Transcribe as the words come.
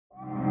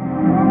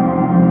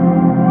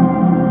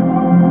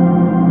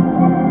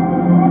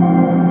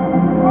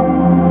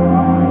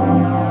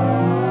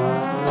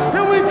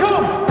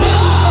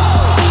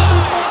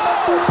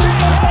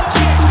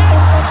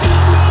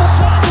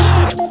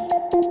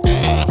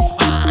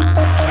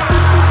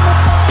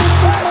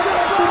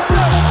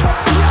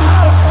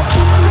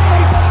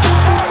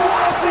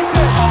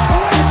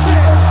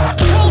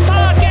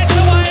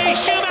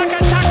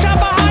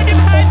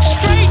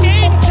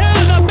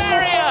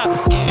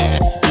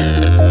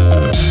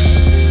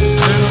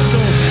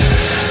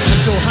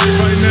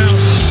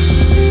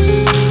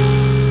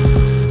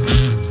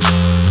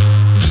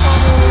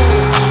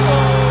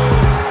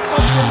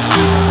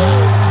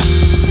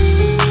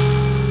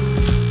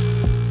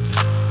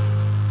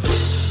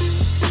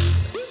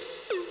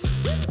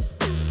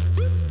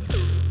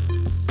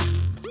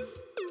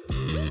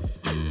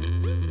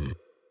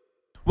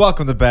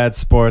Welcome to Bad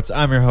Sports.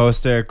 I'm your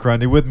host, Eric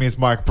Grundy. With me is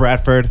Mark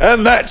Bradford.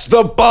 And that's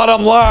the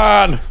bottom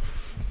line.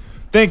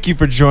 Thank you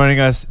for joining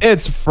us.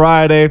 It's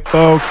Friday,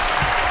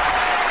 folks.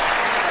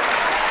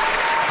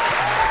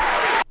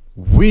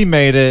 We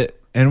made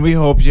it, and we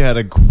hope you had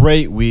a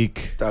great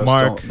week.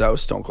 Mark, that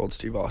was Stone Cold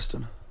Steve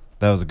Austin.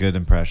 that was a good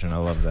impression. I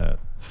love that.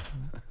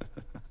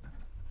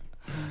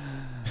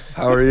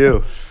 How are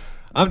you?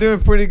 I'm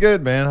doing pretty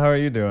good, man. How are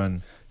you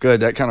doing?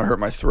 Good. That kind of hurt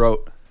my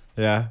throat.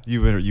 Yeah,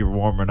 you were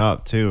warming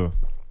up, too.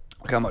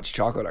 Look how much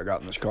chocolate I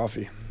got in this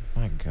coffee.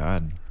 My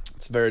God.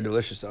 It's very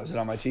delicious, though. Is it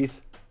on my teeth?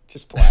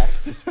 Just black,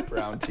 just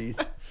brown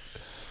teeth.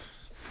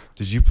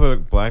 Did you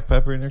put black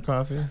pepper in your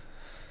coffee?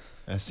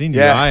 I seen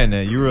you eyeing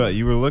it. You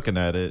were looking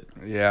at it.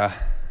 Yeah.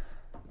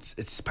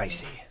 It's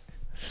spicy.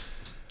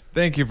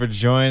 Thank you for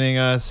joining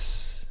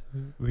us.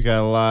 We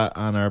got a lot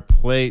on our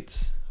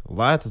plate, a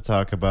lot to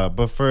talk about.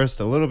 But first,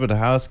 a little bit of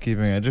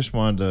housekeeping. I just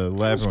wanted to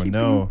let everyone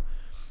know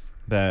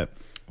that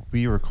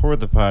we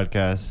record the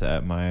podcast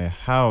at my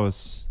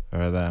house,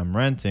 or that I'm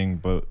renting,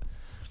 but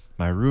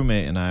my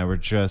roommate and I were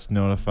just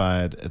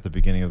notified at the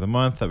beginning of the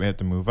month that we have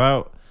to move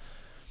out.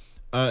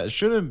 It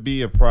shouldn't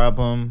be a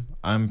problem.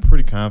 I'm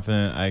pretty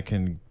confident I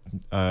can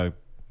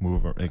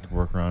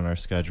work around our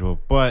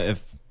schedule. But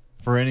if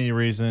for any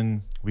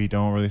reason we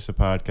don't release a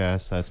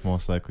podcast, that's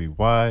most likely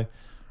why.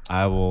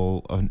 I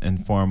will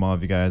inform all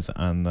of you guys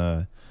on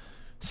the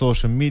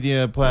social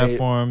media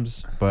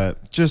platforms.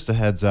 But just a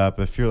heads up,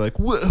 if you're like,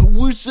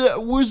 where's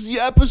the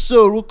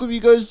episode? What come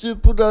you guys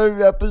didn't put out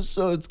an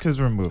episode? It's because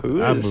we're moving.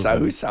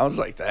 Who sounds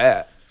like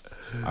that?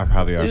 I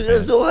probably are. You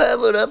guys don't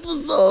have an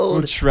episode.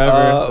 Well,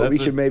 Trevor. We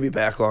could maybe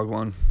backlog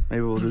one.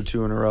 Maybe we'll do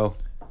 2 in a row.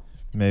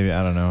 Maybe,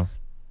 I don't know.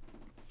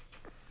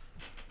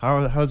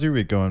 How's your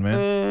week going,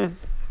 man?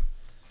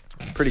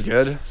 Pretty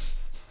good.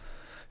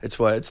 It's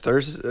what? It's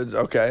Thursday?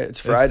 Okay, it's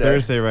Friday. It's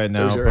Thursday right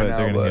now, but they're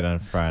going to hit on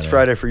Friday. It's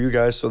Friday for you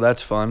guys, so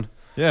that's fun.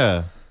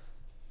 Yeah.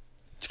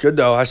 It's good,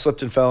 though. I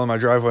slipped and fell in my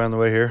driveway on the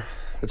way here.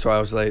 That's why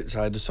I was late, so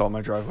I had to salt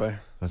my driveway.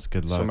 That's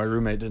good luck. So my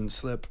roommate didn't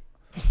slip.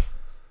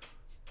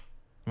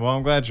 Well,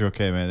 I'm glad you're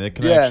okay, man. It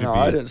can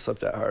I didn't slip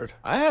that hard.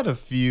 I had a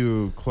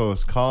few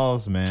close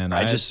calls, man.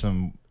 I just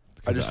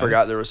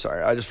forgot there was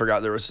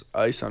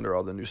ice under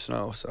all the new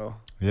snow, so.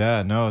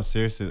 Yeah, no,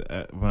 seriously.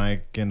 When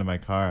I get into my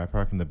car, I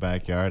park in the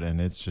backyard, and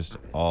it's just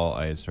all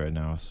ice right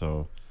now.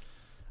 So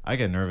I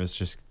get nervous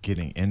just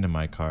getting into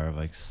my car,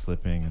 like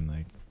slipping and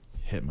like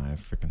hit my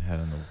freaking head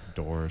on the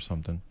door or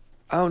something.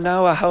 Oh,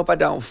 no, I hope I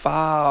don't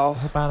fall.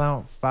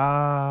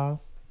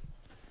 Wow,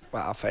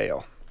 I'll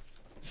fail.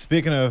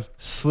 Speaking of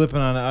slipping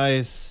on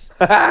ice.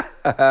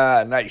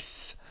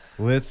 Nice.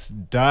 Let's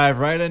dive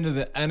right into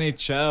the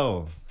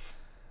NHL.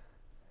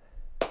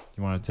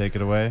 You want to take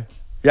it away?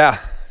 Yeah.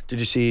 Did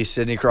you see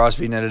Sidney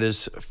Crosby netted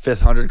his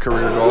 500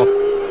 career goal?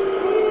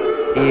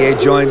 EA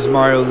joins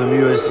Mario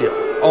Lemieux as the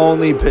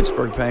only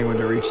Pittsburgh Penguin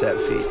to reach that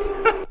feat.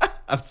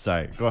 I'm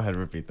sorry. Go ahead and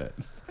repeat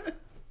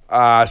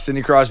that.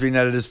 Sidney Crosby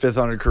netted his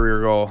 500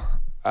 career goal.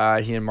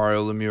 He and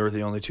Mario Lemieux are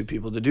the only 2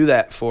 people to do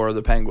that for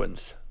the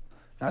Penguins.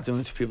 Not the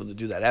only 2 people to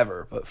do that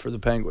ever, but for the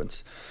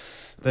Penguins.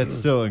 That's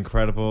still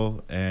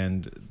incredible,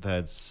 and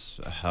that's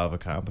a hell of an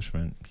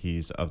accomplishment.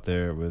 He's up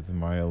there with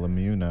Mario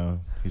Lemieux now.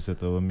 He's at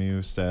the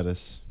Lemieux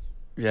status.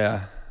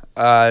 Yeah.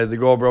 The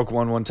goal broke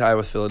 1-1 tie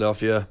with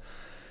Philadelphia.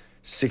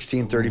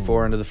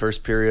 16:34 into the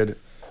first period.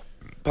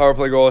 Power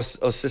play goal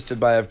assisted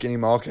by Evgeny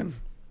Malkin.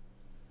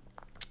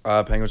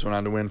 Penguins went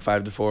on to win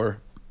 5-4.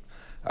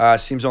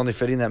 Seems only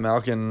fitting that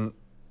Malkin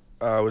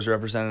was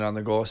represented on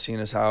the goal, seeing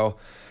as how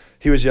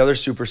he was the other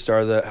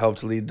superstar that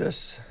helped lead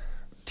this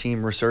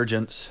team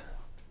resurgence.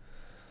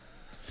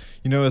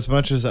 You know, as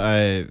much as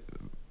I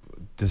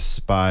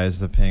despise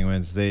the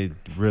Penguins, they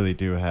really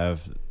do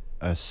have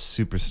a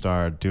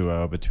superstar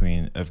duo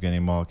between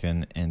Evgeny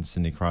Malkin and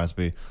Sidney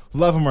Crosby.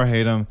 Love them or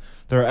hate them,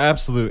 they're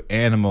absolute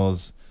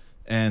animals,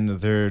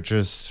 and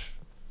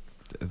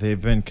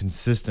they've been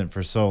consistent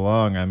for so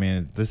long. I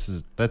mean,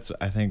 that's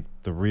I think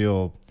the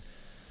real.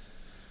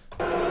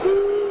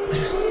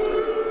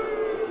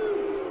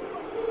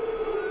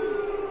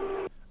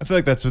 I feel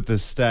like that's what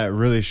this stat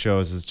really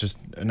shows, is just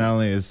not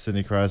only is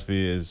Sidney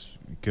Crosby as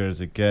good as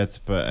it gets,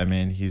 but I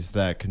mean, he's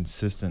that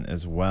consistent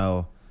as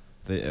well.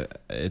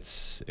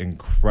 It's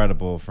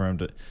incredible for him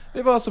to.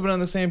 They've also been on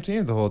the same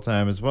team the whole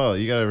time as well.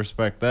 You got to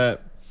respect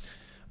that.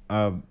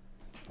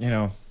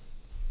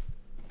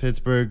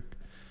 Pittsburgh,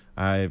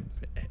 I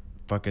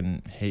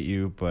fucking hate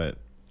you, but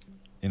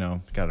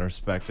got to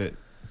respect it.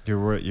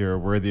 You're a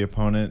worthy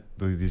opponent.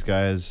 These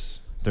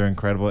guys, they're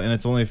incredible, and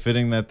it's only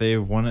fitting that they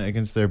won it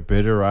against their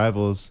bitter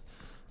rivals,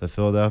 the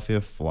Philadelphia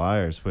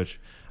Flyers, which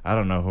I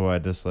don't know who I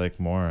dislike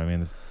more. I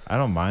mean, I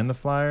don't mind the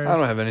Flyers. I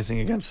don't have anything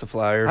against the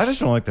Flyers. I just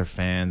don't like their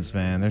fans,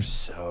 man. They're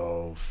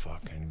so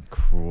fucking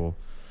cruel.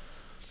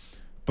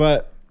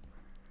 But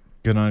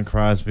good on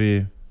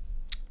Crosby.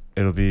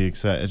 It'll be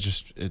exciting.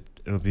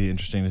 It'll be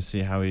interesting to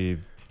see how he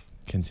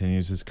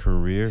continues his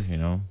career.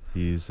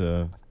 He's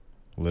a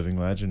living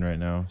legend right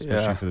now,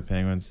 especially for the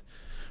Penguins.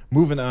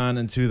 Moving on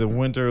into the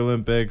Winter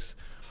Olympics,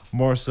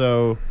 more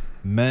so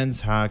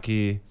men's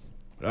hockey.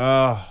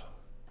 Oh,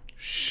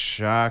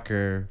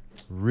 shocker.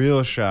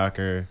 Real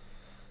shocker.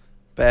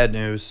 Bad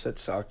news. That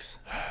sucks.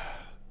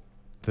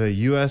 The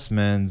U.S.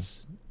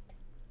 men's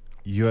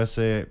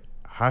USA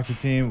hockey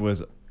team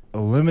was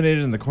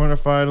eliminated in the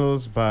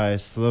quarterfinals by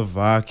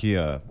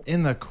Slovakia.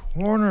 In the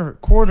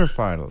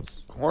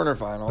quarterfinals.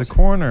 Quarterfinals.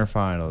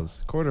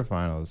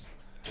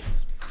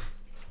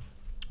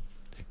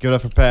 Give it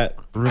up for Pat.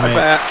 Roommate.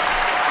 Hi, Pat.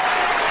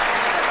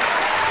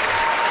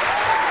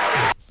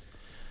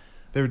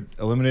 They were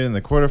eliminated in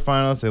the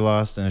quarterfinals. They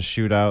lost in a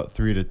shootout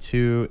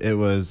 3-2. It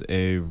was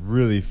a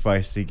really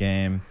feisty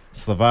game.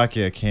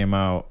 Slovakia came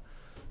out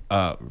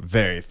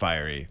very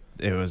fiery.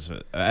 It was.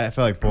 I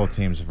felt like both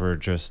teams were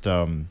just.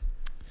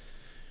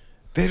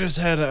 They just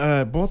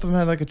had both of them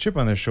had like a chip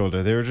on their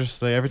shoulder. They were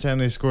just like every time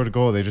they scored a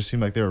goal, they just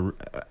seemed like they were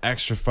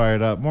extra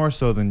fired up, more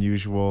so than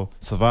usual.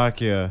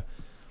 Slovakia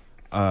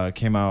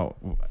came out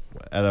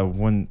at a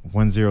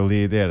 1-0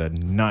 lead. They had a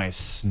nice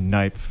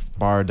snipe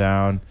bar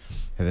down.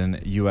 And then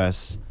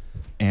U.S.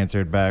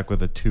 answered back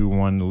with a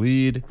 2-1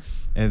 lead.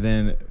 And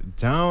then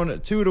down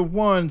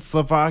 2-1,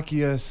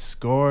 Slovakia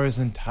scores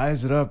and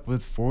ties it up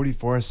with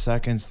 44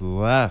 seconds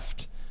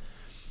left.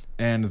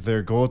 And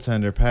their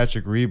goaltender,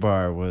 Patrick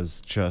Rebar,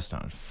 was just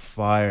on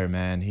fire,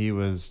 man. He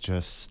was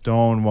just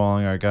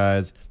stonewalling our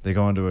guys. They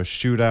go into a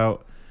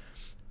shootout,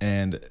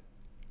 and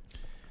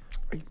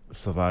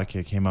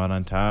Slovakia came out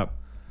on top.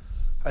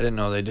 I didn't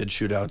know they did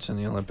shootouts in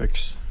the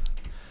Olympics.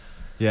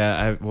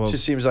 Yeah, It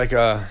just seems like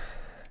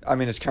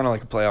it's kind of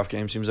like a playoff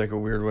game. Seems like a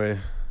weird way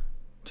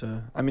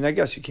to. I mean, I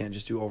guess you can't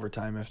just do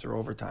overtime after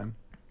overtime.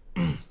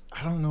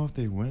 I don't know if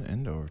they went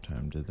into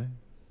overtime, did they?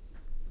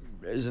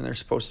 Isn't there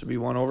supposed to be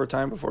one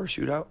overtime before a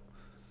shootout?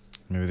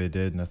 Maybe they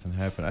did. Nothing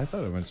happened. I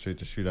thought it went straight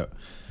to shootout.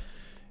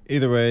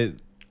 Either way,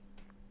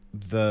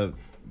 the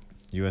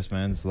U.S.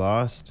 men's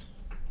lost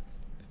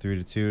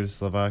 3-2 to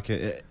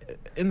Slovakia.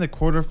 In the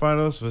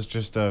quarterfinals was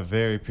just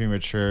very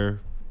premature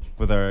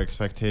with our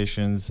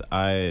expectations.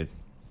 I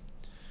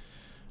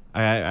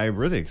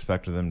really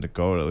expected them to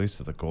go at least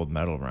to the gold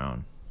medal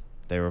round.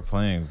 They were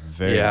playing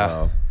very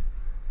well.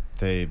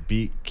 They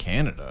beat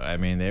Canada. I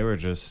mean, they were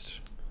just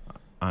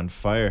on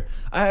fire.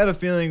 I had a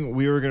feeling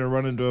we were going to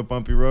run into a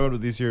bumpy road with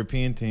these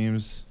European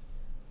teams.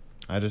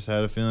 I just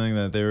had a feeling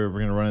that they were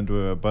going to run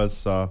into a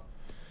buzzsaw.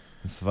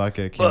 And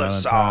Slovakia came out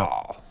on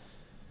top.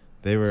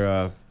 They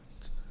were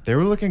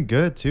looking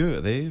good too.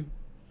 They,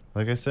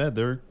 like I said,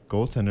 their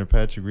goaltender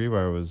Patrick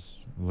Rebar was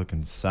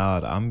looking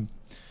solid. I'm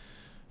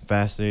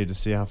fascinated to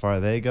see how far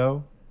they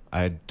go.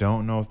 I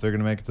don't know if they're going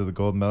to make it to the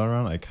gold medal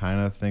round. I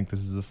kind of think this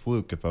is a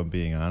fluke, if I'm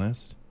being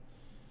honest.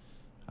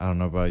 I don't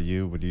know about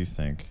you. What do you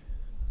think?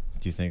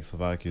 Do you think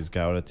Slovakia's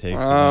got what it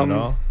takes to win it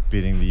all?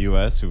 Beating the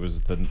U.S., who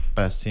was the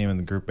best team in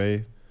the Group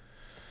A?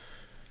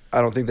 I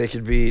don't think they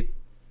could beat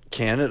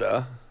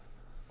Canada.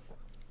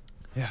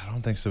 Yeah, I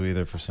don't think so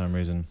either for some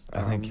reason.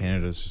 I think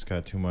Canada's just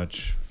got too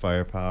much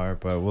firepower,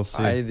 but we'll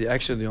see.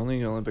 The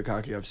only Olympic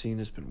hockey I've seen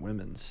has been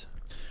women's.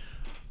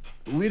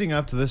 Leading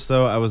up to this,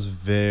 though, I was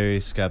very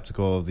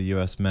skeptical of the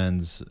U.S.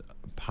 men's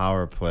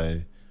power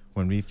play.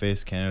 When we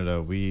faced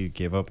Canada, we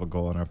gave up a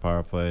goal in our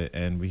power play,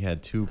 and we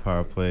had 2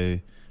 power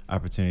play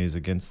opportunities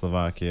against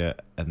Slovakia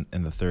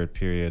in the third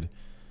period.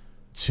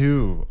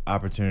 2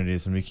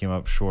 opportunities, and we came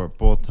up short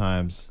both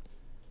times.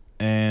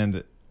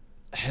 And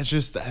it's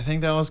just, I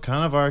think that was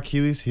kind of our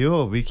Achilles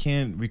heel. We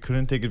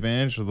couldn't take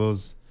advantage of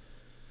those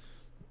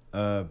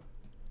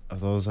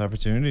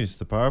opportunities.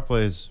 The power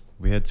plays,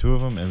 we had 2 of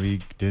them, and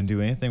we didn't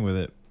do anything with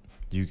it.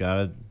 You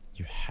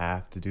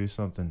have to do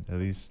something. At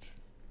least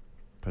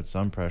put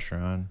some pressure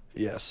on.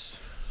 Yes.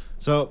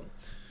 So,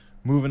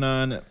 moving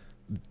on.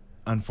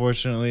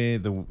 Unfortunately,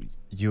 the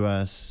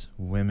U.S.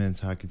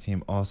 women's hockey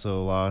team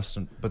also lost,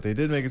 but they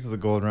did make it to the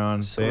gold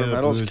round. Silver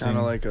medal's kind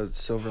of like a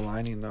silver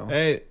lining, though.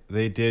 Hey,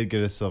 they did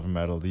get a silver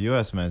medal. The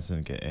U.S. men's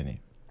didn't get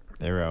any.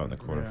 They were out in the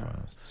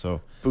quarterfinals. Yeah.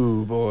 So,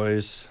 boo,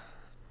 boys.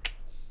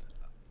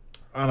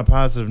 On a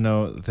positive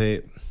note,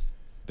 they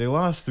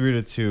lost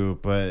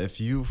 3-2. But if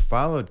you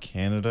followed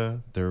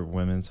Canada, their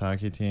women's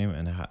hockey team,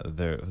 and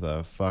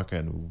the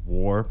fucking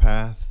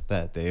warpath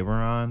that they were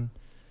on,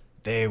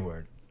 they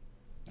were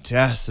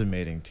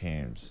decimating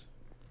teams.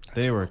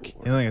 They were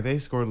killing. They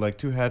scored like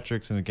 2 hat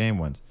tricks in a game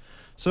once.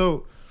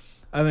 So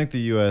I think the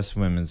U.S.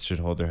 women's should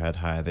hold their head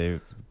high.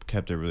 They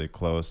kept it really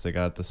close. They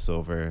got the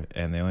silver,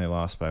 and they only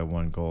lost by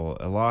 1 goal.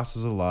 A loss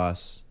is a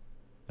loss.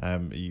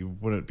 You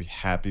wouldn't be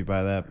happy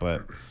by that,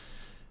 but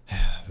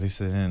at least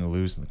they didn't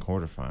lose in the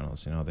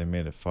quarterfinals. You know, they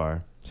made it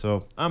far.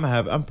 So I'm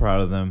happy. I'm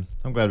proud of them.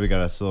 I'm glad we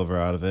got a silver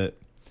out of it.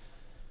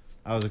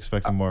 I was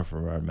expecting more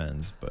for our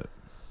men's, but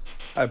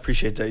I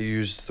appreciate that you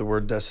used the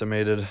word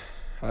decimated.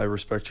 I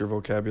respect your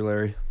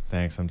vocabulary.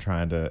 Thanks. I'm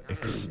trying to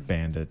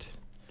expand it.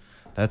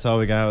 That's all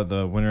we got with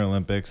the Winter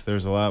Olympics.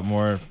 There's a lot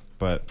more,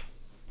 but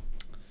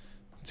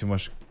too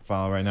much to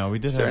follow right now.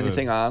 Is there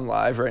anything on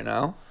live right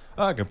now?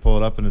 Oh, I can pull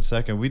it up in a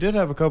second. We did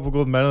have a couple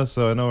gold medalists,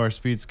 so I know our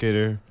speed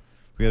skater.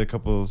 We had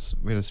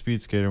a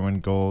speed skater win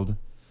gold.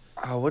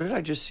 What did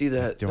I just see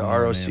that the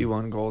ROC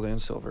won gold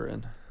and silver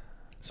in?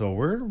 So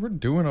we're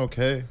doing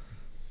okay.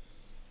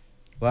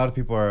 A lot of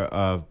people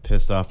are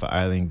pissed off at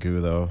Eileen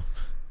Gu, though.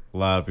 A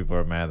lot of people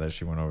are mad that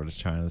she went over to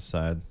China's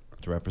side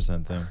to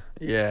represent them.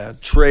 Yeah,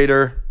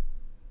 traitor.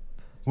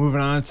 Moving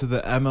on to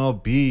the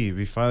MLB,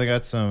 we finally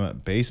got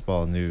some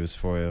baseball news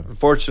for you.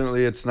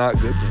 Unfortunately, it's not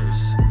good news.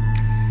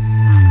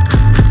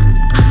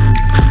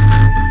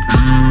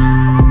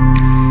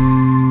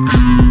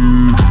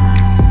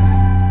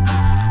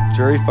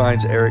 Jury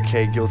finds Eric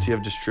Kay guilty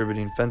of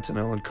distributing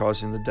fentanyl and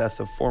causing the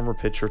death of former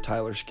pitcher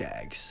Tyler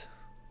Skaggs.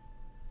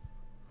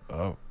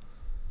 Oh.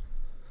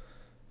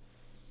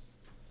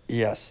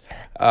 Yes.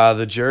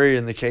 The jury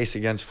in the case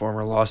against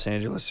former Los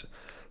Angeles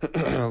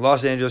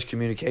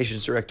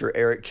Communications Director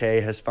Eric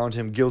Kay has found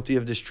him guilty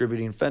of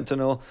distributing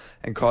fentanyl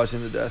and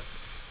causing the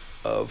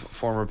death of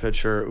former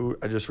pitcher,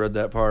 I just read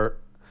that part,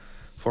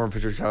 former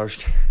pitcher Tyler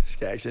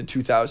Skaggs in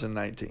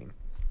 2019.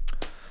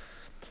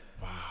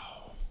 Wow.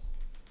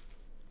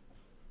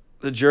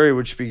 The jury,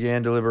 which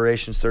began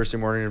deliberations Thursday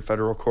morning in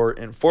federal court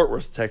in Fort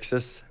Worth,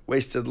 Texas,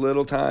 wasted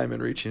little time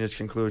in reaching its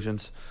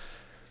conclusions.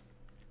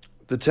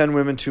 The 10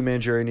 women, 2-man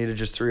jury needed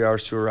just 3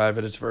 hours to arrive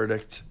at its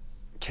verdict.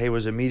 Kay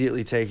was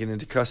immediately taken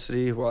into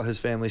custody while his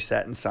family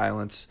sat in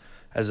silence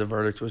as the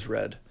verdict was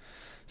read.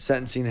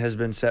 Sentencing has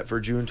been set for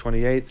June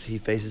 28th. He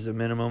faces a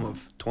minimum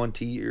of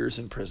 20 years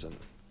in prison.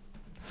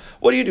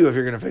 What do you do if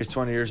you're going to face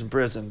 20 years in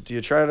prison? Do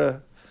you try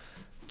to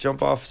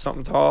jump off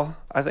something tall?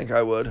 I think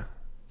I would.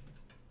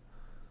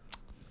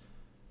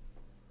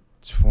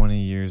 20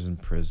 years in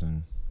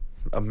prison.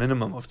 A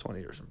minimum of 20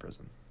 years in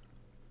prison.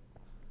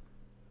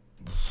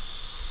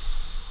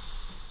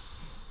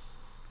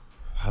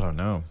 I don't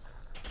know.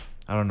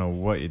 I don't know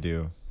what you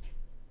do.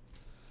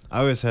 I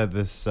always had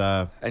this...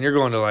 and you're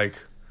going to, like,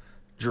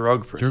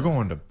 drug prison. You're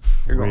going to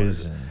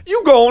prison.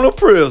 You going to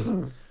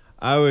prison.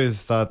 I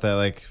always thought that,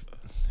 like,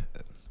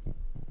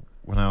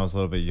 when I was a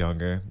little bit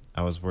younger,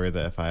 I was worried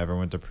that if I ever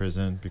went to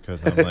prison,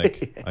 because I'm,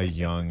 like, a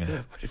young,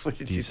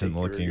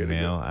 decent-looking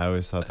male, I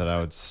always thought that I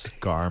would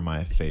scar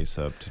my face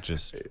up to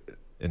just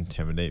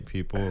intimidate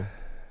people.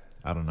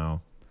 I don't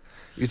know.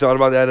 You thought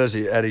about that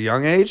at a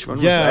young age? When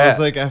was that? I was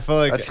like, I felt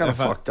like... That's kind of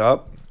fucked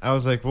up. I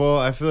was like, well,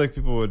 I feel like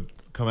people would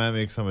come at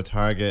me because I'm a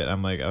target.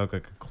 I'm like, I look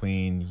like a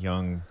clean,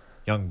 young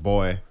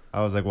boy.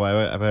 I was like,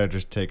 well, I better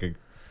just take a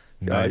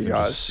knife and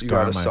just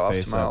scar my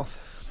face up.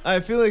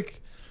 I feel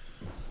like,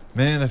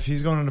 man, if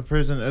he's going into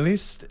prison, at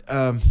least,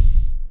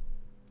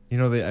 you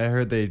know, I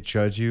heard they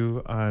judge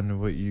you on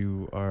what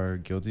you are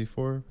guilty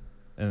for,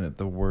 and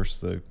the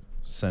worse the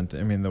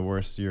the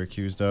worse you're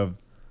accused of,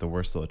 the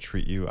worse they'll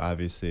treat you.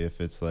 Obviously,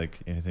 if it's like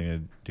anything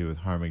to do with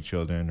harming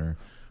children or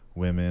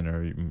women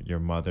or your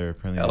mother,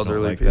 apparently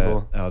elderly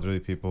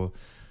people,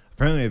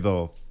 apparently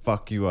they'll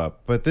fuck you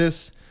up. But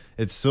it's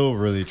still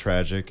really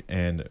tragic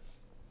and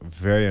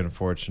very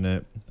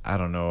unfortunate. I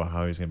don't know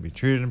how he's gonna be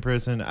treated in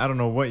prison. I don't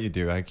know what you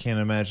do. I can't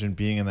imagine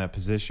being in that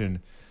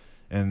position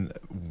and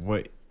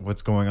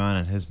what's going on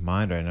in his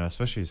mind right now,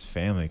 especially his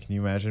family. Can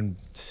you imagine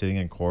sitting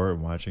in court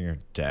and watching your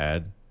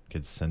dad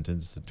get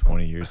sentenced to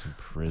 20 years in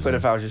prison? But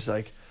if I was just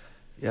like,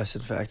 yes,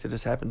 in fact, it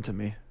has happened to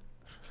me.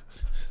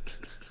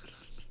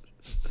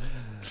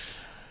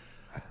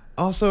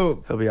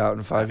 Also, he'll be out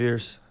in 5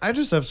 years. I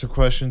just have some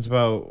questions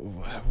about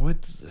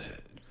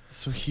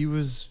so he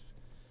was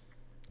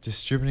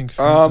distributing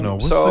fentanyl.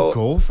 What's the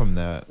goal from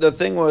that? The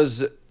thing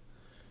was,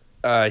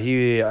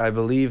 I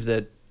believe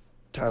that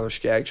Tyler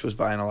Skaggs was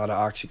buying a lot of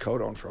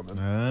oxycodone from him.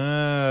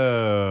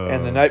 Oh.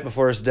 And the night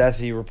before his death,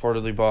 he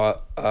reportedly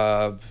bought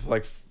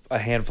like a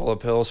handful of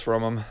pills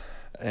from him.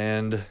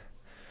 And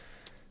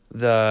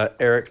the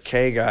Eric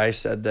Kay guy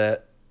said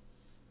that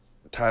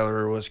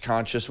Tyler was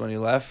conscious when he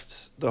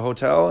left the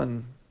hotel,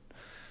 and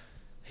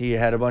he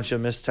had a bunch of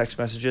missed text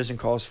messages and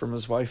calls from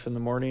his wife in the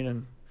morning,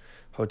 and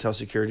hotel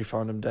security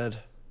found him dead.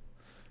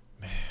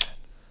 Man.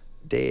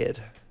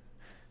 Dead.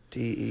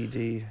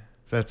 D-E-D.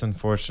 That's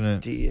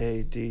unfortunate.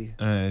 D-A-D.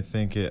 And I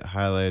think it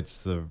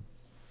highlights the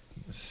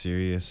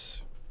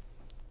serious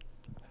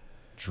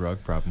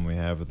drug problem we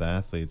have with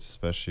athletes,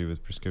 especially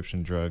with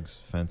prescription drugs,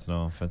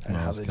 fentanyl.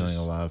 Fentanyl is killing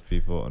a lot of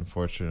people,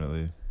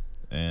 unfortunately.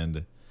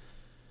 And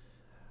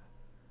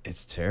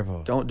it's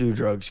terrible. Don't do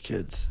drugs,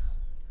 kids.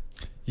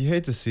 You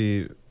hate to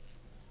see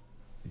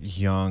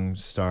young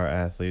star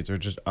athletes or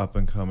just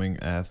up-and-coming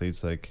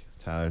athletes like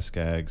Tyler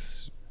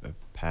Skaggs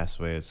pass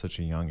away at such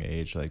a young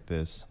age like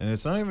this. And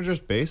it's not even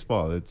just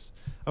baseball. It's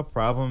a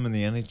problem in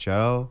the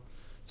NHL.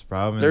 It's a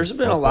problem in There's been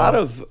football. a lot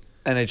of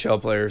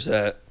NHL players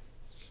that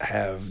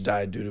have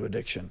died due to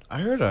addiction. I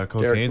heard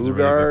cocaine's a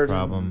really big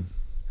problem.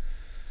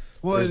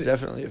 Well, there's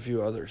definitely a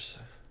few others.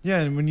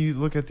 Yeah, and when you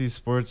look at these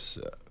sports,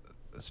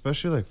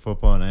 especially like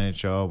football and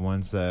NHL,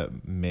 ones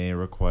that may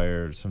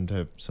require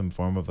some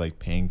form of like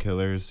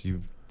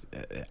painkillers,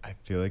 I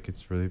feel like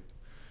it's really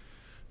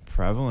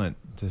prevalent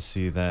to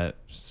see that,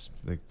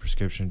 like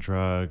prescription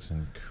drugs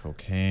and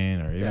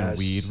cocaine or even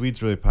weed.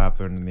 Weed's really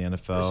popular in the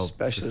NFL,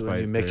 especially when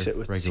you mix it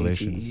with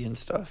CTE and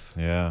stuff.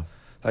 Yeah,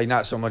 like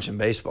not so much in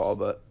baseball,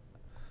 but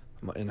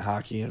in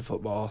hockey and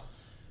football.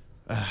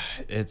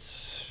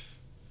 It's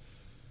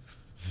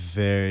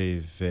very,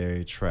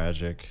 very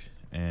tragic,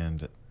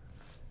 and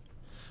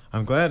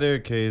I'm glad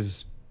Eric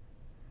K's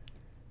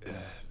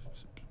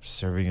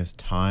serving his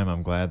time.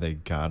 I'm glad they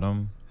got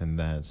him and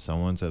that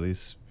someone's at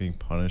least being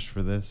punished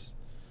for this.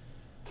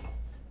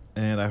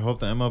 And I hope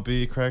the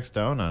MLB cracks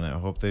down on it. I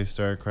hope they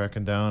start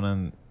cracking down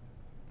on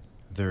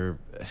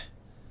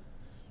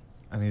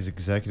these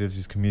executives,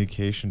 these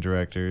communication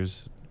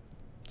directors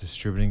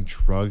distributing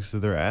drugs to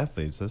their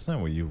athletes. That's not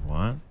what you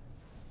want.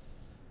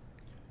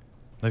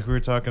 Like we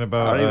were talking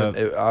about.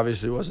 It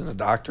obviously wasn't a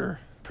doctor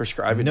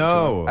prescribing it to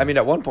No. him. I mean,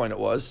 at one point it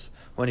was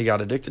when he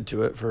got addicted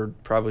to it for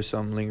probably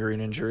some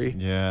lingering injury.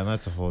 Yeah, and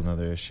that's a whole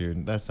nother issue.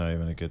 That's not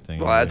even a good thing.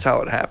 Well, either. that's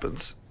how it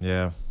happens.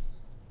 Yeah.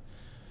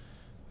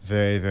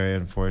 Very, very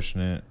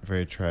unfortunate.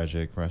 Very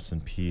tragic. Rest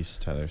in peace,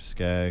 Tyler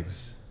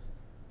Skaggs.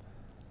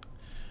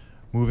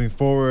 Moving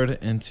forward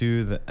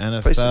into the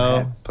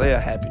NFL. Play a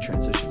happy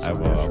transition song. I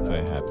will. I'll play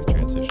a happy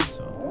transition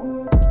song.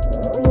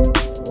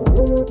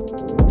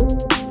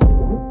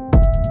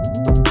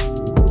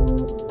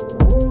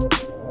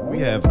 We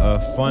have a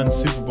fun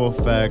Super Bowl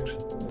fact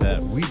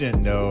that we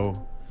didn't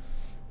know.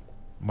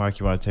 Mark,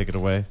 you want to take it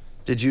away?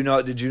 Did you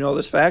know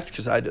this fact?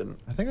 Because I didn't.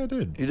 I think I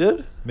did. You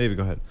did? Maybe.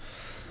 Go ahead.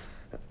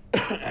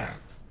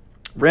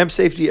 Rams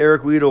safety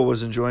Eric Weedle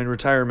was enjoying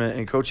retirement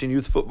and coaching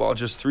youth football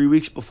just 3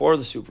 weeks before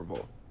the Super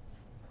Bowl.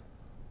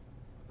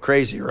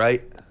 Crazy,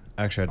 right?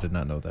 Actually, I did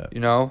not know that. You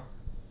know?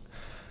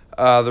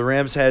 The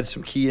Rams had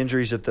some key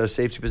injuries at the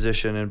safety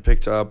position and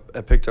picked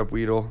up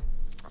Weedle.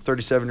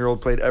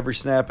 37-year-old played every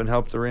snap and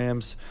helped the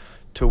Rams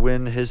to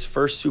win his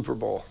first Super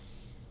Bowl.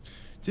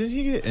 Didn't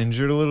he get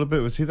injured a little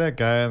bit? Was he that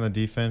guy on the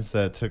defense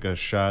that took a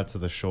shot to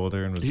the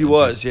shoulder and was He injured?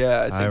 was,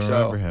 yeah, I think so. I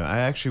remember him. I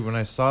actually, when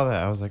I saw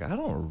that, I was like, I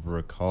don't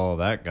recall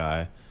that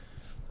guy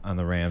on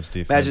the Rams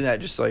defense. Imagine that,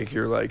 just like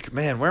you're like,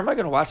 man, where am I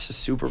going to watch the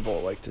Super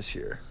Bowl like this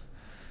year?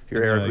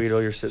 You're Eric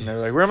Weedle, you're sitting there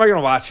like, where am I going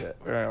to watch it?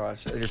 Where am I going to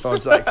watch it? And your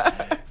phone's like,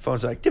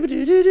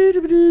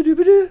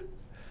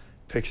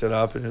 picks it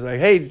up and is like,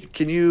 hey,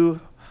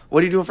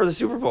 what are you doing for the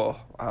Super Bowl?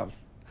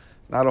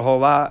 Not a whole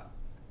lot.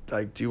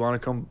 Like, do you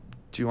want to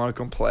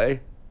come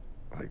play?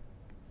 Like,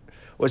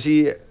 was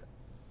he?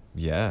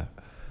 Yeah,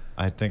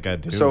 I think I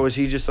do. So was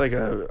he just like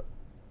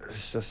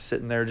just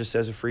sitting there just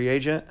as a free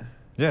agent?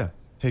 Yeah.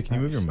 Hey, can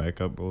you move your mic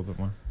up a little bit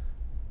more?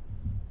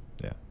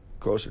 Yeah.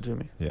 Closer to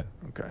me? Yeah.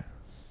 Okay.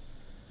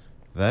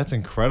 That's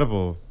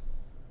incredible.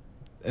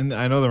 And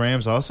I know the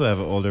Rams also have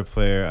an older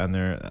player on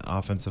their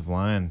offensive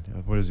line.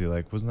 What is he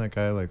like? Wasn't that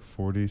guy like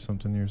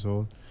 40-something years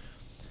old?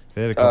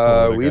 They had a couple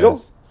other Weedle?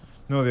 guys.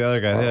 No, the other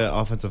guy. They had an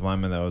offensive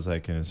lineman that was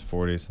like in his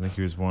 40s. I think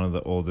he was one of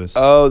the oldest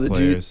the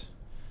players.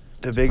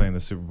 The big playing the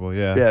Super Bowl.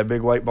 Yeah. Yeah,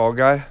 big white bald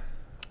guy.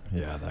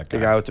 Yeah, that guy.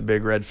 The guy with the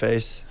big red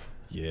face.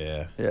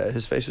 Yeah. Yeah,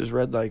 his face was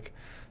red like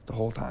the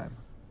whole time.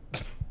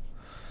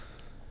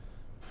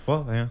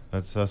 Well, yeah,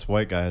 that's us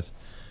white guys.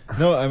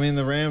 No, I mean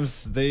the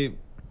Rams. They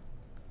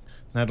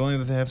not only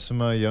did they have some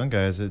young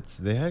guys,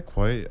 they had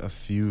quite a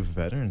few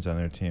veterans on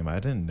their team.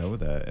 I didn't know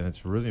that, and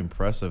it's really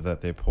impressive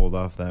that they pulled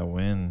off that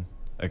win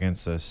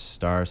against a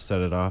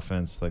star-studded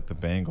offense like the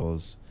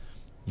Bengals,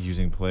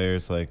 using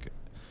players like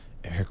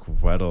Eric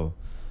Weddle.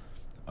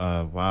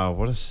 Wow,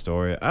 what a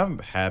story! I'm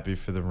happy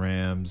for the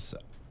Rams.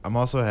 I'm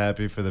also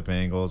happy for the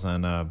Bengals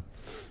on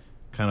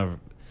kind of.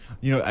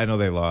 I know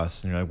they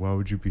lost, and you're like, why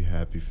would you be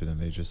happy for them?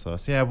 They just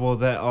lost. Yeah, well,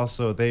 that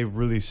also, they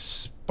really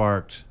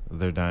sparked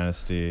their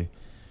dynasty.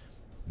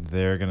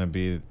 They're going to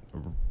be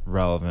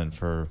relevant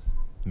for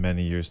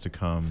many years to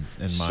come,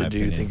 in my opinion. So do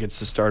you think it's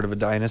the start of a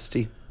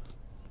dynasty?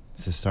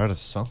 It's the start of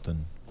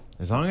something.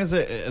 As long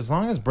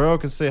as Burrow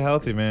can stay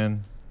healthy,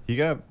 man.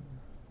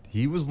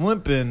 He was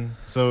limping,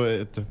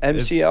 so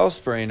MCL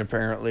sprain,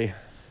 apparently.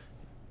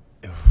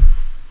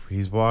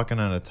 He's walking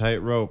on a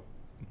tightrope.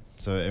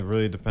 So it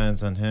really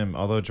depends on him.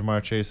 Although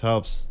Jamar Chase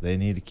helps, they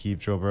need to keep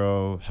Joe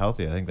Burrow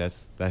healthy. I think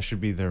that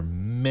should be their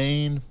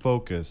main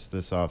focus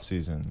this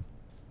offseason,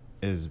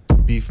 is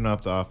beefing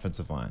up the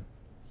offensive line.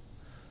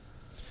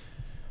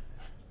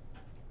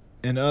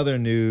 In other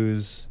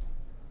news,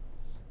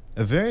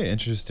 a very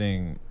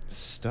interesting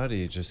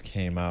study just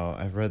came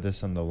out. I read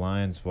this on the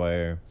Lions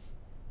Wire.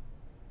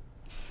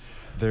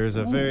 There's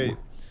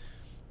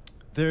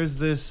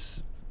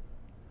this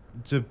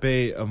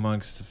debate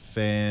amongst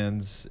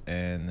fans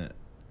and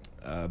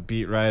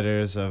beat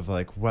writers of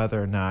like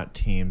whether or not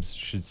teams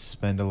should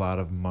spend a lot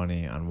of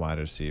money on wide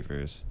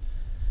receivers.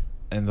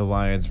 And the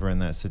Lions were in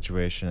that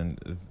situation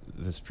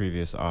this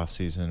previous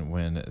offseason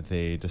when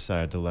they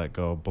decided to let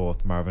go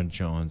both Marvin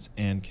Jones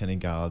and Kenny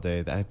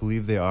Galladay. I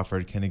believe they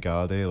offered Kenny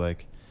Galladay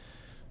like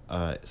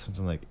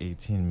something like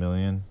 $18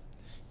 million,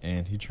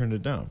 and he turned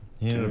it down.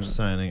 He ended up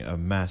signing a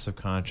massive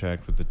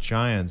contract with the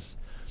Giants,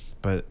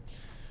 but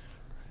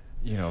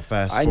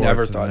fast forward. I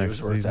never to thought the he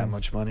next was worth season. that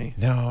much money.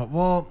 No,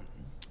 well,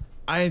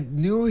 I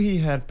knew he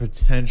had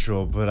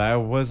potential, but I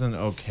wasn't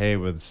okay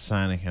with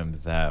signing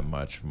him that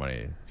much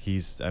money. He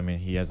has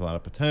a lot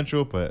of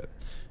potential, but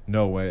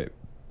no way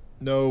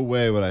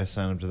would I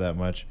sign him to that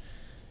much.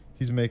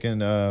 He's making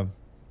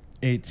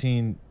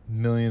 $18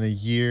 million a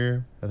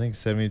year. I think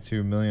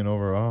 $72 million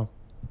overall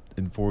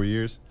in 4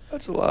 years.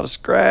 That's a lot of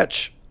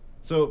scratch.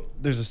 So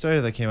there's a study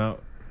that came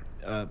out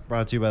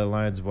brought to you by the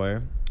Lions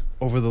Wire.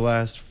 Over the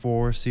last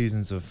 4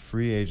 seasons of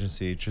free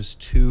agency, just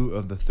 2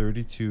 of the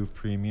 32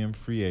 premium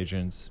free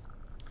agents.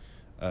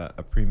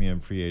 A premium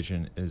free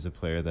agent is a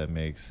player that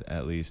makes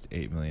at least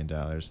 $8 million.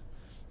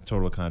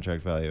 Total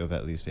contract value of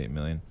at least $8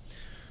 million.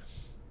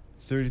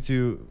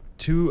 2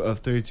 of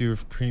 32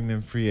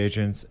 premium free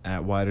agents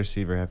at wide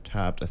receiver have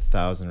topped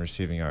 1,000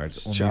 receiving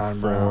yards. Only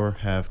John 4 Brown.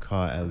 have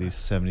caught at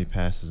least 70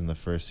 passes in the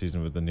first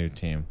season with the new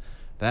team.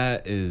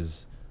 That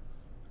is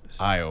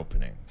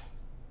eye-opening.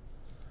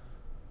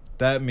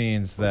 That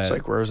means that It's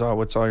like,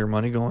 what's all your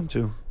money going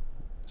to?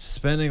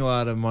 spending a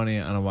lot of money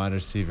on a wide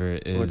receiver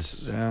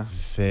is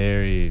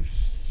very,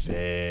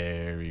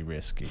 very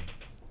risky.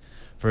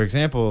 For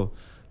example,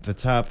 the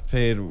top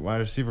paid wide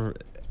receiver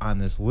on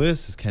this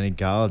list is Kenny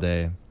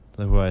Galladay,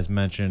 who I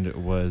mentioned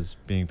was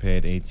being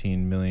paid $18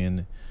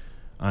 million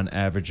on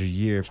average a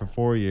year for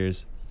 4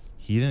 years.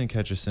 He didn't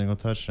catch a single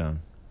touchdown.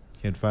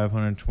 He had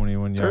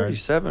 521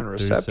 yards, 37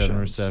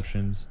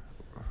 receptions.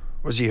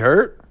 Was he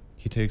hurt?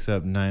 He takes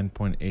up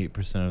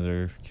 9.8% of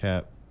their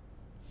cap.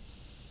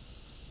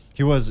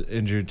 He was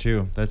injured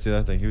too. That's the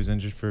other thing. He was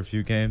injured for a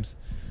few games.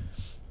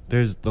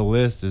 The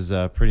list is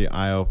pretty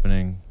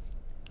eye-opening.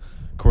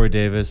 Corey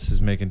Davis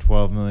is making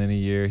 $12 million a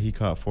year. He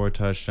caught 4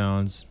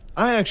 touchdowns.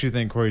 I actually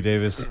think Corey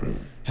Davis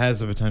has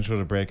the potential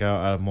to break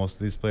out of most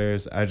of these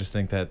players. I just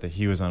think that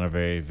he was on a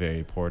very,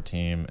 very poor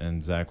team,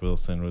 and Zach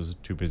Wilson was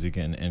too busy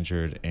getting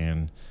injured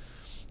and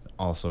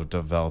also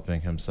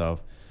developing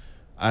himself.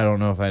 I don't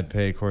know if I'd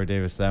pay Corey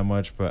Davis that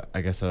much, but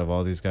I guess out of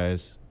all these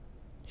guys,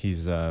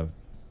 he's, has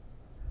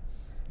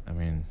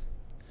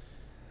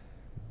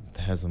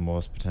the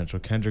most potential.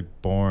 Kendrick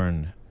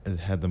Bourne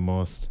had the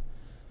most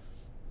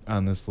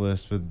on this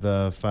list with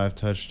 5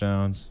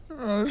 touchdowns.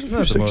 Oh,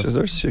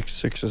 there's 6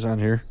 sixes on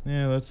here.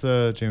 Yeah, that's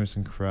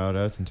Jamison Crowder.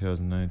 That's in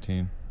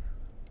 2019.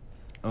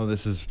 Oh,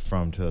 this is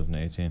from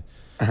 2018.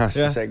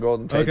 That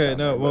Golden Tate's okay, on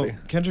no, there, well, buddy.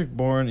 Kendrick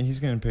Bourne, he's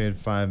getting paid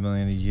 $5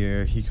 million a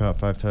year. He caught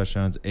 5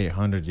 touchdowns,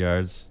 800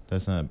 yards.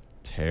 That's not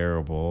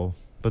terrible.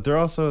 But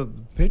the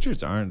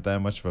Patriots aren't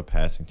that much of a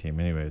passing team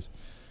anyways.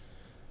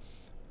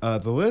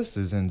 The list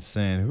is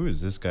insane. Who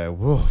is this guy?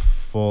 Wolf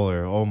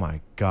Fuller. Oh,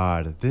 my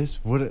God.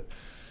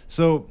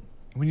 So,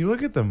 when you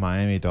look at the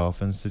Miami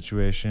Dolphins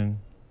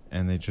situation,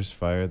 and they just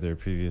fired their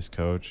previous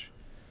coach,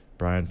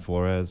 Brian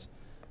Flores,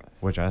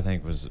 which I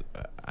think was...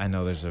 I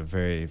know there's a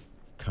very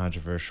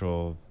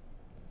controversial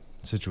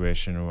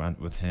situation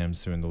with him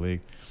suing the league.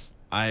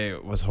 I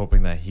was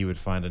hoping that he would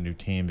find a new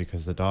team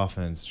because the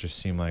Dolphins just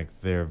seem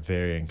like they're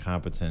very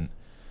incompetent.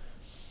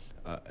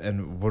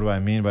 And what do I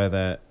mean by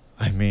that?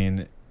 I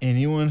mean...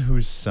 anyone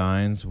who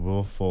signs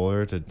Will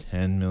Fuller to a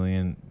 $10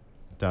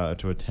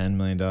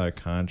 million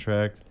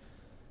contract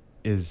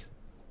is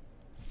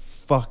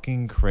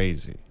fucking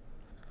crazy.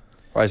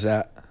 Why is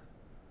that?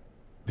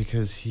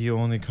 Because he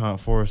only caught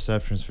 4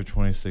 receptions for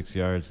 26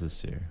 yards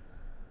this year.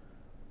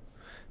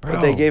 Bro.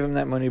 But they gave him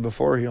that money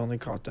before he only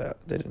caught that.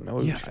 They didn't know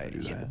he was going to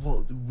do that. Well,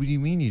 what do you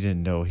mean you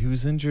didn't know? He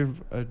was injured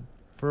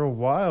for a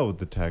while with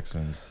the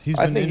Texans.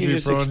 I think you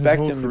just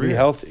expect him to be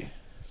healthy.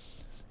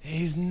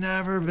 He's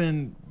never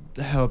been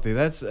healthy.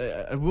 That's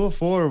Will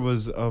Fuller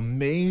was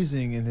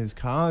amazing in his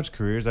college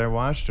careers. I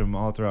watched him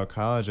all throughout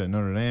college at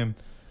Notre Dame.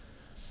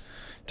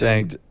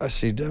 Dang, I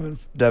see Devin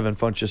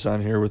Funchess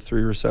on here with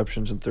 3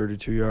 receptions and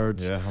 32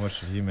 yards. Yeah, how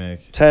much did he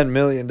make? $10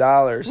 million.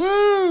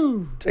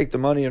 Woo! Take the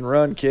money and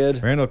run,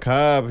 kid. Randall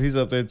Cobb, he's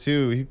up there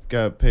too. He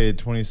got paid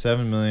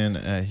 $27 million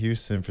at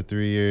Houston for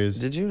 3 years.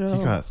 Did you know?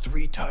 He got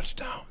 3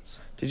 touchdowns.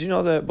 Did you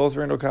know that both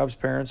Randall Cobb's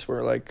parents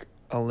were like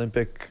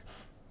Olympic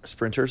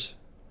sprinters?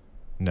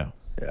 No.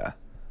 Yeah.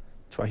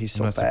 That's why he's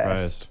so I'm not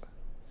fast. surprised.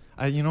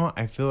 You know what?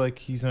 I feel like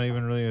he's not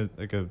even really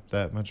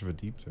that much of a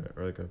deep threat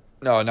or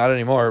No, not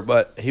anymore.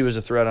 But he was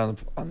a threat on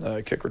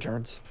the kick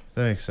returns.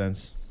 That makes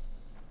sense.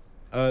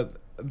 A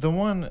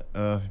lot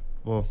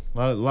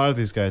of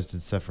these guys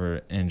did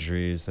suffer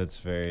injuries.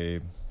 That's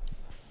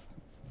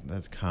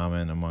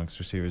common amongst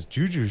receivers.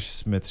 Juju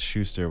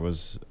Smith-Schuster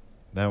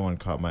that one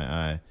caught my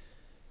eye.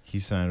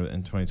 He signed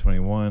in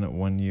 2021,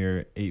 1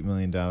 year, $8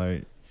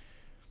 million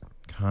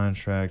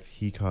contract.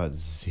 He caught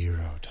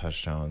 0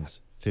 touchdowns,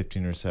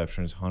 15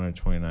 receptions,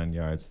 129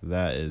 yards.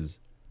 That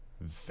is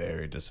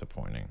very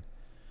disappointing.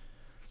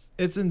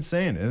 It's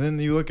insane. And then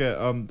you look at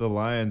the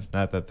Lions,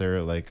 not that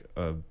they're they're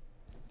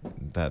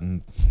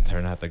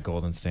not the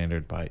golden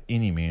standard by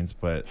any means,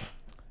 but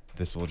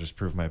this will just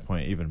prove my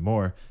point even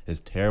more. As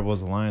terrible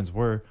as the Lions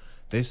were,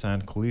 they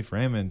signed Khalif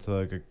Raymond to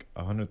like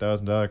a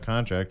 $100,000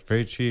 contract,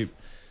 very cheap,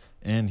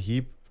 and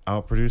he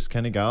outproduced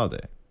Kenny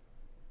Galladay.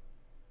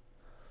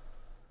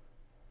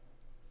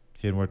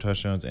 He had more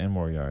touchdowns and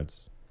more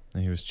yards,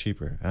 and he was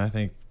cheaper. And I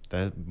think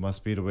that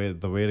must be the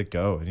way to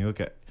go. And you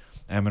look at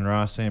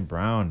Amon-Ra St.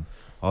 Brown,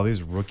 all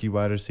these rookie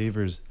wide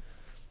receivers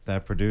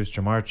that produced.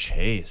 Jamar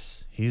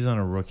Chase, he's on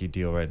a rookie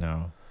deal right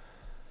now.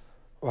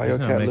 Why he's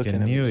your not cat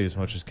making nearly as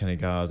much as Kenny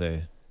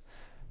Galladay.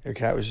 Your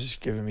cat was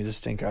just giving me the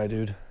stink eye,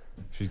 dude.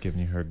 She's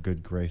giving you her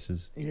good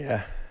graces.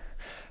 Yeah.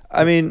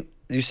 I mean,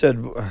 you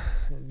said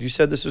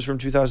this was from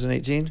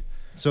 2018?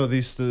 So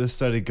this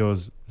study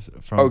goes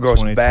from goes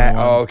 2021 back.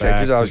 Oh, okay.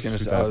 Because back I was to going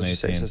to say, it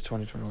 2018. says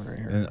 2021 right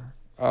here. And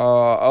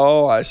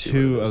I see.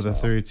 two what it of is the now.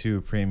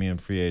 32 premium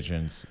free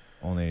agents,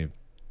 only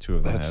two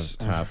of them have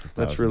topped 1,000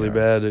 That's really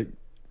yards. bad.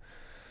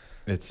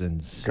 It's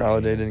insane.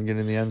 Galladay didn't get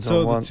in the end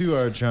zone So once. the two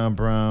are John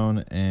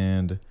Brown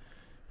and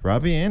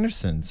Robbie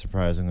Anderson,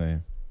 surprisingly.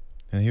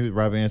 And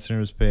Robbie Anderson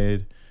was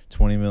paid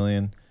 $20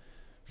 million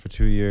for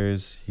 2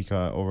 years. He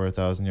caught over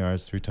 1,000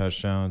 yards, 3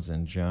 touchdowns,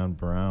 and John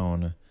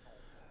Brown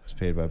was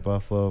paid by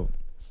Buffalo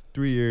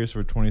 3 years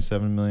for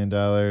 $27 million,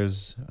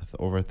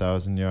 over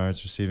 1,000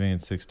 yards receiving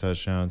and 6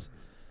 touchdowns.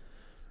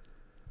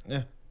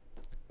 Yeah,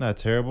 not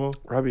terrible.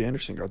 Robbie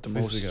Anderson got the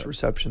Basically most got-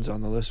 receptions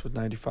on the list with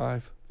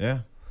 95. Yeah,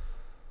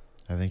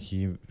 I think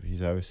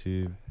he's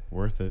obviously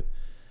worth it.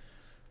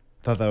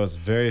 Thought that was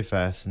very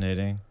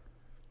fascinating,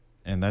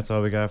 and that's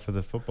all we got for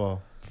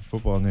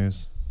football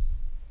news.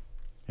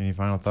 Any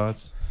final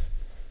thoughts?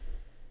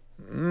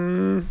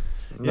 No,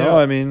 Yeah.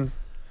 I mean,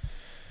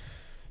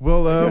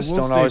 Well, I we'll guess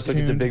don't stay always look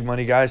at the tuned. big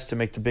money guys to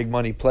make the big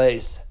money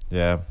plays.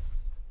 Yeah.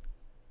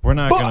 We're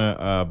not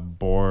gonna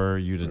bore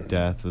you to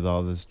death with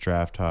all this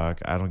draft talk.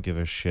 I don't give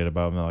a shit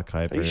about Mel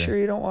Kiper. Are you sure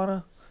you don't want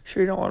to?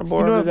 Sure you don't want to You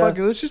bore know him what? to Fuck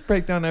death? it. Let's just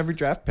break down every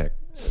draft pick.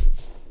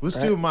 Let's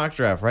do a mock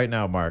draft right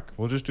now, Mark.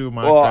 We'll just do a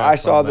mock draft. Well, I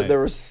saw all that night. there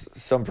was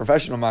some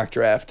professional mock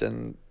draft,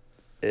 and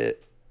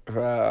it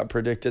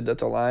predicted that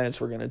the Lions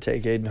were going to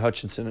take Aiden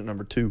Hutchinson at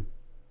number 2.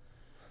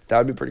 That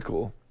would be pretty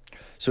cool.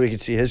 So we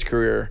could see his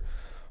career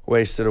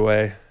wasted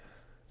away,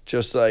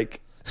 just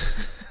like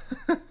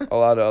a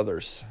lot of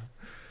others.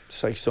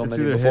 Just like so It's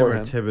many either him before or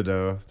him.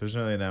 Thibodeau. There's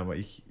really not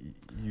much.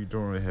 You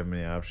don't really have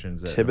many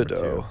options. At number 2.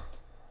 Thibodeau.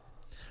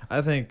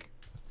 I think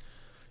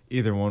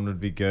either one would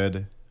be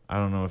good. I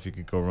don't know if you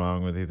could go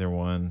wrong with either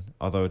one.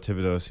 Although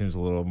Thibodeau seems a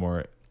little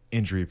more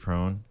injury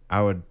prone,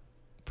 I would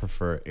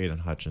prefer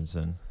Aiden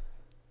Hutchinson.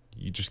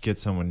 You just get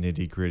someone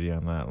nitty gritty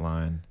on that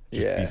line.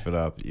 Just beef it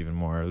up even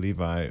more.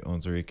 Levi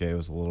Onwuzurike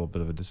was a little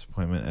bit of a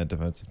disappointment at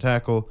defensive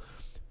tackle.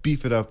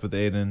 Beef it up with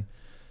Aiden.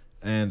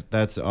 And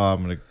that's all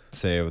I'm going to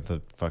say with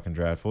the fucking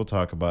draft. We'll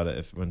talk about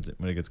it when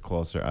it gets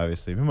closer,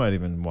 obviously. We might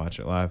even watch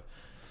it live.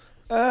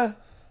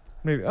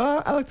 Maybe.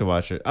 I like to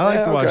watch it. I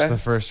like to watch the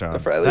first round.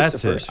 At least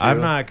That's the first it. I'm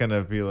few. not going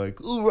to be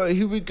like, all right,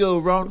 here we go,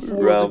 round 4 of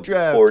the Round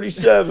draft.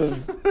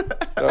 47.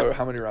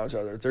 How many rounds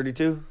are there?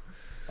 32?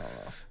 I don't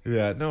know.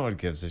 Yeah, no one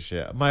gives a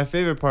shit. My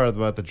favorite part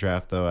about the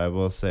draft, though, I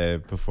will say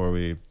before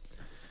we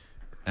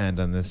end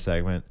on this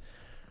segment,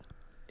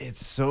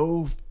 it's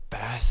so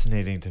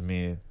fascinating to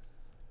me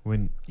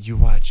when you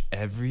watch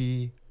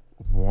every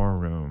war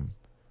room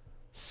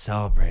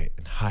celebrate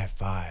and high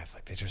five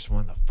like they just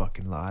won the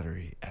fucking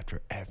lottery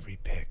after every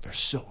pick. They're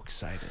so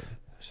excited.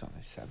 There's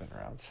only 7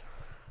 rounds.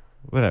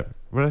 Whatever.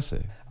 What did I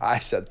say? I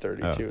said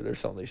 32. Oh.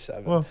 There's only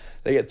 7. Well,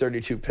 They get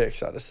 32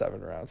 picks out of 7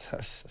 rounds.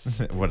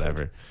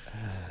 whatever.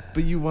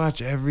 But you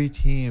watch every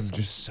team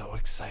just so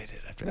excited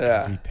after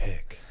every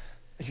pick.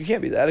 You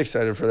can't be that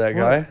excited for that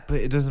Well, guy. but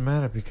it doesn't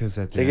matter because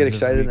at the They end get of the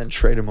excited week, and then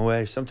trade him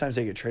away. Sometimes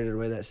they get traded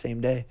away that same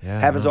day. yeah,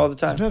 Happens all the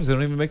time. Sometimes they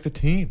don't even make the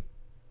team.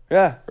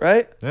 Yeah,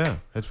 right? Yeah,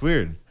 it's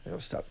weird. They'll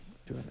stop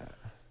doing that.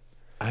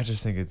 I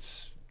just think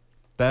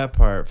that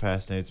part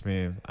fascinates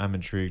me. I'm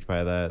intrigued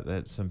by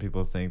that some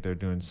people think they're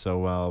doing so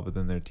well, but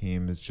then their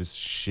team is just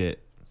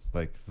shit,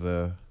 like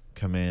the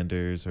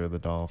Commanders or the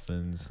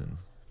Dolphins. And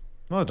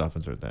well, the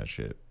Dolphins aren't that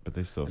shit, but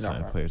they still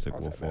sign players like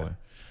not Will that bad. Fuller.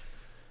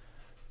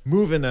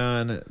 Moving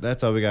on,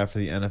 that's all we got for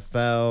the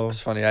NFL.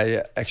 It's funny.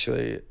 I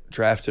actually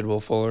drafted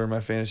Will Fuller in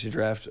my fantasy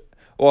draft.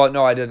 Well,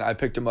 no, I didn't. I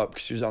picked him up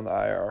because he was on the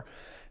IR,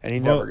 and he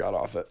never got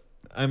off it.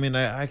 I mean,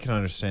 I can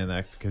understand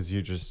that because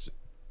you just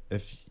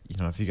if you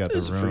got It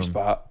was the a room, free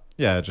spot.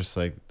 yeah, just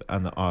like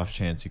on the off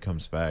chance he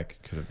comes back,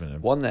 could have been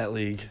Won that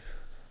league.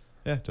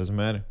 Yeah, doesn't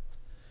matter.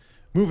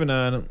 Moving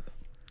on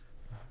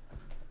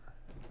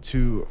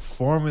to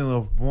Formula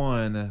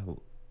One.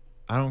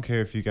 I don't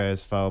care if you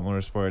guys follow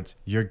motorsports.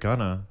 You're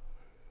gonna.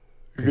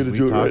 You're gonna We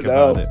do it talk right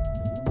about now.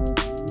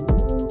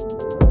 it.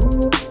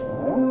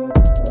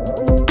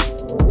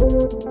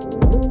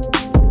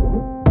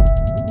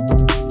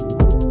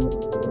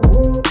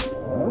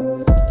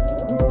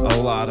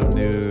 A lot of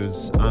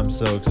news. I'm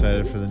so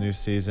excited for the new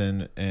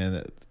season,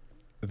 and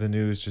the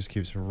news just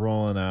keeps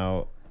rolling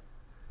out.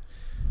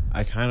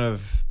 I kind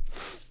of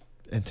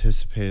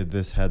anticipated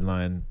this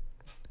headline.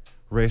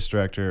 Race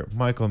director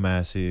Michael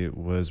Massi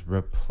was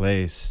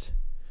replaced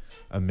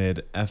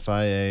amid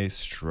FIA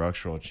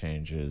structural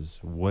changes.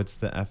 What's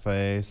the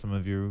FIA, some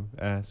of you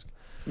ask?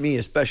 Me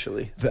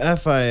especially. The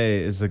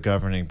FIA is the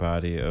governing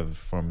body of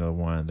Formula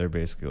One. They're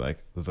basically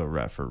like the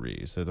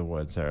referees. They're the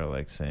ones that are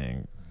like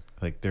saying,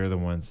 like they're the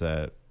ones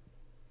that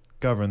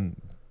govern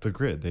the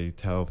grid. They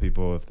tell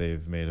people if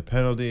they've made a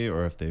penalty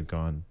or if they've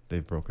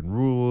broken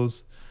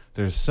rules.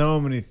 There's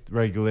so many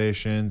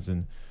regulations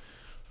and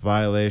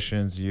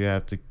violations you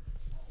have to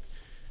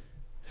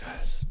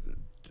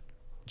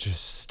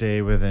just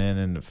stay within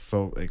and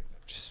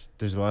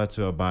there's a lot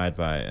to abide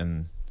by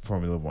in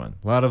Formula One.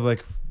 A lot of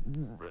like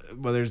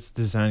whether it's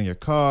designing your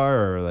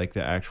car or like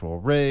the actual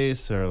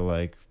race or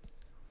like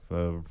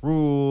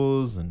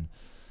rules, and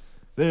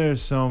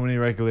there's so many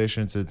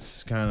regulations.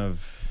 It's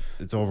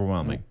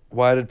overwhelming.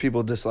 Why did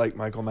people dislike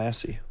Michael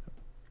Massi?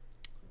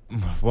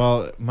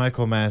 Well,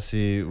 Michael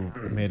Massi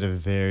made a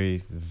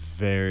very,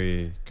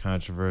 very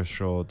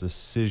controversial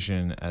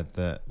decision at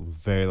the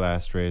very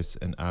last race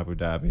in Abu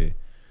Dhabi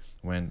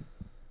when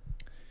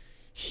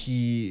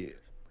he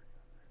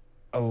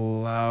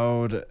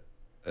allowed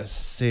a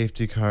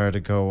safety car to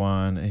go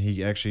on, and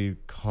he actually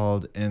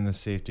called in the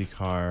safety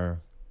car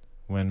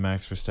when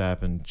Max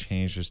Verstappen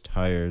changed his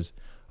tires.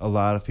 A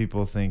lot of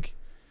people think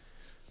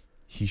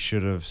he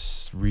should have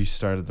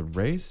restarted the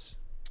race,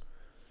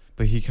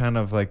 but he kind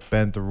of like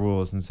bent the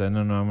rules and said,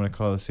 no, I'm going to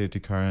call the safety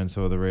car in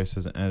so the race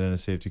doesn't end in a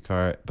safety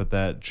car. But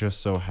that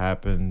just so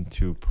happened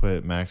to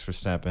put Max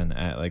Verstappen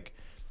at like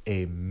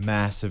a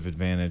massive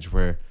advantage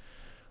where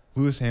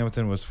Lewis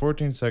Hamilton was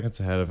 14 seconds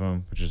ahead of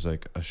him, which is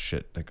like a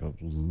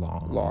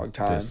long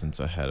time distance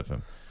ahead of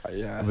him.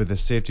 Yeah. With the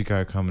safety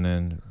car coming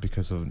in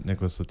because of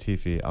Nicholas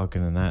Latifi, I'll get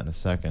into that in a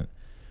second.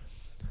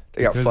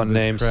 They got fun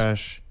names.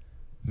 Crash,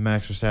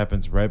 Max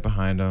Verstappen's right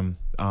behind him.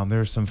 There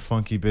was some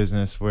funky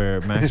business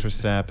where Max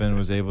Verstappen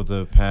was able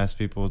to pass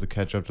people to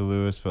catch up to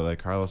Lewis, but like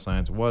Carlos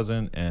Sainz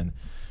wasn't. And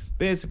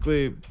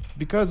basically,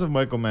 because of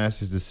Michael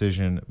Massi's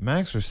decision,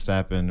 Max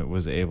Verstappen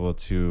was able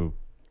to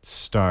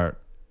start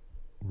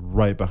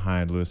right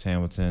behind Lewis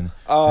Hamilton.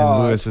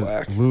 Oh,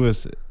 And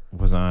Lewis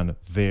was on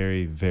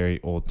very, very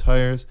old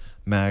tires.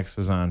 Max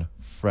was on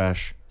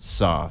fresh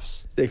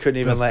softs. They couldn't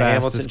even let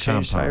Hamilton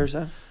change tires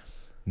then?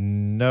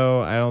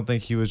 No, I don't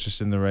think he was just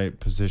in the right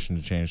position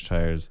to change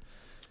tires.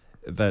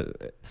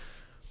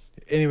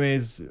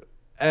 Anyways,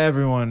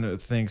 everyone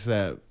thinks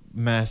that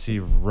Massi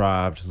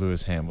robbed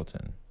Lewis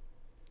Hamilton,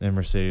 and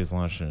Mercedes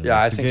launched an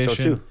investigation. I think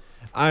so too.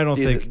 I don't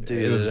think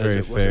it was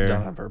very fair. Was it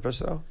done on purpose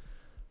though?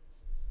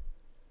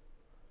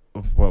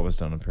 What was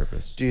done on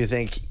purpose? Do you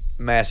think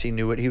Massi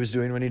knew what he was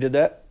doing when he did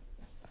that?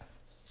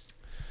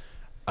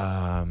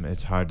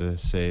 It's hard to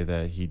say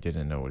that he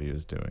didn't know what he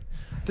was doing.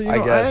 I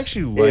guess I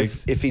actually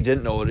liked if he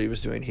didn't know what he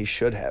was doing, he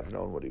should have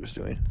known what he was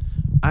doing.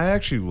 I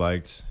actually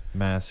liked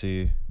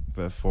Massi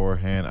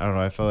beforehand. I don't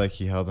know. I felt like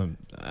he held him.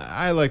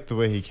 I liked the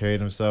way he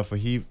carried himself, but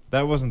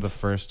that wasn't the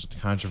first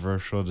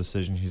controversial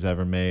decision he's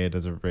ever made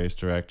as a race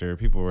director.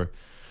 People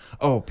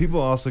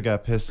also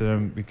got pissed at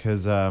him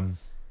because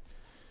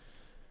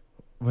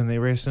when they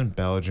raced in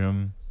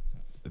Belgium,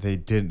 they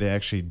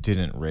actually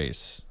didn't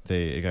race.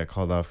 It got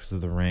called off because of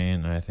the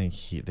rain, and I think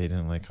they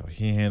didn't like how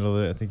he handled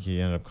it. I think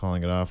he ended up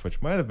calling it off,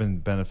 which might have been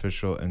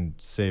beneficial and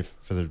safe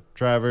for the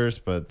drivers,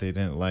 but they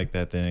didn't like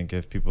that. They didn't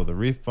give people the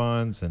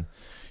refunds, and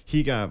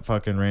he got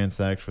fucking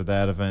ransacked for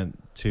that event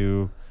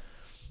too.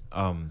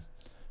 I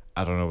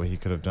don't know what he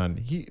could have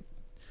done.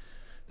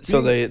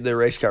 The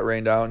race got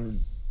rained out.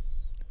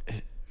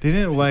 They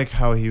didn't like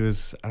how he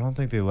was. I don't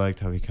think they liked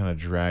how he kind of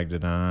dragged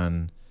it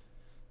on.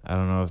 I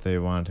don't know if they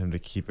wanted him to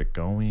keep it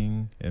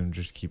going and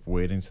just keep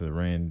waiting till the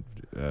rain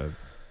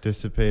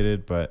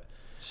dissipated, but...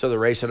 So the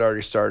race had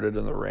already started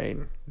in the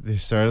rain. They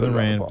started in the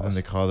rain, but then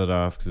they called it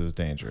off because it was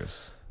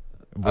dangerous,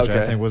 which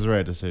I think was the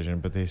right decision,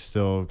 but they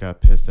still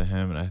got pissed at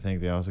him, and I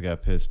think they also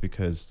got pissed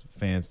because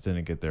fans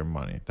didn't get their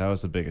money. That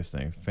was the biggest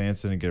thing.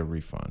 Fans didn't get a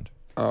refund.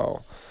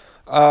 Oh.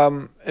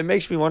 It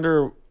makes me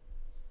wonder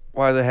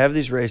why they have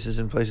these races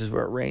in places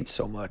where it rains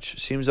so much.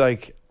 It seems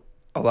like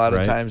a lot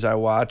of times I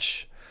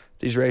watch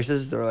these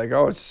races, they're like,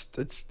 oh,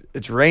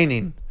 it's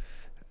raining,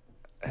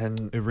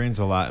 and it rains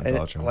a lot in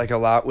Belgium, like a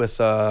lot with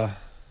MotoGP,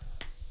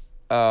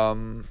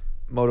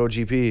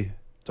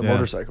 the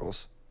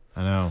motorcycles.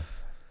 I know,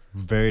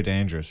 very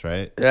dangerous,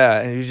 right?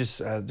 Yeah, and you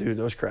just, dude,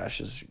 those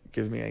crashes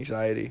give me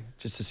anxiety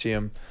just to see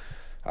them.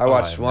 I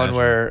watched one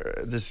where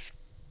this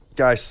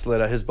guy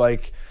slid his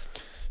bike,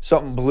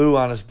 something blew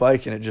on his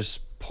bike, and it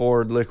just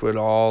poured liquid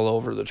all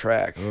over the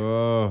track.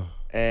 Oh,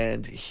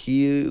 and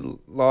he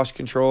lost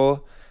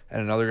control.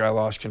 And another guy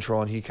lost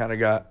control, and he kind of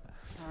got...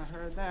 I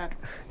heard that.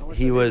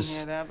 He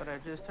was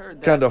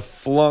kind of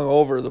flung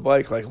over the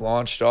bike, like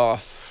launched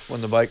off when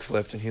the bike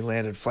flipped, and he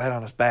landed flat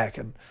on his back,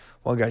 and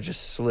one guy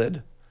just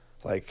slid.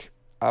 Thank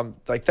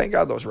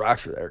God those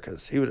rocks were there,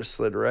 because he would have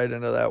slid right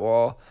into that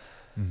wall.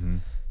 Mm-hmm.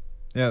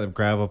 Yeah, the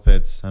gravel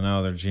pits. I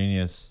know, they're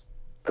genius.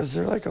 Is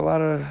there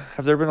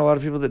have there been a lot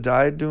of people that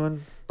died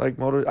doing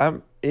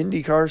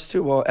Indy cars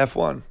too? Well,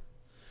 F1.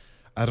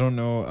 I don't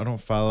know. I don't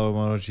follow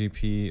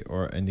MotoGP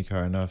or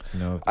IndyCar enough to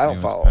know if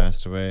anyone's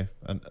passed away.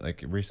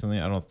 Like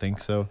recently, I don't think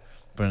so.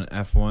 But in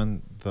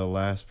F1, the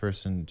last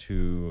person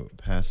to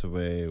pass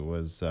away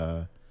was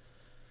Charles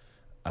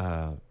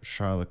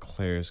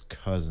Leclerc's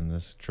cousin,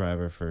 this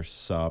driver for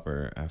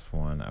Sauber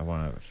F1.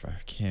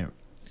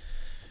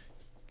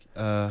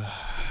 I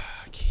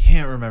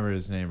can't remember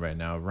his name right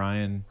now.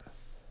 Ryan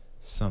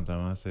something. I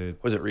want to say.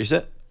 Was it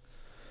recent?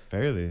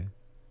 Fairly.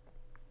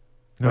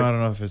 No, I don't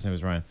know if his name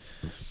was Ryan.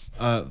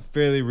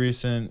 Fairly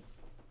recent.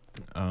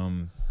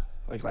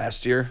 Like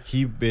last year?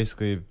 He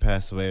basically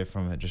passed away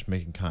from it just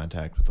making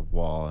contact with the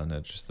wall, and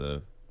it just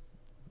the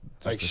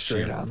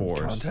straight on force.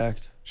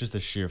 Contact? Just the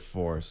sheer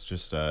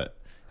force. I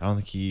don't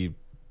think he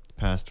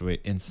passed away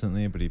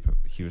instantly, but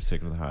he was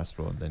taken to the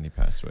hospital and then he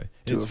passed away.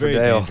 It's very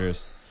Dale.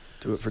 dangerous.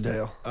 Do it for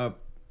Dale. Yeah,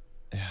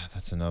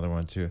 that's another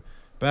one too.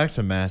 Back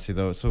to Massi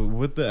though. So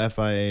what the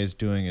FIA is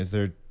doing is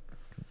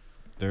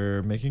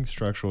they're making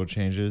structural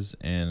changes,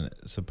 and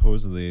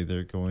supposedly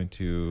they're going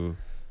to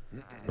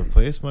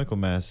replace Michael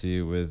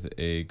Massi with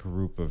a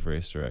group of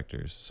race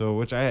directors. So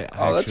which I that's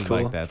actually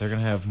cool. like that. They're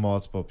gonna have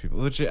multiple people,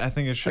 which I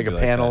think it should Like be a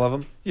panel that. of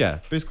them? Yeah,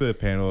 basically a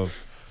panel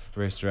of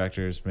race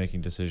directors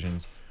making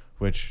decisions,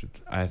 which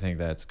I think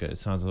that's good. It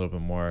sounds a little bit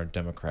more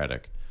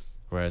democratic,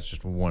 where it's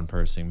just one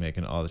person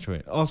making all the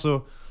choice.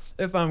 Also,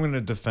 if I'm going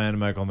to defend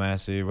Michael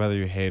Massi, whether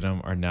you hate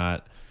him or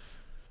not,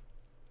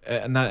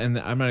 and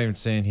I'm not even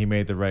saying he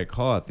made the right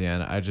call at the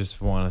end. I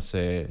just want to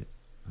say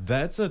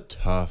that's a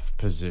tough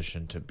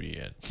position to be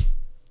in,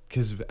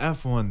 because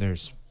F1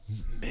 there's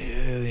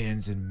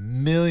millions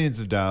and millions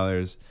of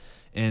dollars.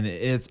 And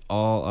it's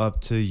all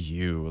up to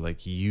you.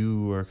 Like,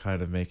 you are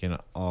kind of making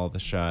all the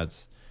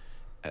shots.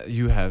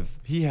 He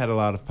had a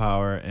lot of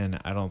power, and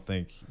I don't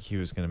think he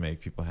was going to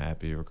make people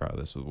happy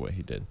regardless of what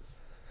he did.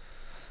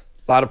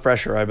 A lot of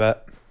pressure, I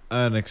bet.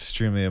 An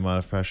extremely amount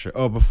of pressure.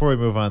 Oh, before we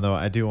move on, though,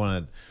 I do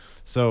want to...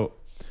 So,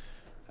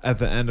 at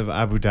the end of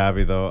Abu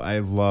Dhabi, though, I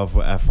love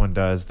what F1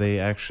 does.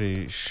 They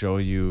actually show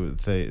you...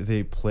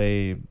 They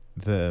play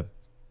the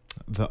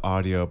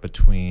audio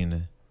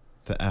between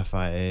the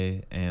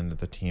FIA and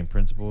the team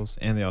principals,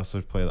 and they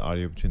also play the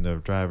audio between the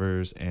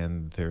drivers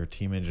and their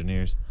team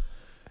engineers.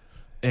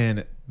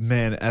 And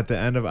man, at the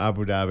end of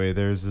Abu Dhabi,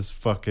 there's this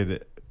fucking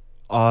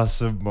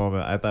awesome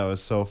moment I thought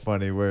was so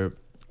funny, where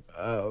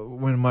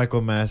when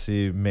Michael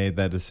Massi made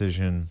that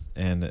decision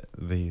and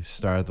the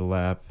start of the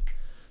lap,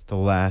 the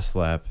last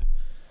lap,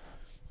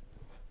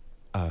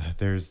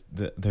 there's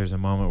a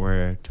moment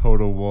where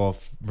Toto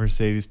Wolff,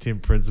 Mercedes team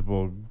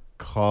principal,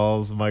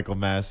 calls Michael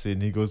Massi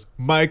and he goes,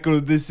 "Michael,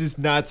 this is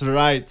not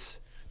right.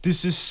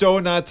 This is so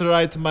not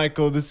right,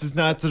 Michael. This is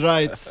not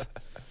right."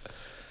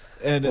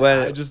 And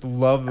I just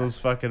love those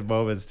fucking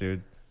moments,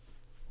 dude.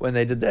 When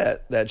they did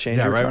that change.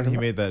 Yeah, right when he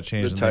made that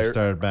change and they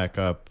started back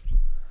up,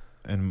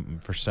 and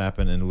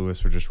Verstappen and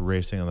Lewis were just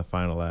racing on the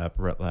final lap.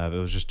 It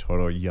was just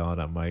Toto yelling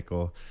at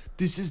Michael,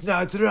 "This is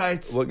not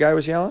right." What guy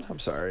was yelling? I'm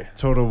sorry.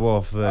 Toto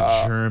Wolff,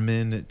 the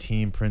German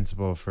team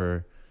principal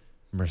for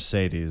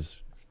Mercedes.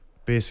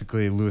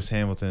 Basically, Lewis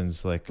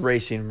Hamilton's like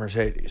racing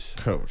Mercedes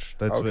coach.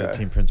 That's what a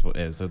team principal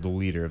is. They're the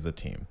leader of the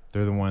team.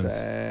 They're the ones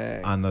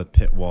Dang. on the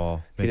pit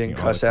wall. He didn't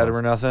cuss at him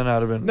or nothing.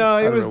 I'd have been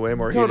way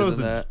more heated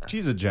than that.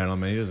 He's a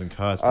gentleman. He doesn't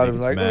cuss. I'd have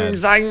been like,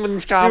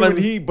 Simon's coming.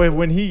 Dude,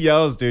 when he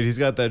yells, dude, he's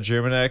got that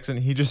German accent.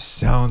 He just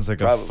sounds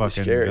like a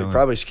fucking villain.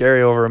 Probably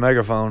scary over a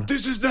megaphone.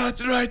 "This is not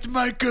right,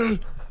 Michael."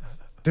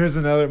 There's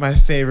my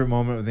favorite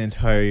moment of the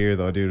entire year,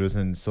 though, dude, was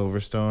in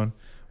Silverstone,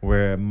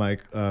 where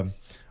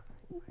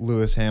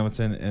Lewis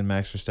Hamilton and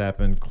Max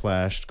Verstappen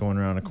clashed going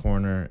around a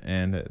corner,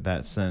 and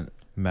that sent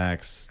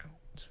Max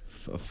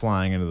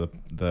flying into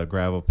the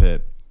gravel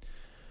pit,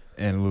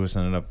 and Lewis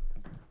ended up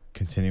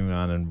continuing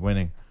on and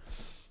winning.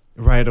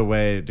 Right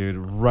away,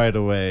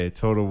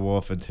 Toto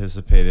Wolff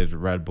anticipated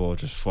Red Bull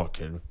just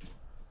fucking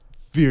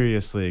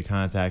furiously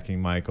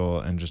contacting Michael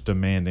and just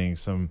demanding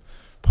some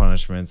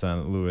punishments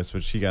on Lewis,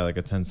 which he got like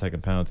a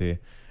 10-second penalty.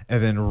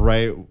 And then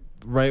right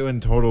when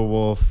Toto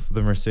Wolff,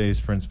 the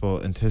Mercedes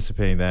principal,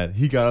 anticipating that,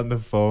 he got on the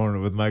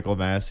phone with Michael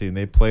Massi, and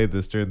they played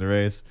this during the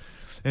race.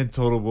 And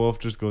Toto Wolff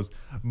just goes,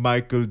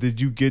 "Michael,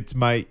 did you get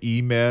my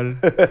email?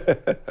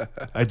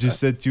 I just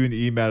sent you an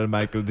email,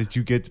 Michael. Did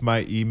you get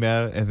my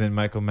email?" And then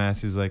Michael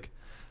Massi's like,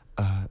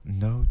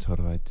 "No,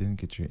 Toto, I didn't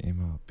get your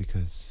email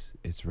because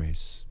it's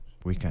race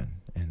weekend,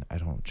 and I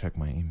don't check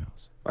my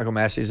emails." Michael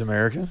Massi's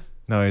American?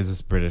 No, he's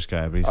this British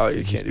guy, but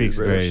he speaks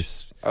very...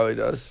 Oh, he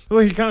does?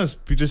 Well, he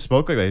just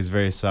spoke like that. He's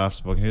very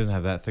soft-spoken. He doesn't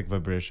have that thick of a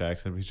British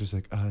accent. But he's just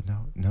like,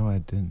 no, I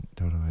didn't,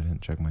 Toto. I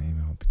didn't check my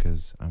email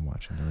because I'm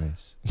watching the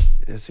race.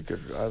 It's a good...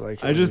 I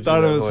like it. I just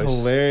thought it was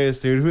hilarious,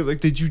 dude.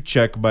 Did you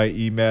check my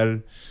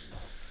email?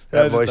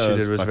 That voice you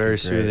did was very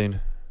soothing.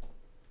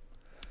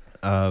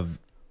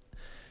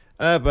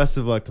 Best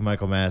of luck to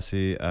Michael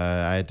Massi.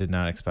 I did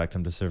not expect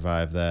him to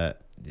survive that.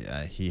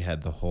 Yeah, he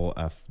had the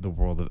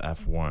world of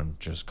F1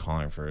 just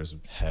calling for his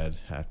head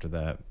after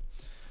that.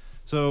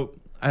 So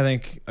I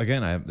think,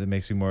 again, it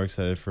makes me more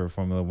excited for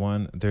Formula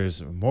One.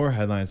 There's more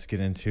headlines to get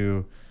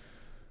into.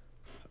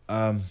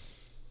 Let's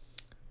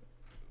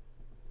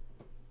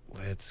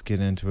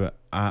get into it.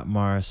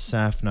 Otmar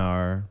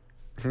Safnauer,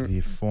 the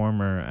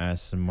former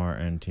Aston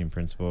Martin team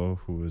principal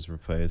who was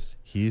replaced,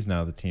 he's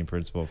now the team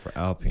principal for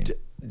Alpine.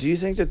 Do you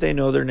think that they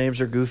know their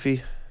names are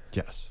goofy?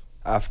 Yes.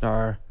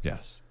 Afnar.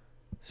 Yes.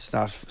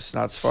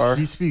 Snotsfar.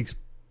 He speaks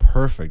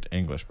perfect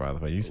English, by the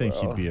way. You think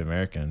he'd be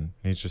American.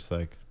 He's just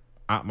like,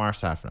 Otmar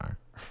Safnauer.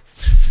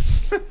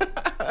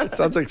 It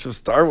sounds like some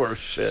Star Wars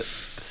shit.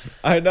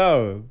 I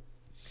know.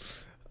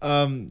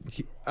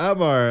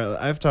 Otmar,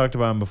 I've talked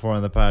about him before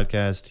on the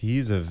podcast.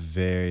 He's a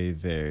very,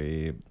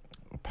 very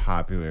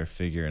popular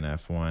figure in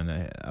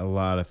F1. A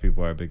lot of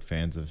people are big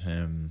fans of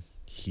him.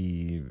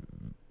 He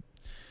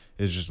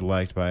is just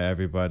liked by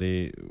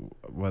everybody,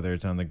 whether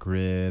it's on the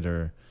grid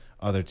or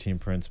other team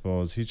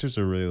principals. He's just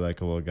a really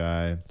likable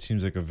guy.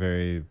 Seems like a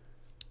very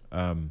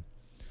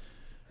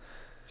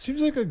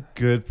seems like a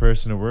good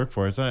person to work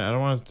for. I don't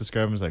want to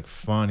describe him as like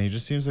fun. He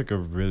just seems like a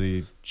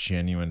really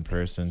genuine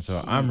person.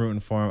 So I'm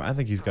rooting for him. I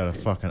think he's got a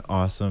fucking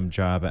awesome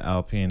job at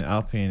Alpine.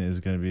 Alpine is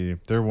going to be,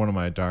 they're one of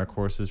my dark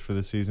horses for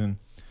the season.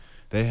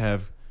 They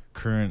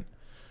currently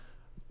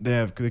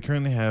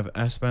have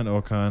Esteban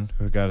Ocon,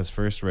 who got his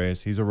first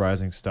race. He's a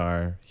rising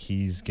star.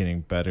 He's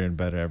getting better and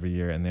better every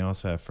year. And they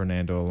also have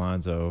Fernando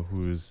Alonso,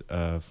 who's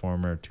a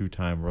former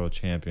 2-time world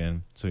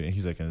champion. So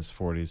he's like in his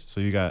 40s. So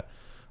you got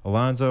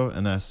Alonso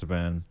and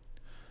Esteban.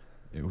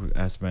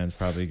 Esteban's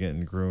probably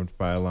getting groomed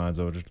by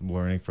Alonso, just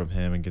learning from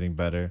him and getting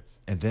better.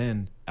 And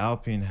then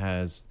Alpine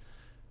has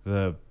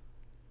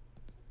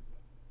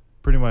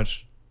pretty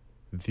much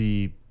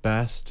the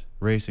best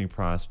racing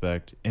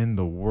prospect in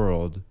the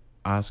world,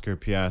 Oscar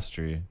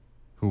Piastri,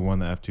 who won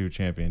the F2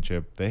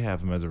 championship. They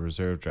have him as a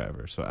reserve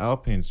driver. So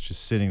Alpine's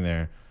just sitting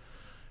there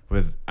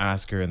with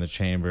Oscar in the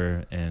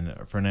chamber and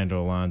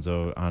Fernando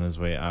Alonso on his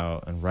way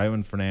out. And right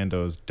when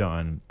Fernando's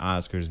done,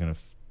 Oscar's going to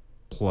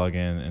plug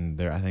in,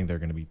 and I think they're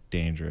going to be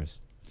dangerous.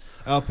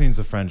 Alpine's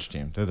the French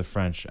team. They're the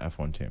French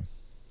F1 team.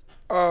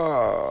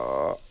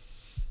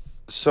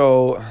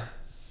 So,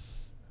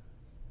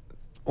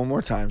 one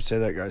more time, say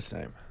that guy's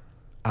name.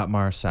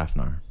 Otmar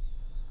Safnar.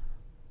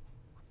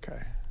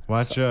 Okay.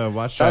 Watch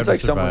sounds like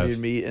someone you'd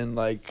meet in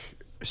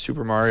like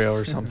Super Mario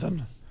or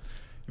something.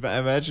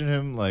 Imagine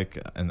him like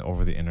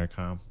over the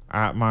intercom.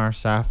 Otmar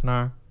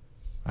Safnar.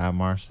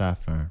 Otmar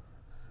Safnar.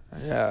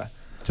 Yeah.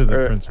 To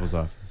the principal's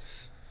office.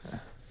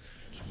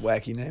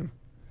 Wacky name.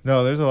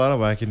 No, there's a lot of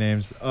wacky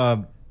names.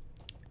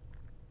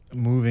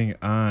 Moving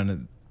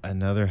on,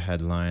 another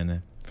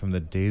headline from the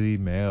Daily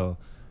Mail.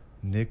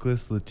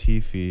 Nicholas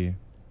Latifi,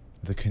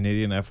 the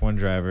Canadian F1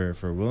 driver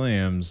for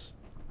Williams,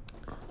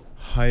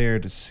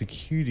 hired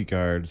security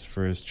guards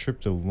for his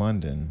trip to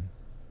London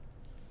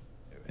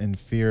in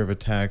fear of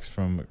attacks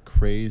from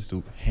crazed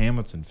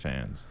Hamilton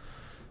fans.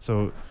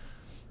 So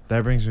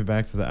that brings me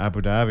back to the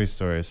Abu Dhabi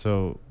story.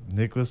 So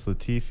Nicholas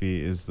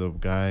Latifi is the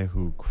guy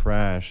who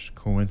crashed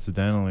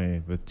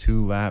coincidentally with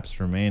 2 laps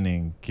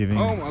remaining,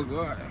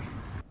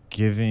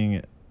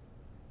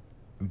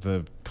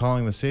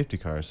 calling the safety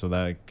car. So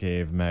that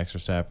gave Max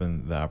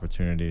Verstappen the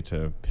opportunity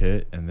to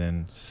pit and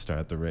then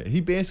start the race. He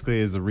basically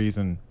is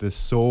the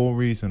sole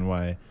reason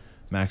why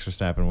Max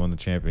Verstappen won the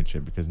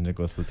championship, because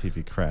Nicholas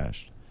Latifi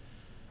crashed.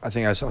 I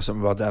think I saw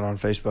something about that on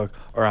Facebook,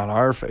 or on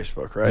our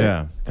Facebook, right?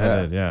 Yeah,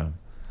 I did, yeah.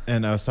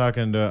 And I was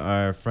talking to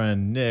our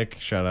friend Nick.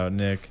 Shout out,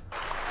 Nick.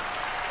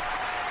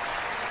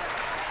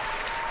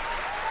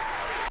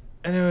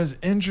 And it was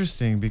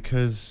interesting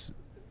because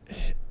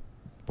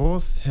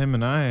both him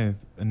and I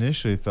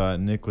initially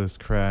thought Nicholas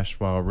crashed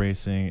while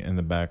racing in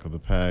the back of the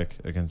pack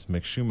against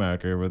Mick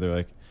Schumacher, where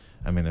they're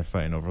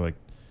fighting over like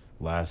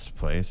last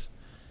place.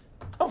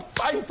 I'm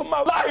fighting for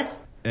my life.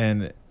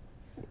 And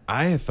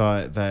I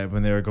thought that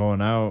when they were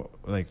going out,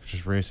 like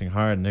just racing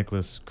hard,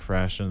 Nicholas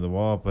crashed into the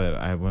wall, but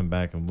I went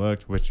back and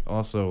looked, which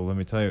also, let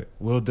me tell you,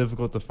 a little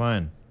difficult to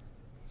find.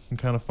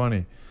 Kind of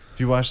funny. If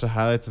you watch the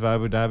highlights of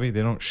Abu Dhabi,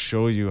 they don't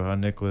show you how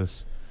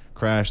Nicholas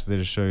crashed. They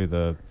just show you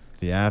the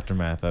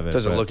aftermath of it.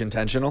 Does it look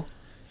intentional?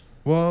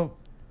 Well,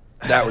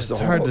 that was it's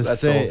the hard whole, to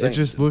say. It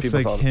just looks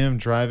People like him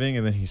driving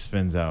and then he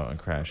spins out and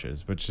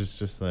crashes, which is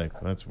just like,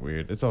 that's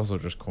weird. It's also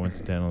just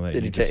coincidental that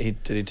did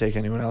he take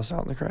anyone else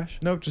out in the crash?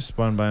 Nope, just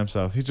spun by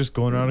himself. He's just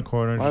going around a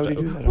corner. Why just would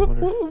he do that? I wonder.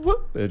 Whoop,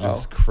 whoop. It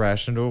just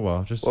crashed into a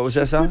wall. Just what was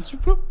that sound?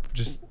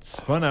 Just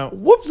spun out.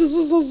 Whoops!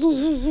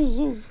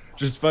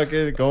 Just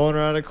fucking going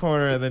around a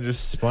corner and then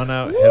just spun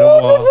out, hit a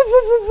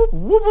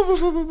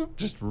wall.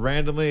 Just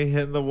randomly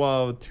hitting the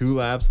wall with 2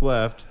 laps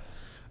left,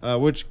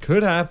 which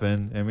could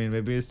happen. I mean,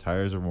 maybe his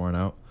tires are worn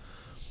out.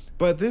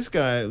 But this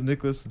guy,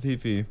 Nicholas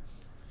Latifi,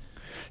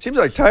 seems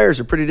like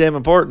tires are pretty damn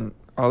important.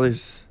 All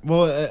these.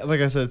 Well,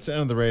 like I said, it's the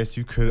end of the race.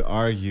 You could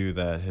argue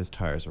that his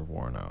tires are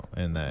worn out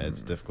and that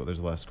it's difficult. There's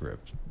less grip.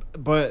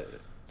 But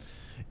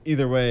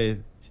either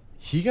way,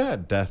 he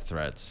got death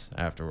threats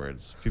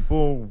afterwards.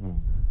 People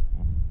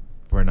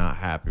were not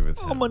happy with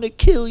him. I'm gonna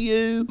kill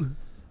you.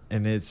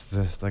 And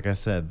it's like I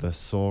said, the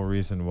sole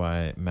reason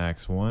why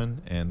Max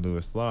won and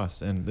Lewis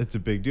lost. And it's a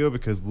big deal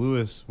because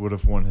Lewis would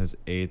have won his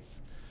 8th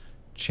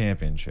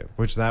championship,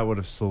 which that would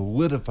have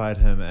solidified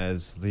him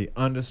as the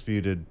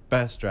undisputed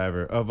best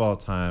driver of all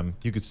time.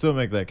 You could still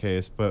make that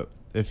case, but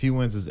if he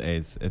wins his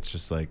 8th, it's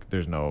just like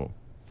there's no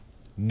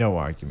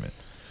argument.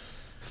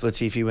 If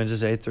Latifi wins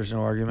his 8th, there's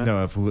no argument. No,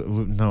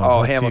 no.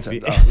 Oh, Latifi. Hamilton.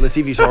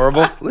 Latifi's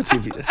horrible.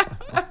 Latifi.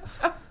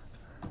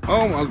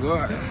 Oh my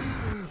god.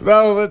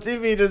 No,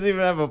 Latifi doesn't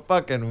even have a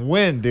fucking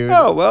win, dude.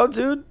 Oh well,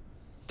 dude.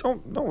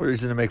 No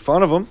reason to make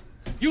fun of him.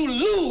 You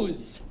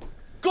lose.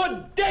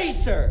 Good day,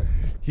 sir.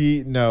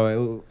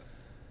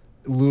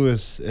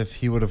 Lewis, if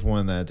he would have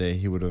won that day,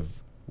 he would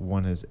have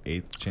won his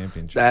 8th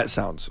championship. That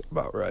sounds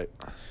about right.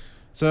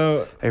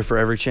 So, hey, for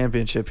every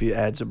championship, he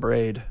adds a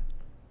braid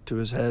to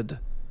his head.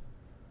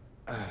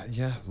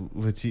 Yeah,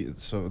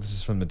 so this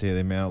is from the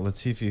Daily Mail.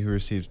 Latifi, who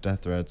received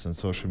death threats on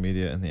social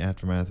media in the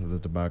aftermath of the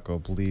debacle,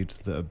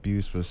 believed the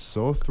abuse was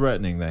so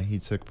threatening that he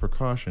took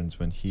precautions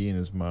when he and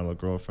his model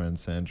girlfriend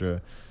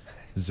Sandra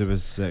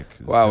Zubizek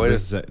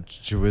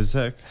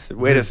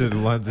visited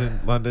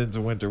London's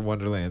Winter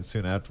Wonderland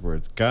soon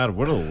afterwards. God,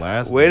 what a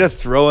last Way name. to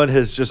throw in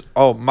his just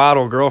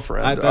model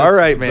girlfriend. All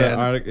right, man.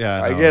 I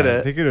get it.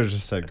 I think it would have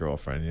just said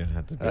girlfriend. You didn't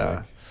have to be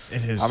like,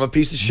 it is I'm a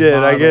piece of shit.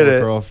 I get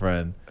it.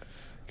 Girlfriend.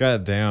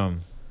 God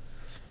damn.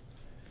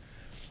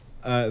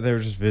 They were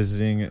just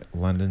visiting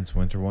London's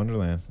Winter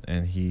Wonderland,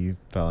 and he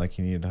felt like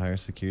he needed to hire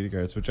security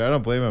guards, which I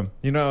don't blame him.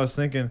 You know, I was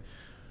thinking,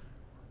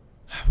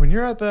 when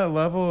you're at that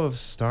level of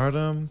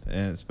stardom,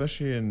 and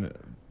especially in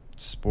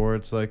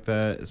sports like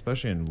that,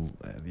 especially in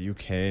the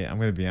UK, I'm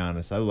going to be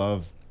honest, I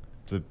love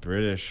the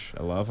British.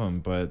 I love them,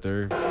 but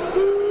they're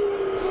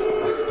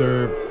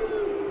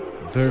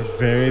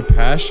very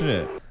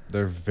passionate.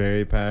 They're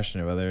very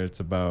passionate, whether it's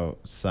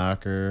about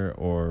soccer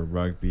or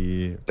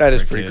rugby. That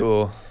is pretty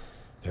cool.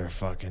 They're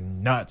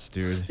fucking nuts,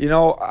 dude. You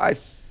know, I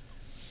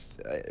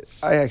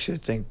actually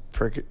think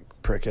Prickett.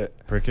 Prickett?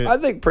 I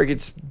think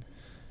Prickett's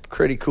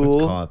pretty cool.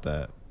 Let's call it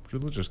that.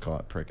 We'll just call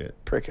it Prickett.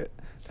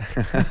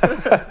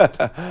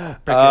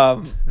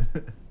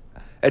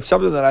 It's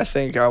something that I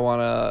think I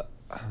want to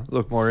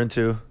look more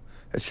into.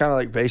 It's kind of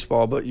like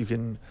baseball, but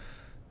the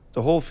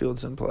whole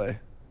field's in play.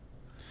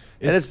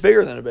 And it's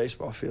bigger than a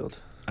baseball field.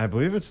 I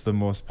believe it's the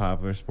most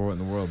popular sport in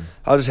the world.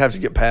 I'll just have to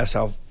get past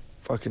how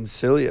fucking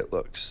silly it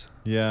looks.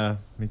 Yeah,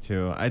 me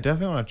too. I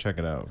definitely want to check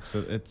it out.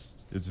 So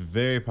it's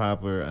very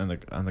popular on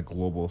the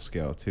global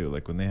scale too.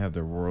 Like when they have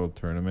their world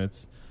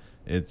tournaments,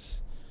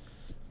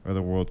 or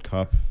the World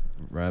Cup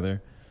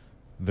rather,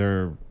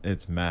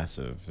 it's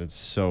massive. It's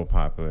so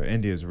popular.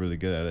 India's really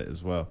good at it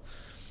as well.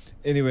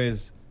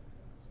 Anyways,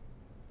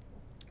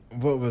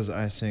 what was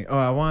I saying? Oh,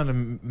 I wanted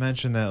to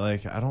mention that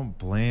like I don't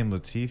blame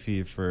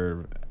Latifi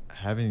for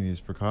having these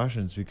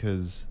precautions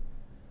because,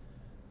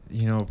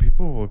 you know,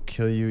 people will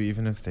kill you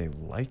even if they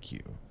like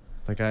you.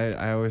 Like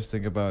I always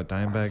think about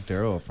Dimebag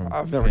Darrell from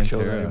I've never Pantera.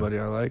 killed anybody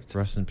I liked.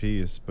 Rest in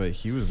peace. But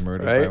he was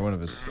murdered by one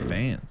of his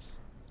fans.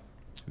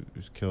 Who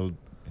was killed,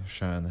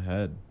 shot in the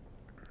head.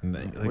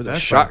 With a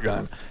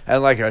shotgun.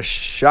 And like a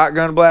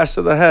shotgun blast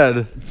to the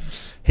head.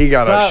 He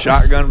got a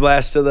shotgun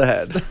blast to the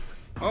head.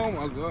 Oh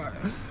my God.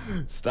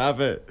 Stop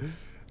it.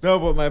 No,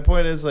 but my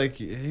point is, like,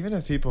 even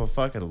if people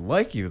fucking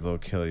like you, they'll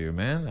kill you,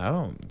 man. I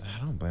don't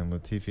blame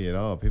Latifi at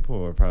all.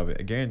 People were probably,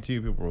 I guarantee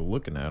you, people were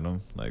looking at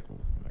him like, oh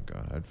my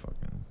God,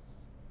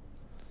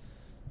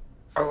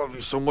 I love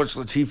you so much,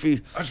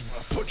 Latifi. I just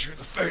want to punch you in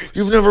the face.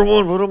 You've never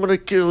won, but I'm gonna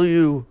kill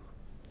you.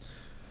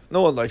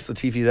 No one likes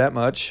Latifi that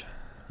much.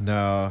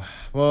 No.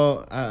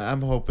 Well,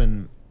 I'm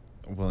hoping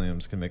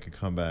Williams can make a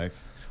comeback.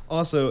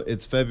 Also,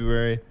 it's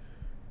February.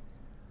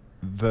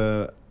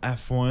 The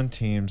F1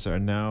 teams are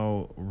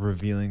now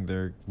revealing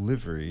their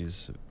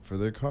liveries for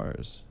their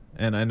cars.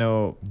 And I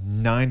know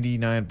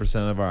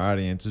 99% of our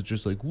audience is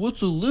just like,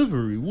 what's a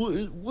livery?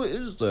 What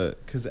is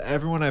that? Because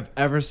everyone I've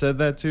ever said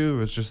that to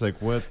was just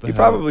like, what the hell? You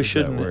probably is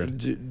shouldn't that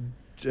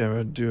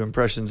word? do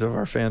impressions of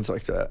our fans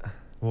like that.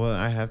 Well,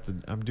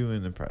 I'm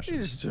doing impressions.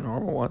 You just do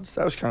normal ones.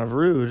 That was kind of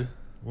rude.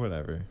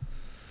 Whatever.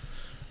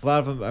 A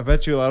lot of them, I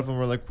bet you a lot of them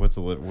were like, what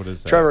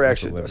is that? Trevor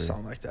What's actually does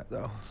sound like that,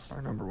 though.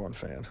 Our number one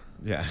fan.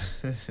 Yeah.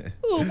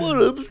 Oh, my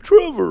name's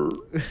Trevor.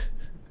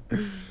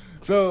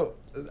 So,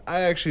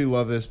 I actually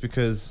love this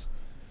because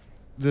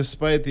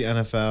despite the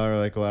NFL or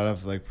like a lot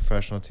of like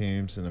professional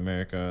teams in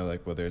America,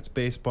 like whether it's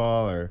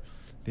baseball or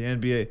the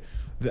NBA,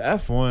 the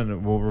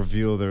F1 will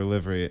reveal their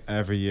livery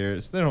every year.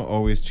 So they don't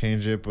always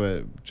change it,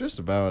 but just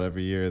about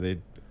every year they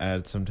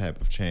add some type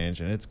of change,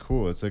 and it's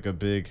cool. It's like a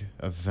big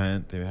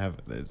event.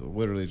 There's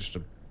literally just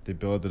they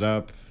build it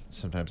up.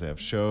 Sometimes they have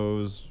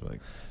shows. Like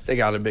they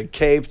got a big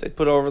cape they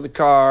put over the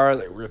car.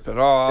 They rip it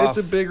off. It's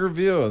a big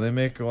reveal. They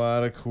make a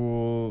lot of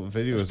cool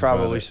videos. There's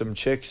probably some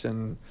chicks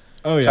in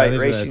tight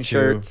racing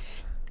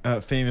shirts.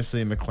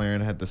 Famously,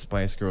 McLaren had the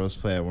Spice Girls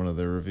play at one of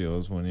their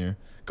reveals one year.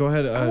 Go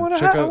ahead.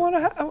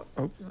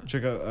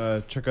 Check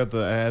out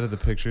the. I added the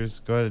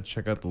pictures. Go ahead and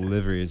check out the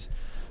liveries.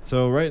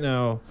 So right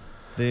now,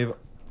 they've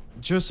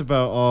just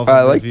about all of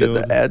them revealed.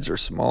 That the ads are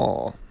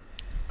small.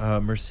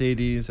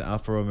 Mercedes,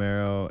 Alfa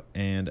Romeo,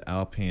 and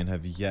Alpine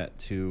have yet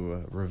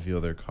to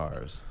reveal their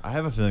cars. I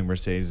have a feeling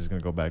Mercedes is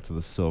going to go back to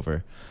the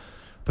silver.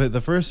 But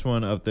the first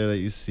one up there that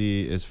you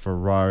see is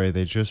Ferrari.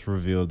 They just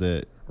revealed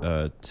it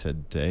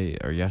today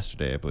or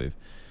yesterday, I believe.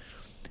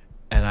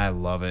 And I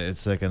love it.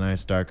 It's like a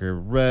nice darker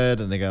red,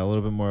 and they got a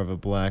little bit more of a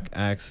black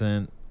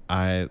accent.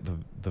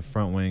 The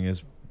front wing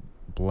is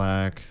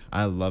black.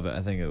 I love it.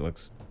 I think it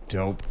looks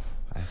dope.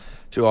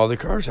 Do all the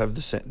cars have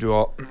the same? Do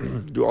all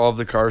of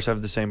the cars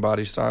have the same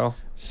body style?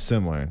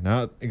 Similar,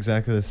 not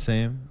exactly the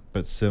same,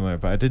 but similar.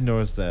 But I did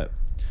notice that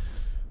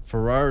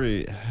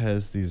Ferrari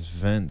has these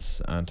vents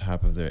on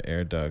top of their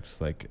air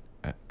ducts, like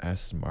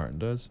Aston Martin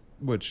does,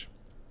 which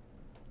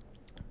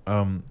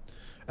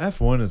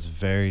F1 is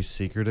very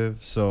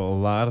secretive. So a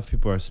lot of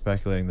people are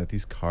speculating that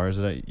these cars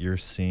that you're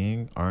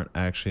seeing aren't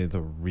actually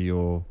the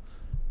real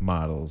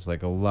models.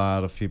 Like a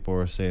lot of people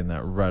were saying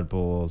that Red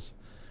Bulls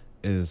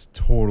is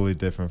totally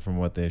different from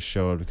what they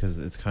showed because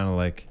it's kind of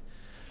like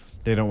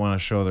they don't want to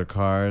show their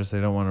cars.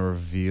 They don't want to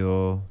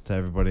reveal to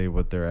everybody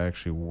what they're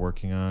actually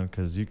working on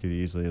because you could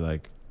easily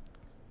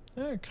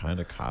kind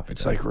of copy.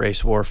 It's them. like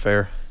race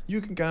warfare.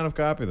 You can kind of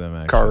copy them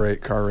actually.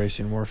 Car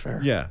racing warfare.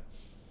 Yeah.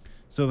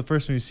 So the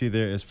first one you see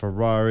there is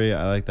Ferrari.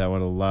 I like that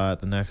one a lot.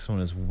 The next one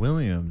is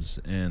Williams,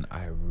 and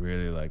I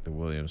really like the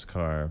Williams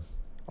car.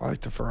 I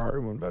like the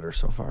Ferrari one better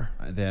so far.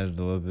 They added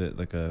a little bit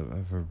like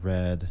of a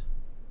red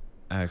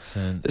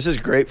accent. This is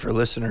great for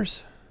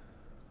listeners.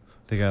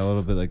 They got a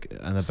little bit like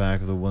on the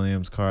back of the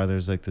Williams car.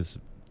 There's like this,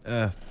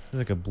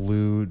 like a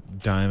blue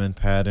diamond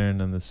pattern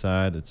on the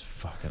side. It's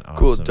fucking awesome.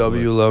 Cool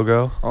W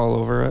logo all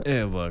over it.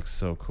 It looks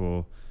so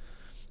cool.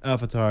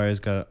 AlphaTauri's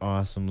got an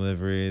awesome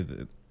livery.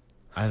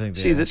 I think.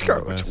 See, this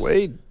car looks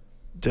way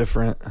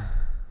different.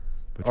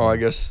 I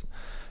guess.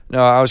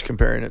 No, I was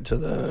comparing it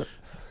to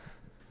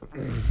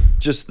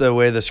just the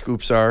way the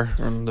scoops are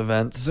on the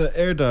vents. The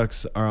air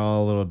ducts are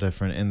all a little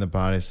different, and the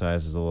body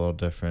size is a little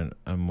different.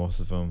 Most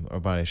of them, or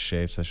body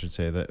shapes, I should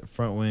say. The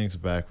front wings,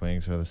 back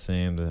wings are the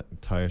same. The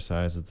tire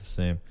size is the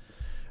same.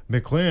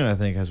 McLaren, I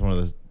think, has one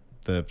of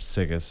the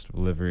sickest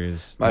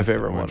liveries. My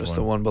favorite one is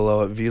the one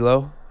below it,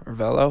 Velo.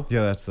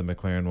 Yeah, that's the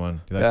McLaren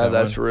one. You like yeah, that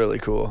that's one? really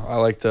cool. I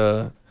like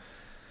the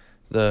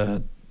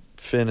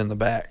fin in the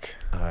back.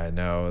 I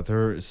know.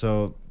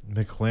 So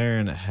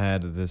McLaren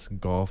had this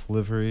golf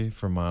livery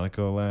for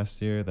Monaco last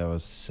year that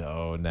was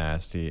so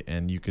nasty,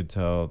 and you could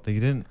tell they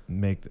didn't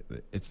make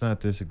it's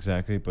not this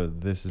exactly, but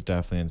this is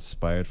definitely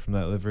inspired from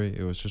that livery.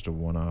 It was just a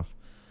one-off.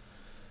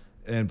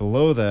 And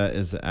below that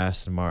is the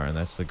Aston Martin.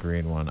 That's the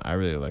green one. I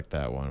really like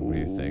that one. What do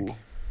you think?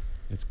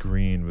 It's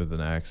green with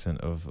an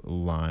accent of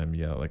lime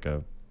yellow, like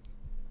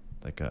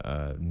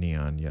a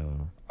neon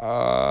yellow.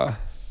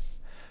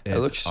 It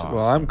looks awesome.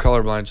 Well, I'm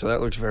colorblind, so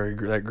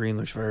that green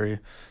looks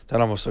that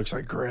almost looks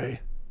like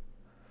gray.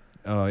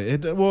 Oh,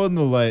 well, in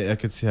the light, I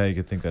could see how you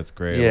could think that's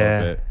gray a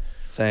little bit.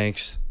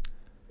 Thanks.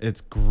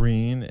 It's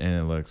green, and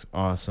it looks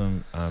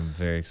awesome. I'm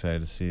very excited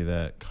to see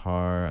that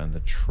car on the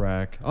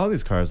track. All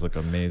these cars look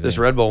amazing. This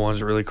Red Bull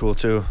one's really cool,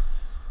 too.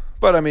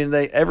 But, I mean,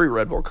 every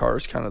Red Bull car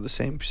is kind of the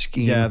same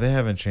scheme. Yeah, they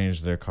haven't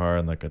changed their car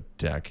in like a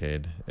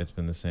decade. It's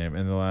been the same.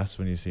 And the last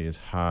one you see is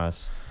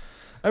Haas.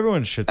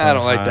 Everyone shits on I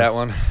don't like Haas. that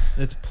one.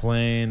 It's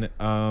plain.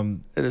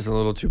 It is a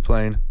little too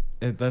plain.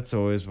 That's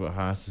always what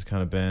Haas has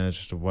kind of been. It's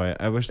just a white.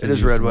 I wish they it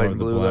is used red, more white, of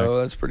and the blue, black.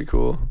 though. That's pretty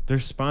cool. They're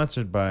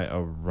sponsored by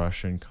a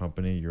Russian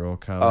company,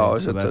 Eurocali. Oh,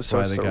 is so it? That's So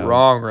why it's they the got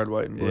wrong red,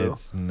 white, and blue.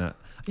 It's not.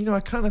 I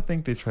kind of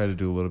think they try to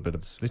do a little bit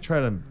of. They try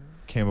to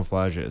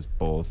camouflage it as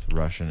both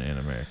Russian and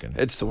American.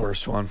 It's the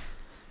worst one.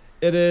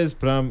 It is,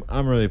 but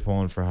I'm really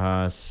pulling for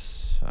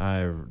Haas.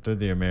 They're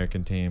the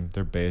American team.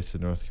 They're based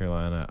in North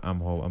Carolina. I'm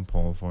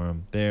pulling for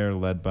them. They're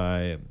led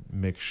by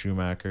Michael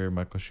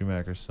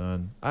Schumacher's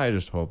son. I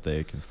just hope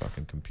they can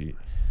fucking compete.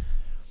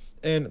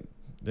 And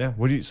yeah,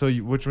 which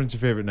one's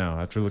your favorite now?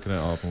 After looking at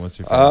all of them, what's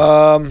your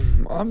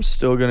favorite? I'm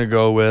still gonna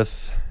go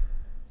with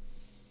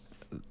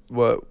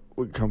what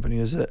company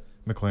is it?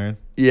 McLaren.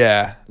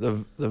 Yeah,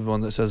 the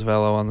one that says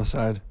Velo on the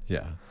side.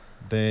 Yeah,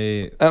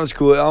 that was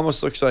cool. It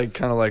almost looks like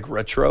kind of like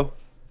retro.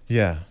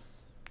 Yeah.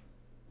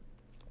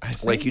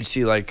 Like you'd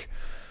see it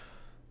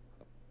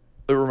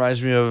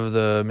reminds me of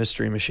the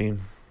Mystery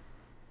Machine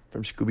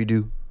from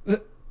Scooby-Doo.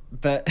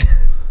 That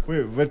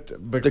wait, what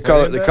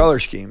the color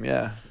scheme,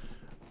 yeah.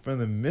 From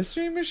the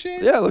Mystery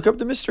Machine? Yeah, look up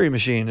the Mystery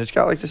Machine. It's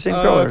got like the same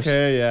colors.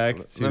 Okay, yeah, I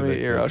can see.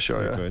 I'll show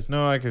you.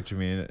 No, I get what you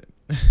mean.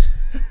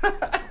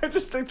 I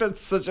just think that's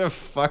such a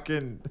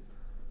fucking.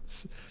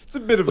 It's a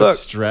bit of a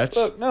stretch.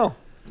 Look, no,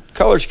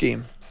 color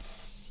scheme.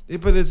 Yeah,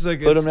 but it's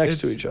like put them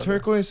next to each other.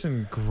 Turquoise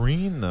and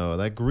green though.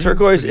 That green.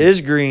 Turquoise is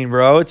green,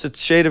 bro. It's a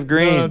shade of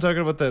green. No, I'm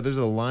talking about that. There's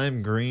a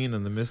lime green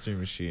on the Mystery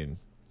Machine.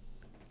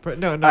 But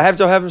no. I have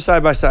to have them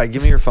side by side.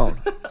 Give me your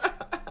phone.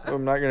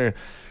 I'm not gonna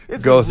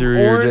go through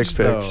your dick pics.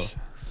 Though.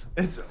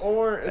 It's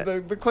orange.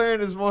 The McLaren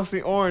is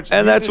mostly orange.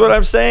 And that's what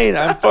I'm saying.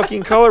 I'm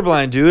fucking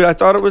colorblind, dude. I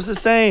thought it was the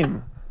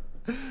same.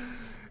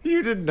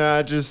 You did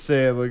not just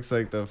say it looks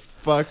like the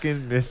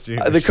fucking Mystery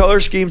Machine. The color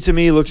scheme to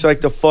me looks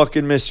like the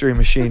fucking Mystery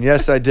Machine.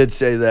 Yes, I did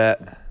say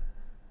that.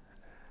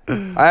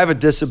 I have a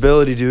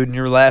disability, dude, and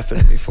you're laughing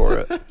at me for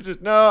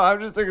it. No, I'm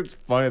just thinking it's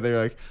funny. They're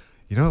like,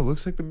 it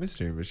looks like the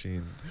Mystery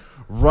Machine.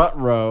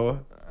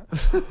 Rut-row.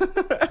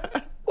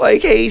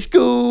 Like, hey,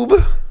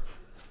 Scoob.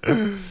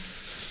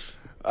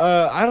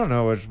 I don't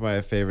know which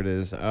my favorite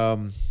is.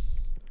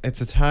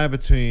 It's a tie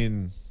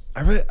between.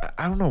 I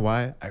don't know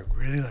why. I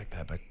really like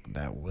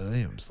that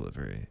Williams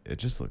livery. It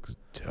just looks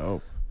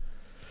dope.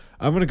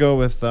 I'm gonna go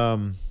with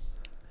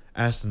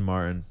Aston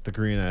Martin, the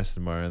green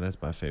Aston Martin.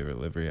 That's my favorite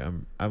livery.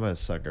 I'm a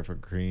sucker for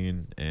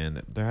green,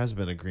 and there hasn't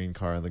been a green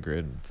car on the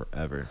grid in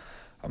forever.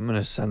 I'm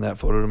gonna send that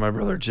photo to my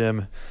brother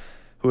Jim,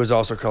 who is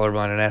also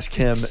colorblind, and ask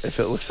him if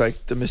it looks like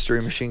the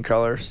Mystery Machine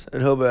colors,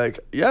 and he'll be like,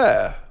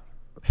 "Yeah,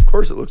 of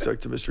course it looks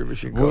like the Mystery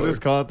Machine colors." We'll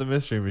just call it the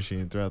Mystery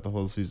Machine throughout the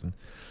whole season.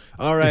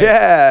 All right.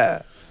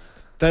 Yeah.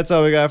 That's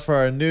all we got for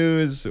our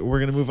news. We're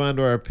going to move on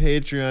to our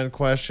Patreon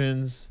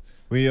questions.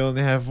 We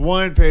only have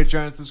one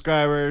Patreon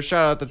subscriber.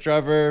 Shout out to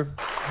Trevor.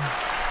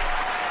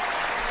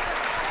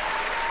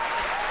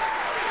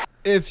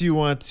 If you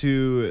want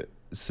to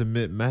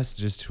submit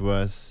messages to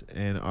us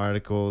and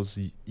articles,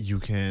 you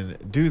can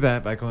do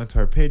that by going to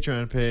our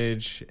Patreon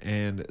page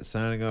and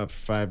signing up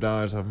for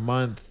 $5 a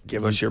month.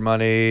 Give us your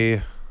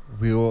money.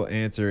 We will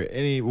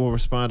we'll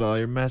respond to all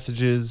your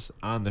messages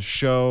on the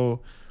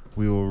show.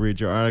 We will read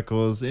your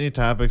articles, any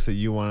topics that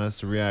you want us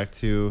to react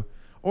to,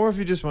 or if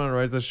you just want to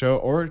write the show,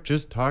 or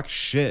just talk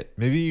shit.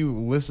 Maybe you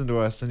listen to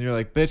us and you're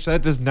like, bitch,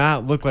 that does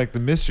not look like the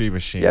Mystery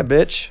Machine. Yeah,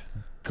 bitch.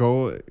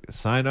 Go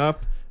sign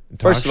up. And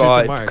talk First of all,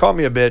 shit if to Mark. you call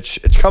me a bitch,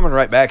 it's coming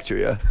right back to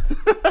you.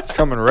 It's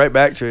coming right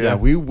back to you. Yeah,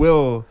 we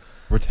will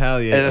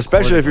retaliate. And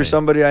especially if you're accordingly.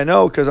 somebody I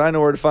know, because I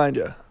know where to find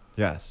you.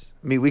 Yes.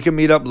 We can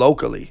meet up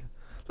locally.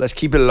 Let's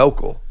keep it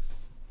local.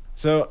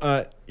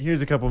 So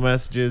here's a couple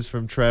messages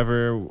from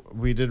Trevor.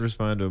 We did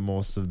respond to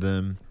most of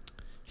them.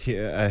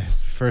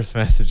 His first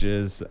message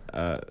is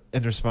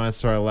in response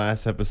to our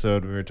last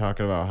episode when we were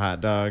talking about hot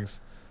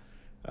dogs.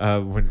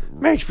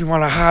 Makes me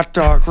want a hot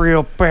dog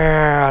real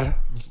bad.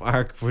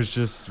 Mark was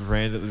just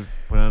randomly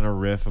went on a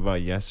riff about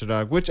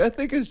Yesterdog, which I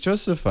think is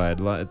justified.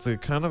 It's a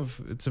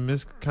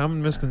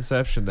common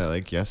misconception that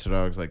like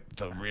Yesterdog's like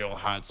the real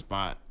hot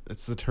spot.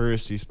 It's the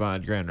touristy spot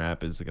in Grand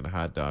Rapids, like a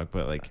hot dog,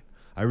 but like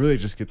I really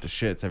just get the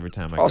shits every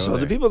time I go Also,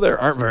 there. the people there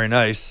aren't very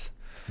nice.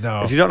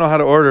 No. If you don't know how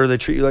to order, they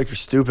treat you like you're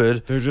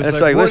stupid. They're just and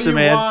it's like, "What do listen, you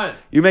man, want?"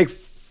 you make.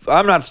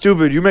 I'm not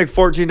stupid. You make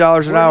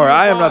 $14 an hour.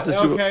 I am not the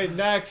stupid. Okay,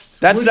 next.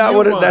 That's not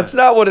what that's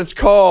not what it's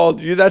called.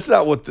 That's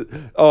not what.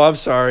 Oh, I'm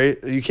sorry.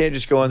 You can't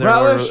just go in there.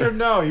 Relish and or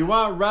no? You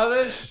want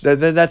relish?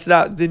 Then that's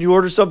not. Then you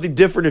order something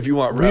different if you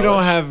want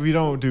relish. We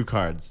don't do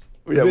cards.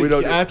 Yeah, we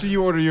don't. After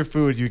you order your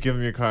food, you give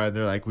them your card.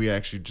 They're like, we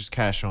actually just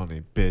cash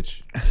only,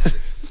 bitch.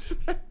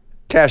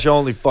 Cash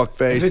only, And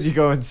then you fuckface.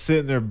 go and sit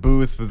in their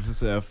booth with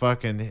this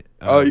fucking.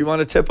 Oh, you want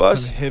to tip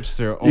us? Some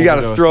hipster. You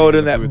gotta throw it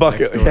in the that booth bucket.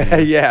 next door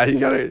to Yeah, you.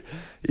 yeah.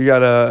 You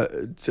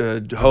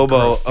gotta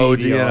hobo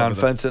Graffiti ODing all on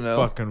over the fentanyl.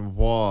 Fucking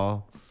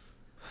wall.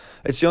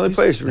 It's the only This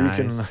place is where nice.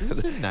 you This is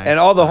a can. nice And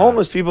all the spot.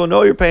 homeless people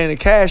know you're paying in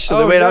cash, so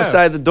they Oh, wait yeah.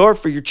 outside the door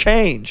for your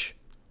change.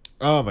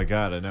 Oh my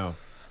god, I know.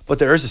 But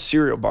there is a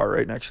cereal bar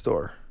right next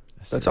door.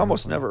 That's cereal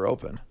almost bar? never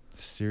open.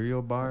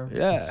 Cereal bar. What's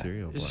Yeah, a cereal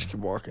you bar. just keep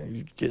walking.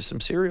 You get some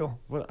cereal.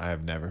 What? I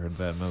have never heard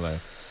that in my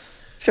life.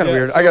 It's kind of Yeah,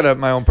 weird. so- I got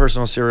my own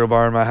personal cereal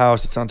bar in my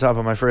house. It's on top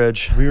of my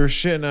fridge. We were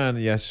shitting on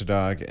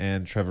Yesterdog,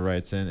 and Trevor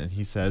writes in, and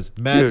he says,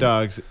 Mad Dude.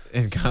 Dogs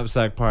in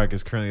Comstock Park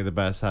is currently the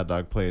best hot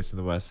dog place in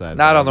the west side.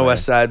 Not by on the way.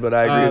 west side, but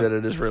I agree that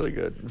it is really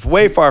good. It's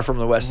way far from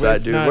the west side,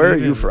 It's dude. not Where are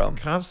even- you from?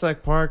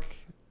 Comstock Park.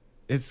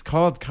 It's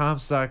called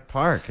Comstock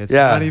Park. It's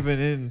Yeah. not even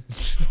in.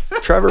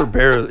 Trevor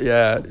barely.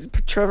 Yeah,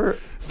 Trevor.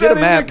 It's Get not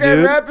a map, even Grand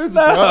dude. Rapids,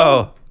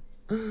 No.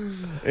 bro.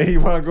 Hey, you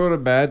want to go to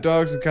Mad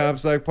Dogs in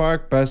Comstock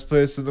Park? Best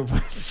place in the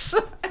west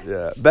side.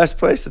 Yeah, best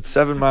place. It's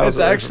 7 miles. It's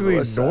away from the actually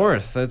west side.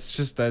 north. That's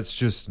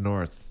just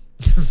north.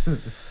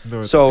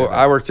 North So of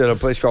I worked at a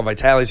place called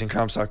Vitali's in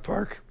Comstock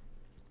Park,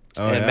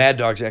 Oh, and yeah? Mad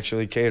Dogs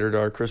actually catered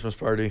our Christmas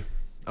party.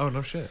 Oh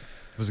no shit.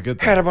 Was it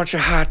good? Had Though? a bunch of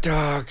hot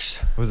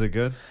dogs. Was it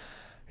good?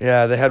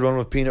 Yeah, they had one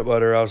with peanut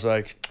butter. I was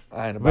like,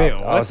 I ain't about. Wait,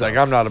 that. I what was like, the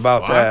I'm not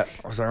about fuck? that.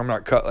 I was like, I'm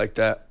not cut like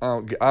that. I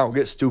don't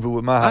get stupid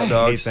with my hot I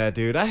dogs. hate that,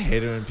 dude. I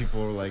hate it when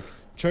people are like,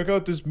 "Check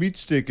out this meat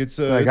stick. It's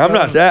Like, it's I'm on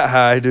not a- that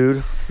high,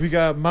 dude. We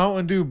got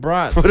Mountain Dew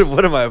brats.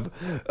 What am I?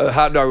 A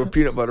hot dog with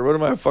peanut butter. What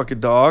am I, a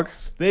fucking dog?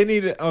 They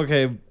need it.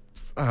 Okay.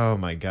 Oh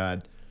my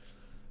god.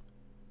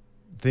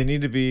 They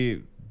need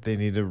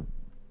to.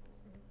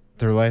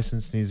 Their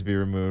license needs to be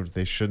removed.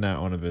 They should not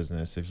own a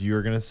business. If you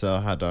are gonna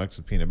sell hot dogs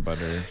with peanut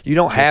butter, You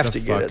don't get have the to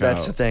get fuck it.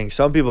 That's out. the thing.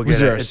 Some people Was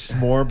get there it. a It's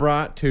s'more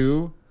brat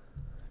too?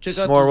 Check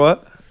out s'more the-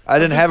 what? I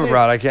didn't just have a saying-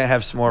 brat. I can't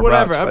have s'more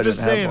Whatever. brats if I I'm just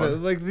didn't have saying,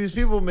 one. like these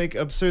people make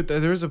absurd.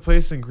 There was a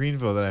place in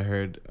Greenville that I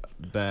heard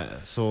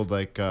that sold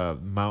like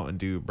Mountain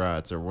Dew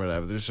brats or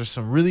whatever. There's just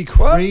some really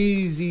What?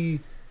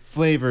 crazy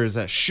flavors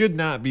that should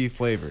not be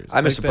flavors.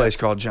 I miss Like a place that.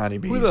 called Johnny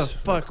B's. Who the Real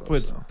fuck close,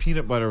 puts though.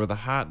 peanut butter with a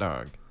hot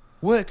dog?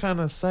 What kind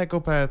of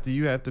psychopath do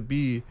you have to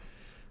be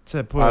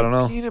to put I don't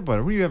know. peanut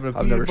butter? What do you have, a I've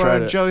peanut never butter tried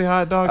and it. jelly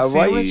hot dog Why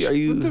sandwich? are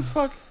you- What the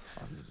fuck?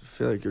 I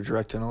feel like you're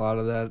directing a lot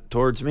of that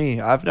towards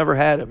me. I've never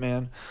had it,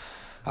 man.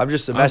 I'm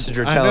just the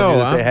messenger I telling know, you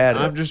that they had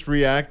I'm it. just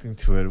reacting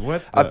to it.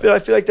 What? I The,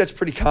 feel like that's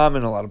pretty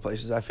common in a lot of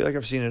places. I feel like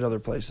I've seen it other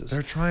places.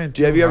 they're trying.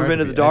 Have you ever been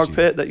to be the dog edgy.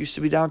 pit that used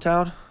to be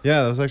downtown?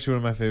 Yeah, that was actually one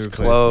of my favorite It's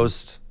places.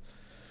 closed.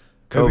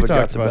 Yeah, we COVID got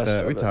talked the about best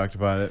that. of We it. talked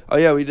about it. Oh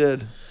yeah, we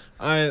did.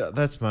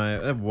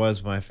 That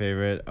was my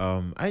favorite.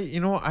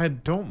 I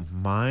don't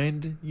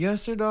mind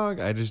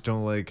Yesterdog. I just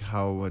don't like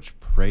how much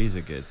praise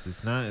it gets.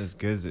 It's not as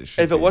good as it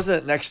should. If it be.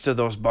 wasn't next to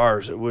those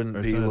bars, it wouldn't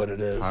Or it's be not what as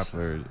it is.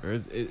 popular, or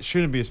it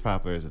shouldn't be as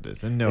popular as it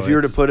is. And no, If you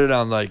were to it's- put it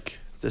on like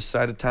this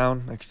side of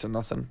town next to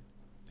nothing.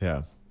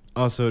 yeah.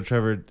 Also,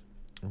 Trevor,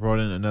 wrote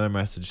in another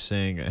message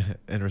saying,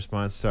 in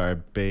response to our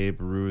Babe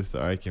Ruth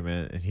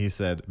argument, and he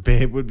said,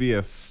 Babe would be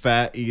a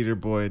fat eater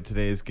boy in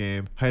today's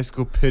game. High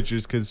school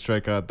pitchers could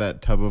strike out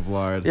that tub of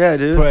lard. Yeah,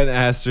 dude. Put an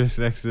asterisk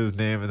next to his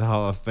name in the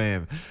Hall of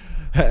Fame.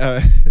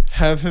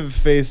 Have him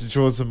face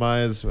Joel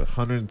Zamaya's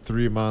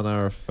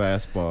 103-mile-an-hour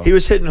fastball. He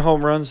was hitting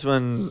home runs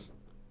when,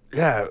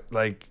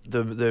 like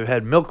they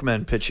had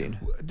milkmen pitching.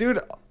 Dude,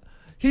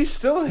 he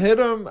still hit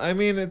him. I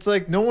mean, it's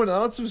like no one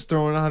else was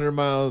throwing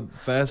 100-mile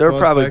fastballs. There were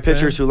probably back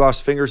pitchers then. who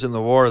lost fingers in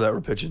the war that were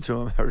pitching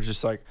to him. They were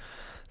just like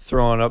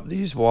throwing up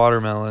these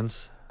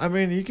watermelons. I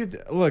mean, you could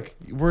look.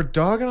 We're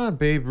dogging on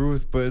Babe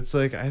Ruth, but it's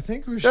like I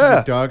think we should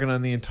be dogging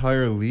on the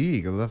entire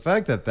league. The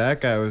fact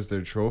that guy was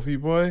their trophy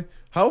boy.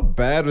 How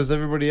bad was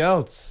everybody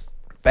else?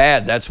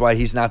 Bad. That's why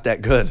he's not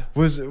that good.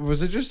 Was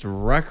it just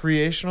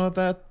recreational at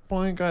that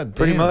point? God damn.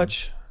 Pretty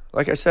much.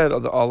 Like I said, a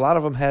lot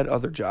of them had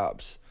other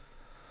jobs.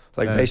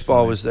 Like That is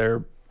baseball funny. was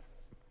their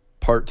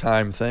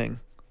part-time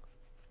thing.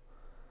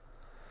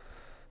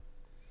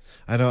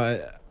 I know.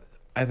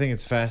 I think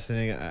it's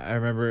fascinating. I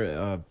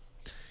remember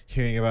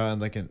hearing about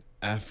like an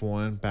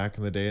F1 back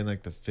in the day in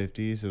like the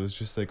 50s. It was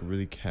just like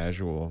really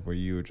casual where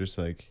you would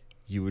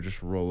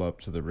just roll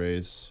up to the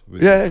race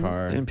with your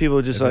car. And people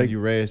would just and then like, you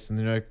raced and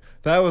you're like,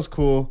 that was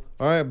cool.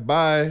 All right,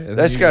 bye. And then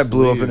this you guy just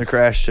blew leave. up in a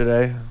crash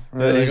today.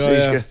 They're like,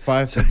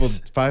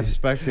 He's- five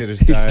spectators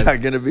He's died.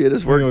 not going to be at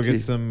his We're work. gonna go get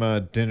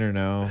some dinner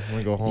now. We're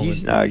gonna go home.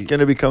 He's and not eat. going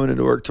to be coming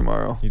into work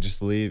tomorrow. You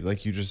just leave.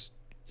 Like you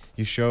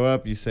show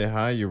up, you say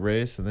hi, you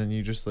race, and then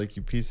you just like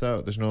you peace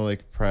out. There's no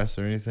like press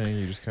or anything.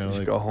 You just kind of Just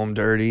like go home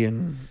dirty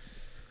and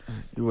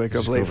you wake up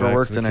just late go for back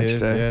work to the next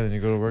kids. day. Yeah, then you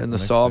go to work in the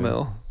next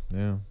sawmill day.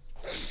 Yeah.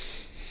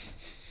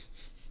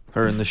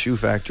 or in the shoe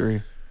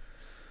factory.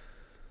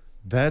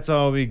 That's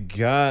all we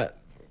got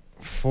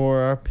for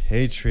our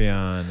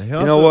Patreon. You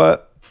know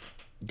what?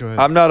 Go ahead.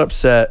 I'm not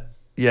upset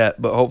yet,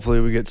 but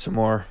hopefully we get some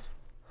more.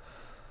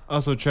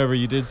 Also, Trevor,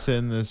 you did say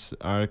in this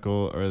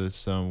article or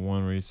this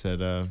one where you said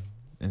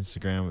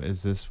Instagram,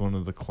 is this one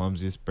of the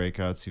clumsiest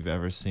breakouts you've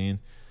ever seen?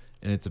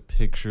 And it's a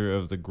picture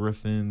of the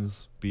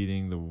Griffins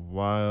beating the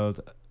Wild.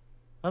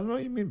 I don't know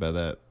what you mean by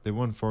that. They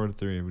won 4-3. What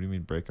do you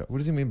mean breakout? What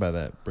does he mean by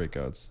that,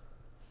 breakouts?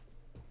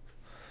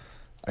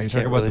 I you can't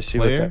talking about really the see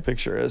what player? that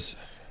picture is.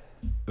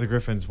 The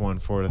Griffins won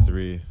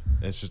 4-3.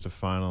 It's just a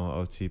final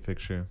OT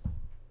picture.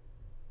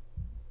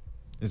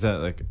 Is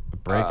that like a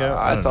breakout?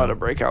 I don't thought know. a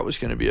breakout was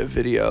going to be a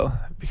video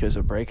because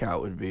a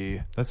breakout would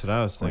be That's what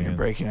I was when thinking. you're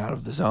breaking out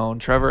of the zone.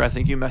 Trevor, I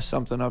think you messed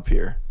something up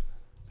here.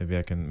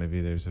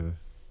 Maybe there's a.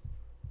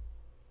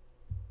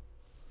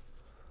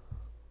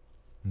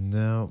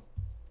 No.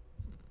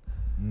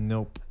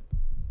 Nope.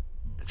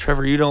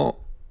 Trevor, you don't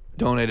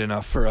donate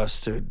enough for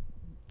us to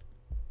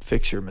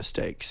fix your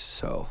mistakes.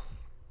 So,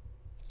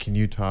 Can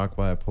you talk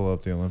while I pull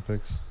up the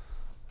Olympics?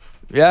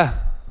 yeah.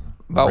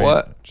 About Rant-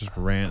 what? Just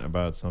rant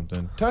about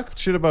something. Talk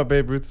shit about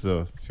Babe Ruth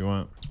though, if you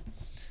want.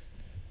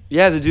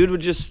 Yeah, the dude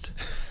would just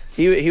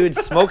he would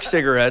smoke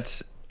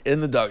cigarettes in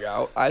the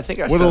dugout. I think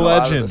I What said a a lot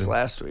of legend. this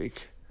last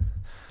week.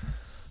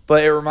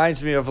 But it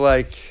reminds me of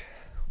like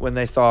when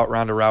they thought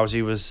Ronda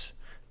Rousey was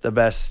the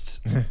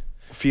best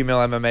female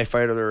MMA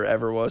fighter there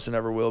ever was and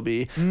ever will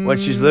be. When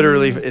she's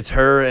literally it's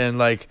her and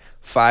like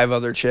 5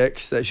 other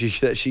chicks that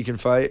she can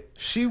fight.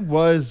 She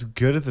was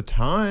good at the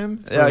time.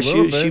 For Yeah, a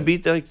little she bit.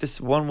 beat like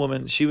this one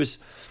woman. She was,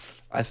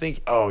 I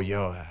think, Oh,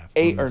 yo.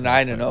 8 or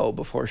 9-0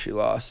 before she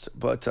lost.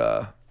 But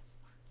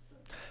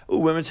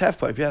women's half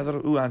pipe. Yeah,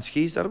 on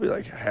skis that'll be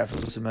like half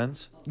of the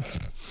men's.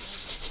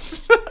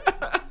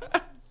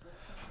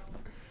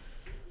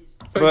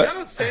 But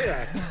don't say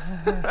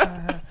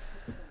that.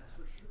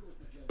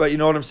 But you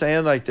know what I'm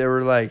saying? Like they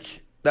were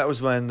like that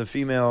was when the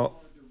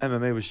female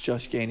MMA was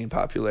just gaining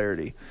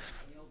popularity.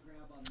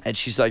 And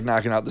she's like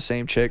knocking out the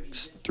same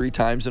chicks 3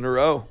 times in a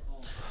row.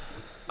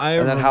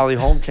 And then Holly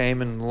Holm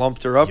came and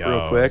lumped her up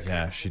real quick.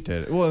 Yeah, she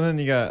did. Well, then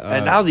you got.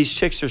 And now these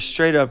chicks are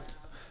straight up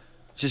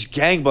just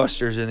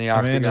gangbusters in the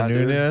Amanda octagon.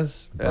 dude.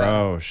 Nunes, Yeah.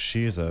 bro,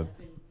 she's a.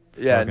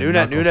 Yeah, fucking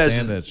knuckle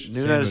sandwich.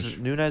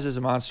 Nunes is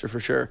a monster for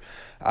sure.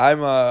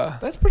 I'm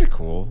That's pretty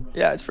cool.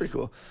 yeah, it's pretty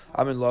cool.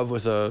 I'm in love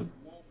with a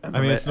I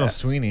mean, it's no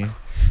Sweeney.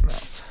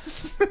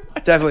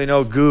 definitely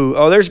no Goo.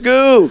 Oh, there's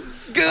Goo.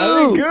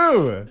 Goo.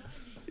 Goo.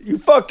 You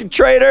fucking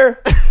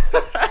traitor.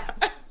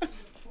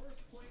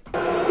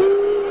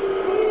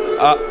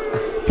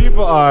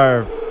 People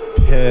are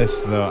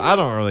pissed though. I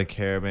don't really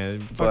care, man.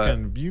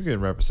 Fucking, you can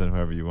represent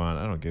whoever you want.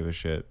 I don't give a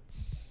shit.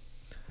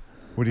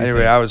 What do you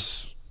Anyway, think? I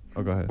was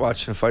Oh, go ahead.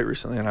 watching a fight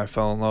recently and I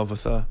fell in love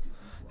with a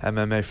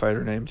MMA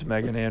fighter named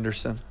Megan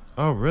Anderson.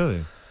 Oh,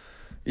 really?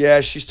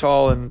 Yeah, she's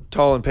tall and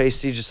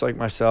pasty, just like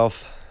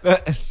myself.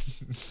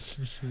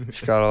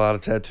 She's got a lot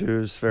of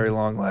tattoos, very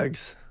long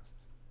legs.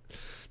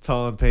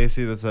 Tall and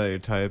pasty. That's not your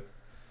type.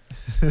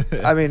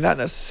 I mean, not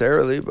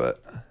necessarily,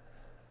 but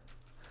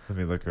Let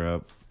me look her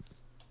up.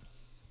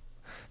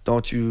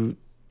 don't you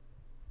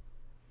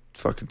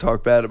fucking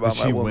talk bad about Did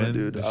my she woman, win?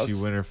 dude. Did she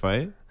win her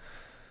fight?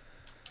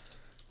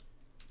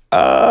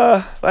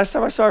 Last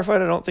time I saw her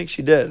fight, I don't think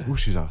she did. Ooh,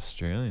 she's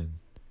Australian.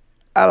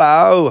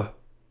 Hello.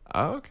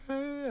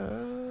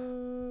 Okay.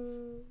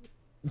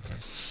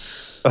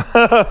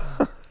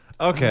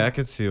 Okay, I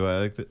can see why. I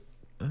like the.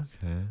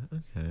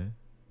 Okay.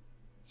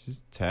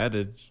 She's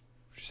tatted.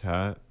 She's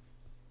hot.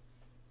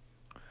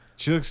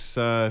 She looks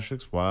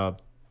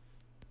wild.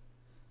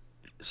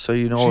 So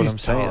you know what I'm tall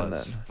saying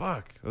as then.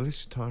 fuck. At least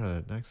she's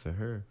taller next to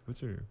her.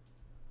 What's her?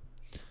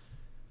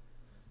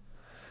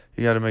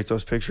 You got to make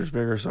those pictures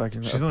bigger so I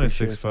can. She's only 6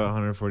 appreciate foot, them.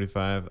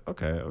 145.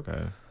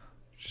 Okay.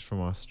 She's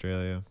from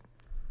Australia.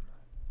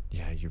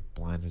 Yeah, you're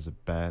blind as a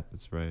bat.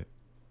 That's right.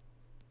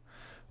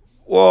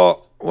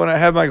 Well, when I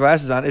have my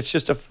glasses on, it's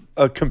just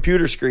a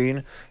computer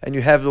screen, and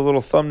you have the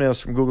little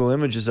thumbnails from Google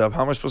Images up.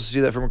 How am I supposed to see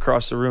that from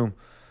across the room?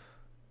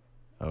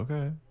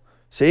 Okay.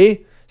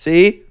 See?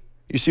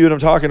 You see what I'm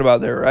talking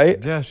about there,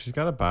 right? Yeah, she's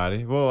got a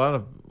body. Well,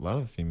 a lot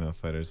of female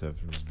fighters have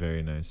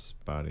very nice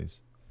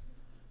bodies.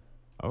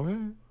 Okay.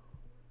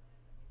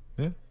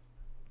 Yeah.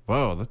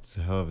 Wow, that's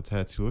a hell of a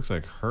tattoo. Looks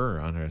like her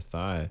on her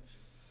thigh.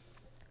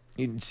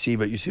 You can see,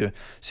 but you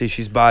see,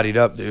 she's bodied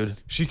up,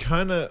 dude. She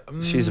kind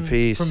of. She's a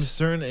piece. From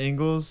certain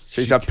angles.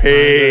 She's a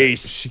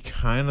piece. She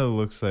kind of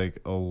looks like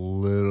a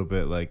little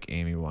bit like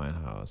Amy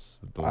Winehouse.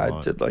 With the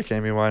I did like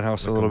Amy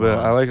Winehouse a like little bit.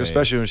 I like, face.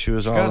 especially when she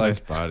was She's all got a like nice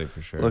body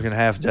for sure. looking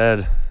half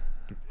dead.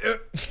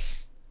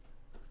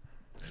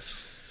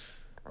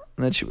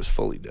 And then she was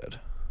fully dead.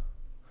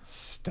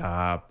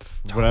 Stop.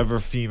 Whatever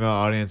female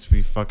audience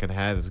we fucking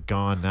had is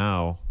gone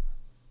now.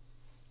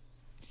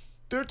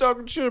 They're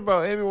talking shit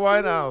about Amy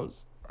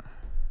Winehouse.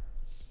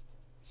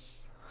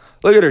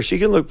 Look at her. She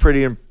can look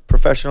pretty in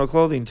professional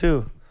clothing,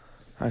 too.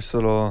 Nice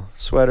little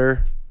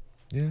sweater.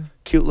 Yeah.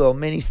 Cute little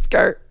mini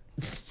skirt.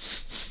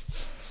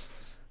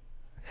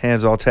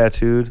 Hands all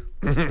tattooed.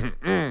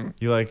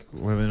 You like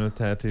women with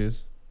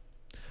tattoos?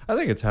 I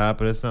think it's hot,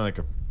 but it's not like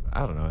a.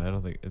 I don't know. I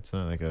don't think it's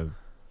not like a.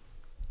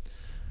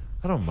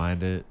 I don't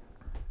mind it.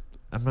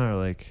 I'm not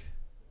like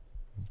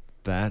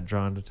that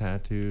drawn to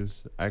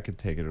tattoos. I could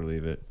take it or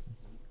leave it.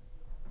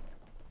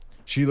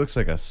 She looks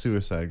like a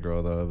suicide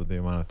girl though, with the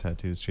amount of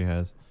tattoos she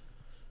has.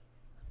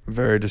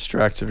 Very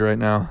distracted right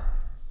now.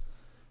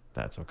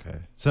 That's okay.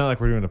 It's not like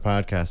we're doing a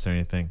podcast or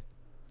anything.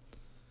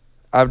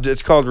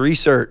 It's called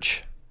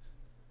research.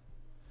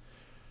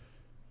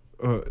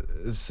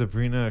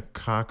 Sabrina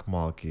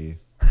Cockmalky.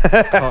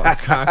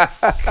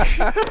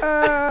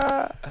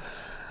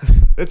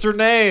 It's her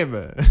name.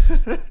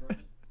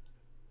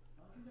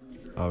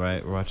 All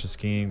right, we're watching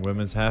skiing,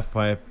 women's half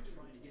pipe.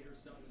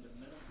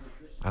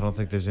 I don't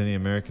think there's any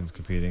Americans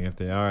competing. If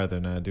they are,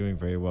 they're not doing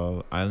very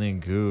well. Eileen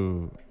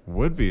Gu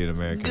would be an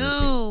American.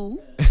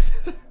 Goo.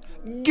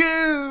 Gu.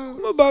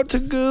 I'm about to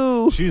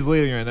goo. She's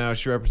leading right now.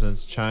 She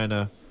represents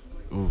China.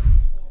 Ooh.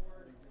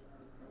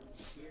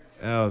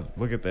 Oh,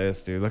 look at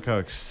this, dude. Look how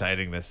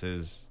exciting this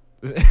is.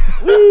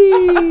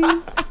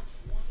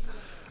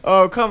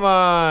 Oh, come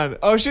on.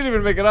 Oh, she didn't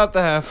even make it up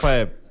the half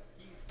pipe.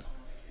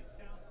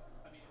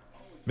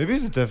 Maybe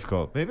it's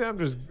difficult. Maybe I'm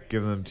just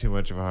giving them too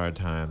much of a hard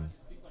time.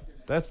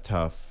 That's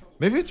tough.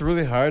 Maybe it's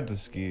really hard to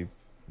ski.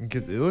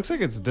 It looks like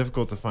it's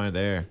difficult to find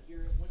air.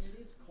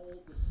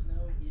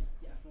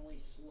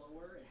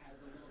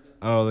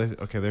 Oh,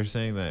 okay. They're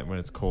saying that when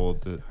it's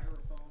cold,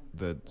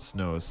 the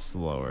snow is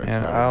slower.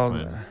 Man, it's harder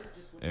to find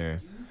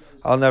air.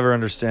 I'll never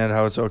understand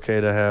how it's okay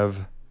to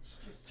have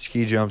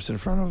ski jumps in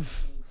front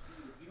of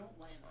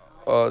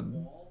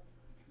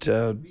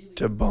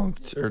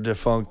debunked or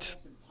defunct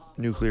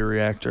nuclear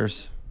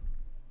reactors.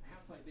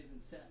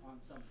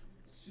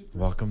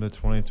 Welcome to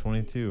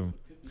 2022.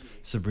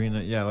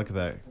 Sabrina, yeah, look at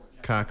that.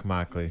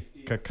 Cockmackley.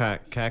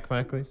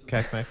 Cockmackley?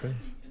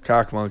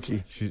 Cock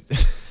monkey.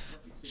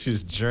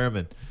 She's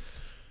German.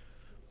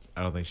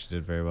 I don't think she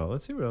did very well.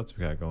 Let's see what else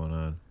we got going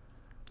on.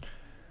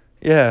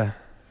 Yeah.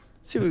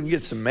 See if we can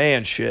get some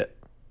man shit.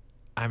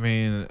 I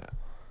mean,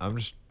 I'm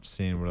just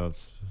seeing what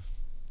else.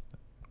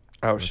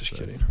 I was What's just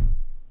this? kidding.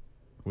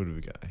 What do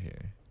we got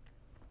here?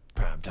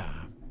 Prime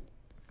time.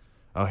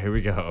 Oh, here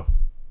we go.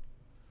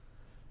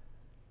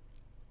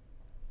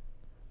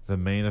 The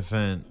main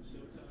event.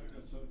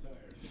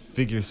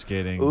 Figure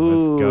skating. Ooh.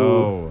 Let's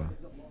go.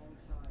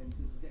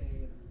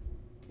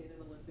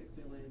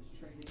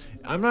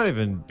 I'm not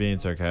even being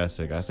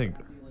sarcastic. I think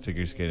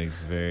figure skating is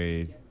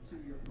very,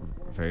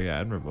 very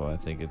admirable. I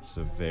think it's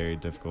a very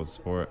difficult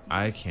sport.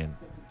 I can't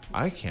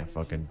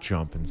fucking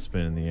jump and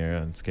spin in the air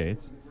on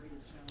skates.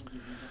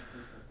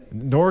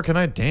 Nor can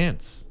I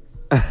dance.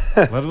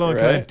 Let alone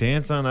can I Right.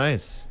 dance on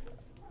ice.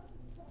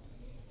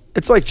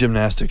 It's like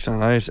gymnastics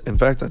on ice. In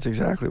fact, that's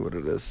exactly what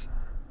it is.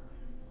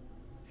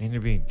 And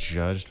you're being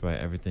judged by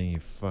everything you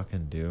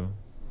fucking do.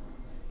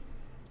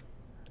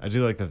 I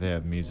do like that they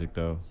have music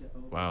though.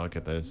 Wow, look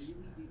at this.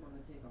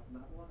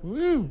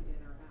 Woo!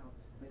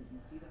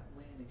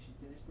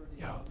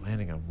 Yo,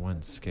 landing on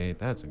one skate,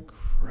 that's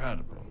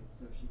incredible.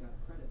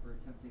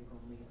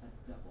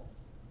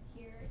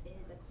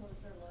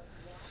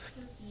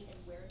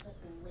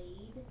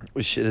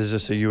 Shit, is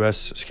this a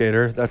U.S.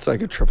 skater? That's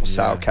like a triple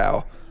sow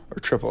cow or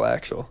triple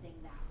axel.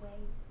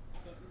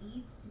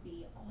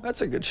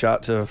 That's a good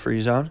shot to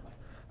freeze on.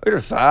 Look at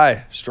her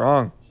thigh.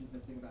 Strong.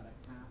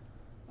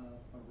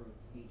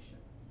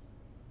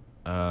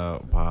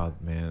 Wow,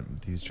 man,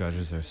 these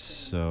judges are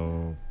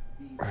so.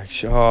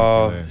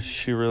 Oh,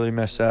 she really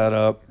messed that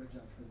up.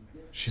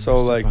 So, missed it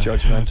like, by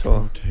half judgmental.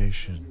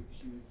 rotation.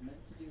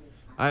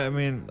 I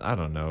mean, I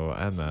don't know.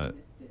 I'm not.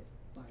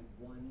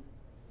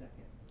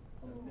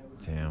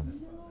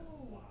 Damn.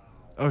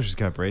 Oh, she's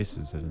got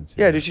braces. I didn't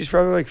see. Yeah, that. dude, she's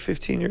probably like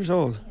 15 years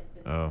old.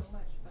 Oh,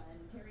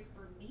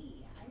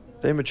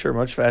 They mature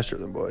much faster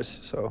than boys,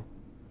 so.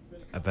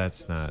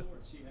 that's not.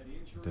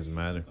 It doesn't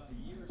matter.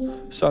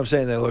 So I'm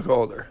saying they look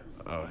older.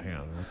 Oh, hang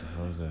on. What the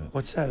hell is that?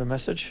 What's that, a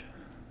message?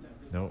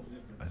 Nope.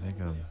 I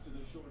think I'm.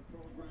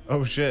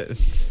 Oh shit.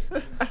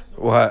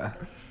 What?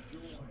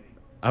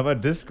 I'm on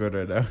Discord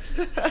right now.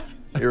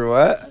 You're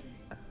what?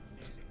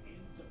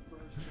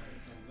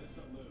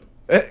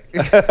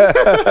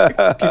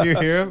 Can you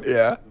hear him?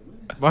 Yeah.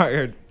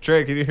 Mario,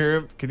 Trey, can you hear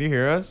him? Can you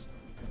hear us?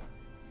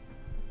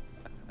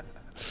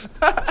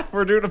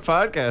 We're doing a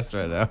podcast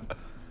right now.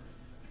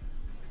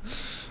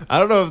 I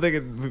don't know if they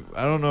can.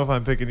 I don't know if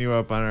I'm picking you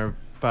up on our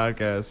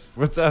podcast.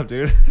 What's up,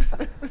 dude?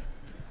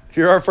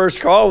 You're our first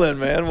call in,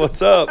 man.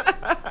 What's up?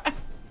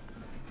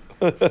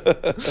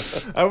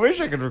 I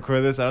wish I could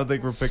record this. I don't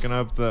think we're picking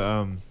up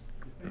the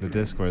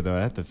Discord though.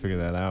 I have to figure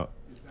that out.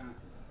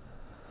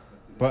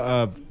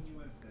 But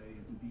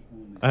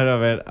I don't know,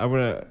 man. I'm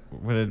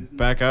gonna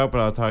back out,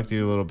 but I'll talk to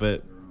you a little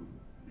bit.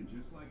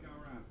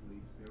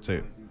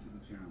 So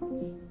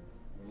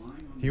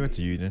he went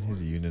to Union.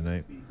 He's a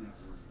Unionite.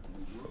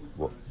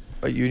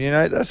 A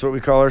Unionite? That's what we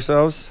call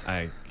ourselves?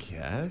 I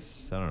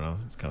guess. I don't know.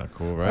 It's kind of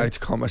cool, I like right? to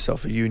call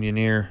myself a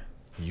Unioneer.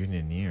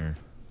 Unioneer.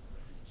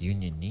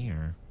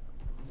 Unioneer.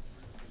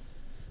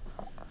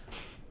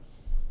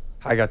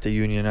 I got the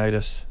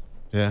Unionitis.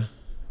 Yeah.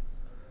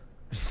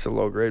 It's a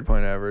low grade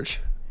point average.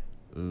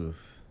 Oof.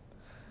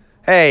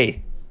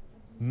 Hey!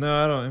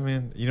 No, I don't. I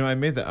mean, I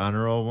made the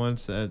honor roll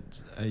once at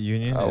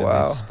Union, Oh, and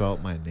wow. they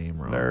spelt my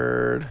name wrong.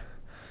 Nerd.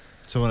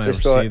 So when I They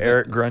spell it received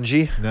Eric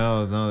Grungy?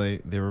 No,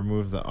 they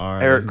removed the R.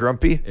 Eric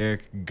Grumpy?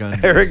 Eric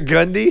Gundy. Eric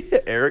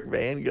Gundy? Eric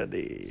Van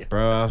Gundy.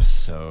 Bro, I was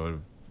so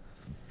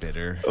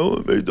bitter. Oh,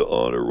 I made the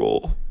honor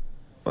roll.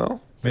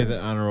 Well, Made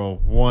the honor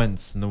roll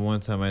once, and the one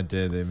time I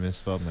did, they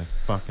misspelled my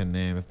fucking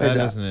name. If that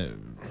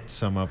doesn't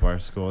sum up our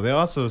school. They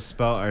also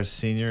spelled our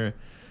senior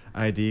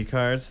ID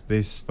cards.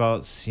 They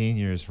spelled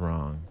seniors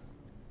wrong.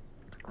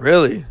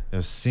 really? It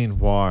was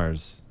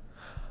Seniors.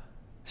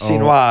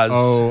 Sinoise.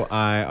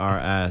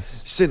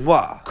 OIRS.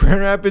 Sinois.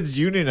 Grand Rapids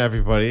Union,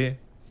 everybody.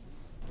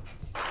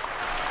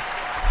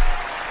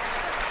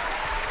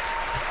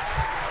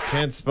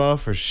 Can't spell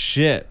for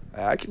shit.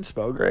 I can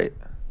spell great.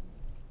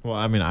 Well,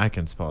 I mean, I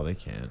can spell. They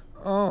can't.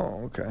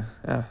 Oh, okay.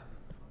 Yeah.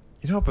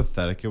 You know how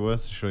pathetic it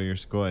was to show your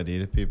school ID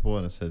to people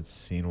and it said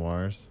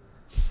Seniors?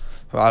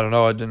 Well, I don't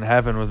know. It didn't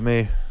happen with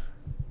me.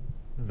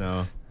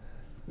 No.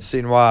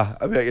 Sinois.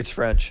 I bet it's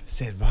French.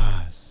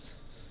 Seniors.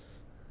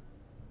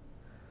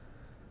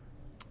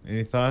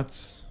 Any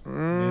thoughts?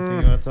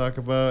 Anything you want to talk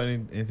about?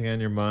 Anything on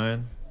your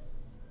mind?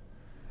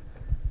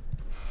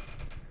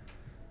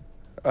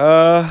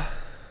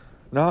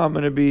 No, I'm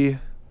going to be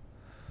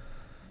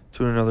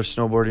doing another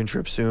snowboarding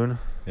trip soon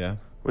Yeah.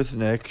 with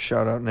Nick.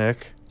 Shout out,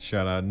 Nick.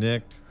 Shout out,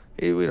 Nick.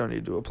 Hey, we don't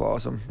need to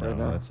applause him right No,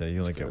 now. that's it. You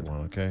only It's get good.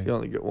 one, okay? You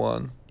only get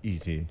one.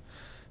 Easy.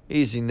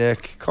 Easy,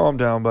 Nick. Calm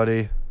down,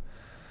 buddy.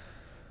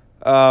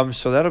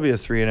 So that'll be a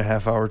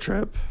 3.5 hour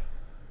trip.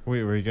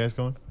 Wait, where are you guys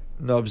going?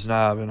 Nubs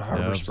Knob in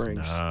Harbor Nubs Springs.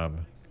 Knob.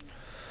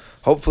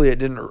 Hopefully it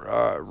didn't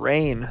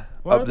rain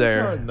Why up would they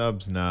call there. it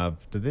Nubs Knob?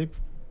 Did they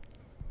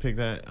pick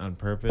that on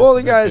purpose? Well, the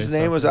Is that guy's based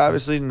name off was something?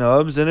 obviously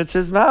Nubs, and it's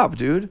his knob,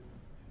 dude.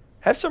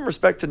 Have some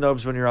respect to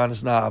Nubs when you're on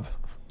his knob.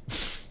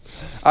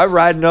 I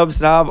ride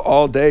Nubs Knob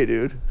all day,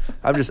 dude.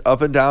 I'm just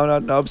up and down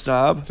on Nubs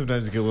Knob.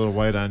 Sometimes you get a little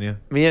white on you.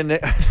 Me and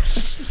Nick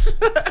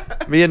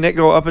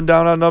go up and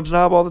down on Nubs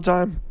Knob all the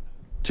time,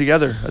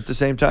 together at the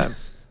same time.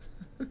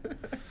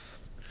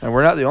 And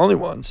we're not the only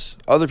ones.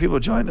 Other people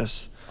join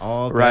us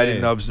All day.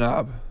 riding Nubs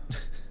Knob.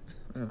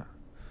 Yeah.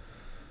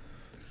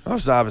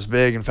 Nubs Knob is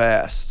big and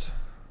fast.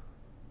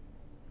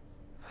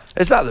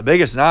 It's not the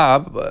biggest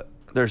knob, but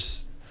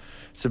it's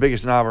the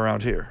biggest knob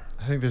around here.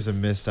 I think there's a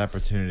missed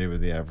opportunity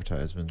with the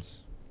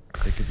advertisements.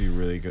 They could be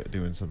really good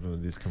doing something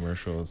with these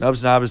commercials.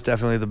 Nubs Knob is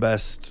definitely the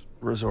best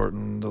resort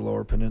in the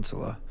Lower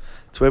Peninsula.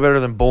 It's way better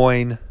than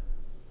Boyne.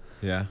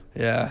 Yeah,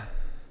 Yeah.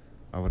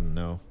 I wouldn't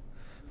know.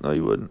 No,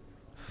 you wouldn't.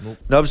 Nope.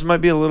 Nubs might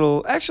be a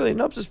little. Actually,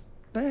 Nubs is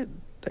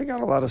they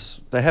got a lot of.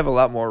 They have a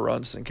lot more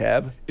runs than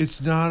Cab.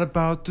 It's not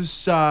about the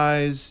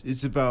size.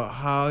 It's about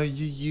how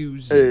you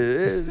use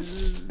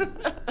it.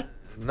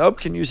 Nub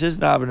can use his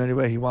knob in any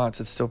way he wants.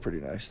 It's still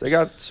pretty nice. They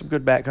got some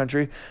good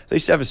backcountry. They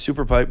used to have a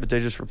super pipe, but they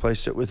just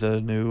replaced it with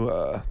a new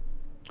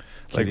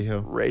Kitty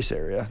Hill. race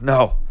area.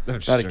 No, I'm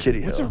not just a joking.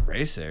 kiddie What's a hill.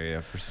 race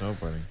area for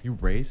snowboarding? You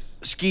race?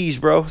 Skis,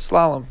 bro.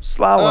 Slalom,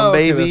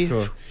 Okay, baby.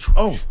 that's cool.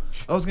 Oh,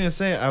 I was gonna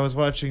say I was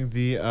watching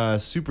the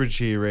Super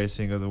G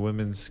racing of the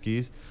women's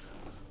skis.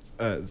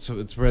 So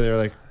it's where they're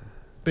like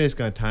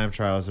basically on time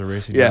trials. They're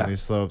racing Yeah. down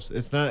these slopes.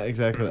 It's not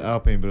exactly the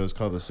Alpine, but it was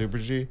called the Super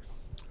G.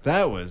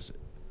 That was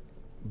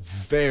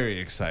very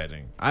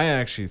exciting. I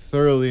actually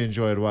thoroughly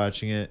enjoyed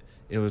watching it.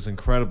 It was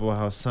incredible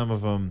how some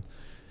of them.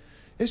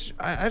 It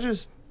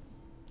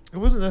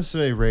wasn't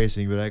necessarily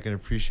racing, but I can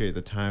appreciate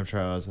the time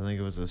trials. I think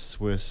it was a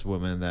Swiss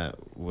woman that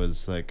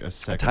was like a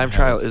second. Time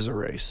trial is a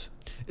race.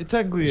 It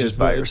technically It's is, just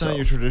by but it's not your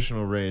yourself.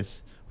 traditional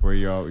race where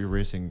you're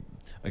racing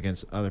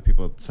against other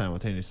people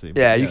simultaneously.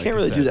 Yeah, But you like can't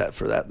really said, do that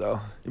for that though.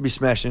 You'd be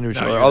smashed into each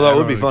No, other. you're- Although it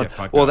would be everyone fun. would get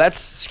fucked Well, up. that's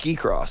ski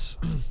cross.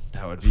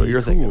 That would That's be what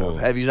you're thinking cool. of.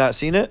 Have you not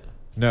seen it?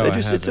 No,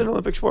 It's an haven't.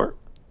 Olympic sport.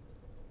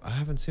 I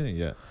haven't seen it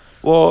yet.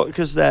 Well,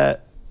 because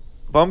that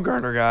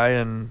Bumgarner guy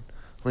and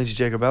Lindsey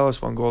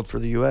Jacobellis won gold for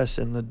the U.S.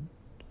 in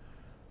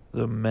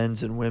the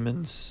men's and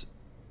women's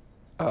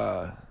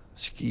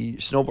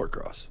snowboard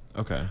cross,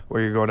 Okay.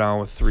 where you go down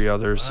with three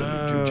others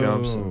and you do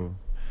jumps. And, Oh.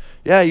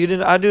 yeah, you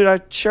didn't.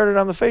 I shared it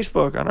on the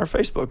Facebook, on our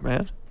Facebook,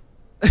 man.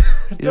 You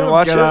didn't Don't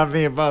watch get it? on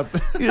me about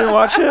that. You didn't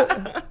watch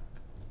it?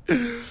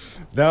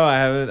 No, I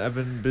haven't. I've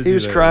been busy. He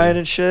was lately. crying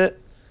and shit.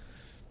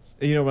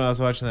 You know, when I was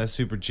watching that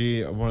Super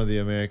G, one of the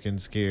American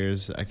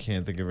skiers, I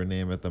can't think of her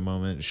name at the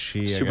moment. I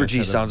Super guess, G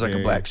had sounds like a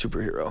very- black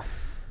superhero.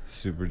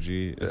 Super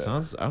G. Yeah. It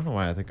sounds. I don't know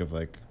why I think of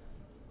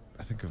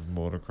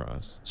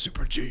motocross.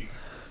 Super G.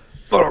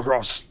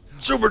 Motocross.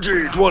 Super G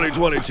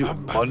 2022.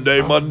 Monday.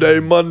 I think of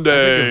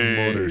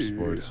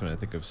motorsports when I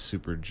think of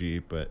Super G,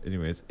 but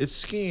anyways, it's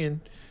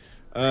skiing.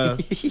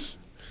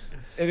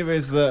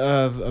 Anyways,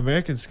 the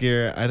American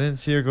skier, I didn't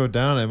see her go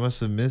down. I must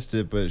have missed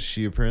it, but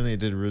she apparently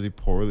did really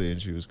poorly, and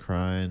she was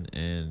crying,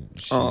 and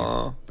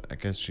Aw. I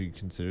guess she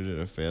considered it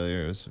a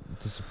failure. It was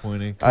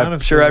disappointing. I'm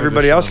sure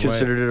everybody else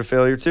considered it a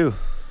failure too.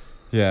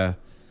 Yeah,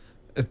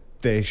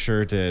 they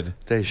sure did.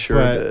 They sure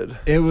But did.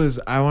 It was.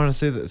 I want to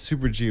say that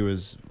Super G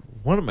was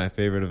one of my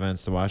favorite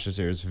events to watch this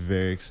year. It was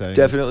very exciting.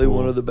 It was Definitely cool.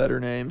 one of the better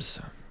names.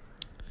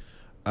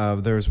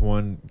 There was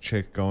one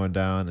chick going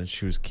down, and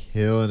she was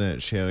killing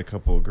it. She had a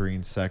couple of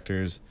green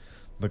sectors,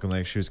 looking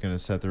like she was going to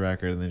set the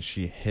record, and then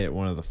she hit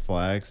one of the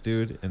flags,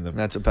 dude. And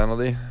that's a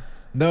penalty.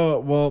 No,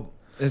 well,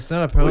 it's not a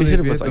Well, penalty you hit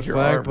if it you with, hit like, the your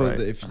flag, arm, but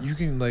right? if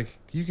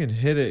you can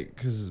hit it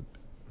because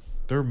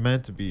they're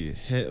meant to be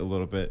hit a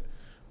little bit,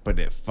 but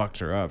it fucked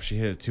her up. She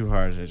hit it too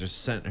hard, and it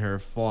just sent her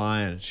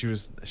flying. She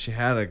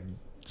had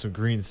some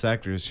green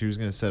sectors. She was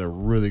going to set a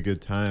really good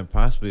time,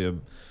 possibly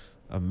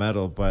a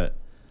medal, but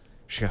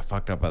she got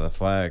fucked up by the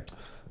flag.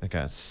 It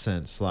got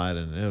sent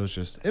sliding. It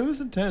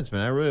was intense,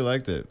 man. I really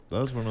liked it. That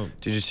was one of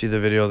Did you see the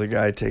video of the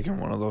guy taking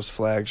one of those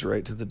flags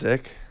right to the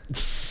dick?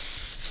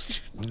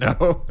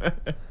 No.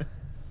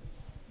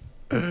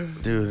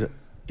 Dude,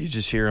 you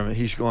just hear him.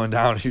 He's going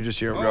down. You just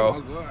hear him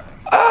go. God.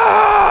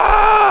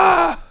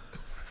 Ah!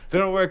 They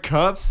don't wear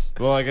cups?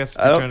 Well, I guess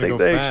if I you're don't trying to think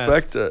go they fast.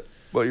 expect it,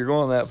 but you're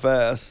going that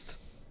fast.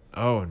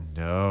 Oh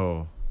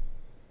no.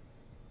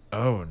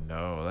 Oh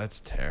no, that's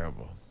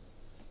terrible.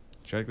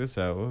 Check this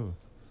out. Whoa.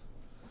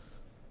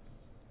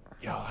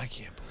 Yo, I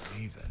can't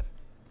believe that.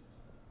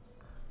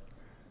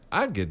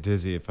 I'd get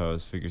dizzy if I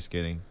was figure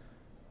skating.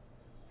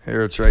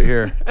 Here, it's right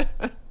here.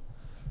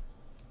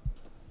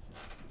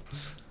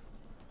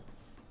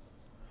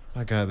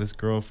 My God, this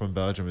girl from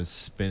Belgium is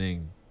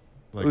spinning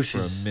like Ooh, for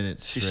a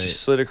minute she straight.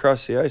 slid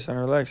across the ice on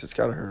her legs. It's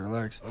got to hurt her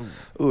legs.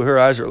 Oh. Ooh, her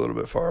eyes are a little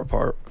bit far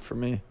apart for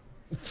me.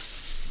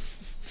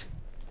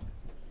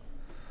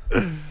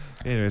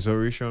 Anyways, what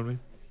were you showing me?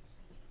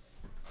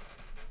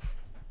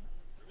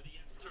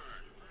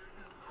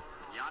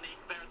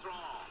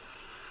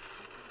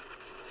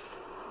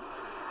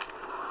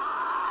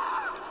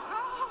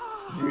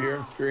 Did you hear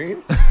him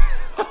scream?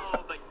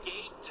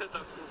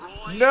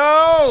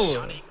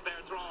 No!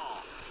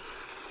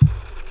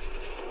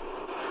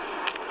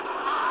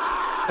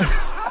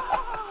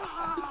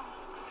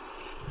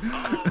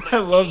 I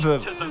love the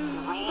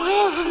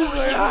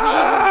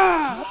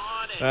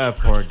that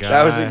poor guy.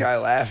 That was the guy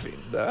laughing.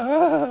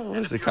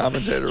 Was the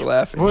commentator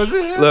laughing? Was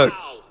it him? Look.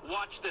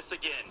 Watch this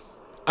again.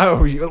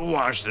 Oh, you'll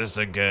watch this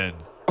again.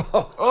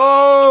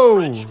 Oh!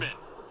 Richmond.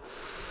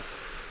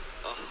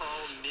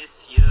 Oh,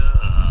 monsieur.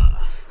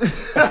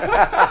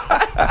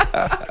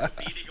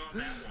 Beating on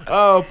that one.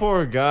 Oh,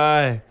 poor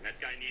guy. That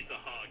guy needs a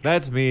hug.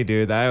 That's me,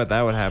 dude.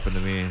 That would happen to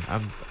me.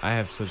 I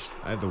have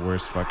the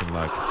worst fucking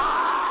luck.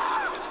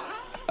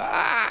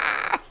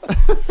 Oh,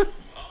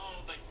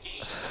 the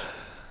gate.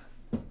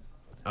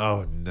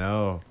 Oh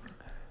no.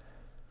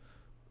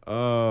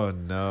 Oh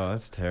no,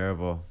 that's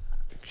terrible.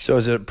 So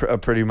is it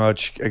pretty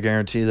much a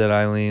guarantee that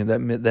Eileen, that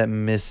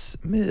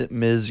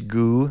Ms.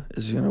 Goo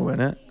is gonna win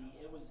it?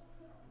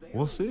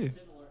 We'll see.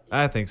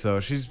 I think so.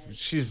 She's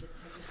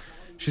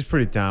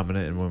pretty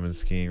dominant in women's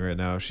skiing right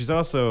now. She's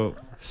also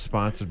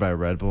sponsored by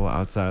Red Bull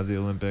outside of the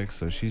Olympics,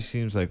 so she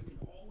seems like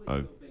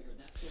a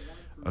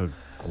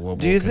global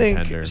Do you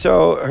contender. think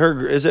so?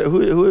 Her is it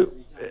who?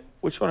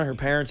 Which one of her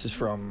parents is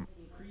from?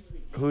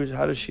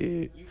 How does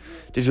she?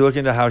 Did you look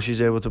into how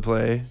she's able to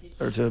play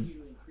or to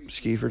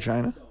ski for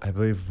China? I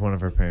believe one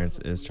of her parents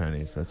is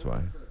Chinese. That's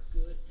why.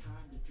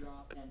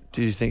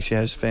 Do you think she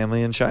has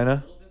family in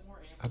China?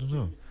 I don't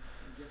know.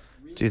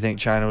 Do you think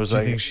China was Do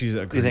you like? think she's do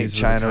you agrees think with the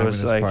China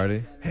was Communist like,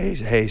 Party?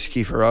 hey,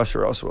 ski for us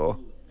or else we'll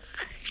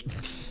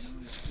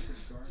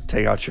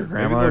take out your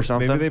grandma or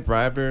something. Maybe they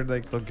bribed her.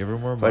 Like they'll give her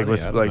more money.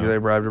 They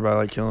bribed her by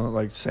like killing,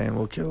 like saying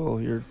we'll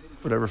kill your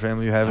whatever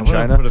family you have in I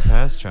wouldn't China. put it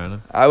past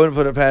China. I wouldn't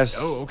put it past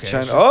okay.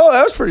 China.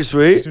 That was pretty She's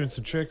sweet. doing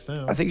some tricks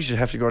now. I think you should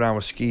have to go down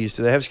with skis.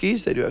 Do they have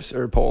skis? They do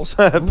have poles.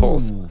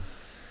 Poles. Ooh.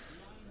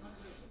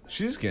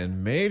 She's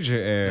getting major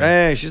air.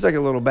 Hey, she's like a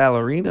little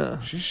ballerina.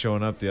 She's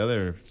showing up the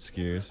other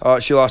skiers. Oh,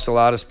 she lost a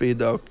lot of speed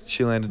though.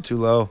 She landed too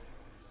low.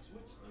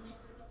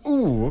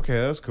 Ooh, okay,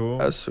 that's cool.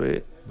 That's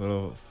sweet.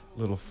 Little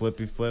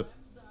flippy flip.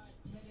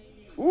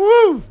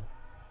 Woo!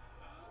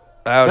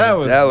 That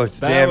looked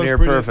damn near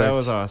perfect. That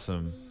was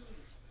awesome.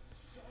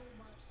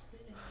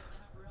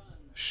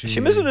 Is she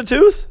missing a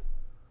tooth?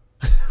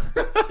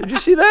 Did you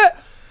see that?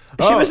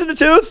 Is she missing a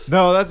tooth?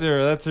 No, that's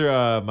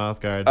her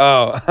mouth guard.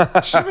 Oh.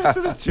 Is she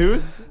missing a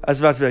tooth? I was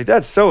about to be like,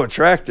 that's so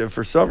attractive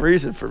for some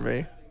reason for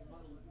me.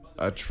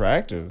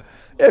 Attractive?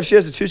 Yeah, if she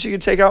has a tooth she can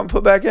take out and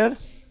put back in.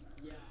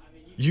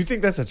 You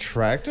think that's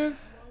attractive?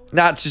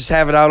 Not just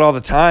have it out all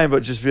the time,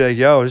 but just be like,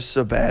 yo, this is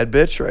a bad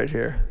bitch right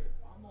here.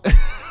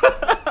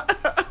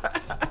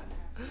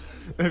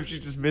 If she's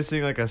just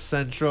missing like a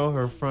central,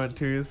 her front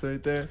tooth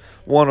right there.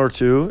 One or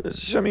two.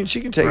 I mean,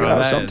 she can take it out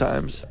that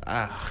sometimes.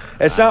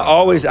 It's not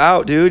always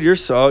out, dude. You're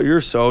so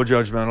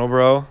judgmental,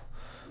 bro.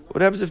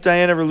 What happens if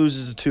Diane ever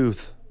loses a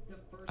tooth?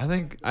 I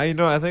think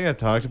I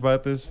talked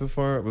about this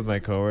before with my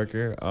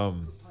coworker.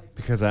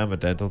 Because I'm a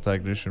dental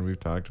technician, we've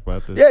talked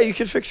about this. Yeah, you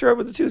can fix her up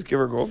with a tooth. Give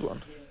her a gold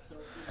one.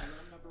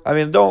 I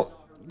mean, don't.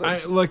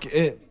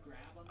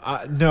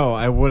 No,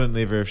 I wouldn't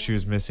leave her if she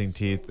was missing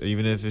teeth,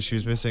 even if she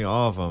was missing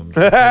all of them.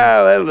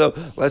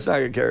 Let's not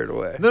get carried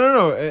away.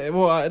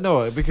 No.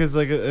 No, because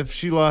like if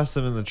she lost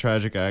them in the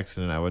tragic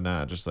accident, I would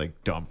not just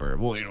like dump her.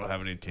 Well, you don't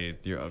have any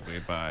teeth. You're ugly.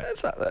 Bye.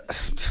 That's not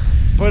that.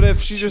 But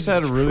if she just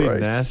had really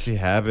Christ. nasty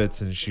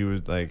habits and she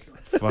would like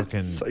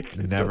fucking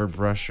never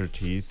brush her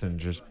teeth and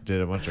just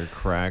did a bunch of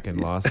crack and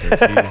lost her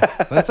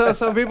teeth, that's how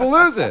some people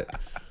lose it.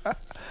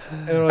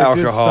 And like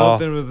did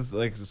something with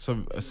like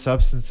some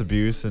substance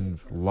abuse and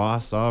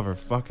lost all of her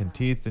fucking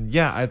teeth, and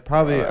yeah, I'd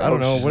probably I don't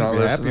know, wouldn't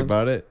be happy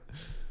about it.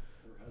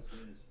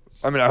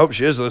 I mean, I hope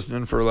she is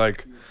listening for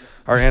like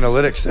our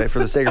analytics sake, for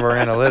the sake of our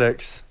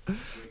analytics.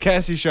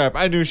 Cassie Sharp,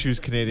 I knew she was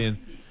Canadian.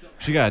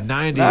 She got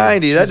 90.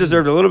 90. That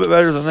deserved a little bit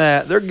better than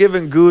that. They're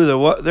giving Goo the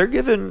what? They're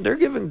giving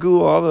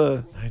Goo all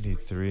the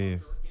 93.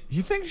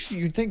 You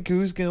think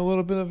Goo's getting a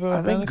little bit of a I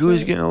think benefit?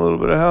 Goo's getting a little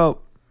bit of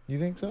help. You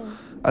think so?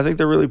 I think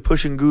they're really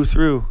pushing Goo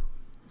through.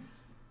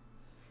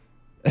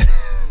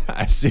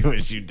 I see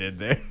what you did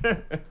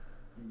there.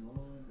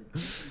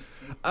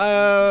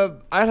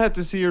 I'd have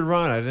to see her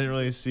run. I didn't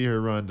really see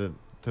her run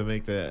to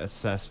make the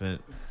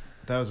assessment.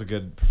 That was a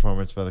good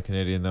performance by the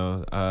Canadian,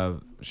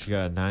 though. She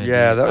got a 90.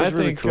 Yeah, that was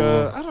really cool.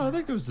 I don't know. I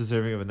think it was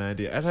deserving of a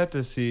 90. I'd have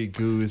to see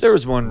Goose. There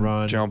was one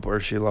run. jump where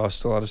she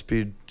lost a lot of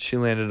speed. She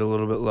landed a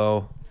little bit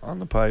low on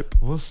the pipe.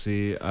 We'll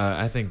see.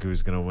 I think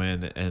Goo's gonna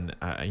win, and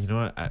you know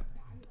what?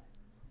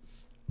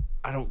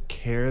 I don't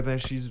care that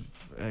she's.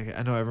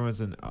 I know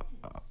everyone's in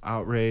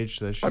outrage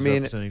that she's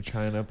representing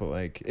China, but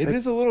like it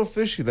is a little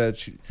fishy that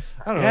she.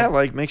 I don't know. Yeah,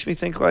 like makes me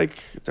think like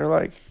they're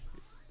like,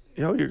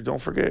 yo, don't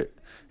forget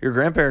your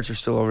grandparents are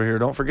still over here.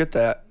 Don't forget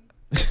that.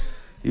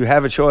 You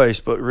have a choice,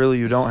 but really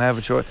you don't have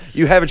a choice.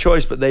 You have a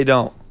choice, but they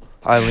don't.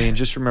 Eileen,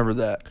 just remember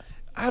that.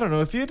 I don't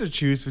know if you had to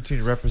choose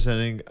between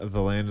representing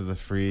the land of the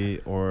free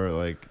or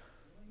like.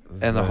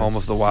 And the home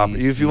of the Whopper.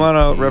 If you want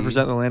to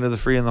represent the land of the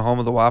free and the home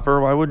of the Whopper,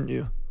 why wouldn't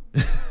you?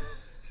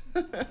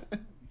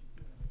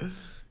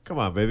 Come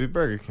on, baby,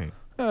 Burger King.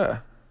 Yeah,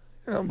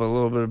 but a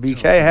little bit of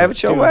BK, have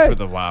it your way. For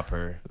the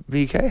Whopper.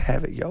 BK,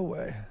 have it your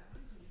way.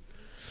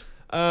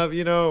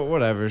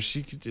 Whatever.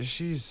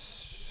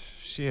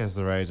 She has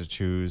the right to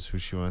choose who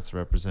she wants to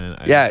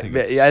represent.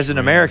 As an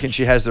American,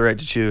 she has the right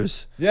to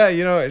choose.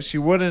 Yeah, she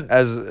wouldn't.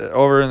 As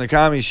over in the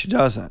commies, she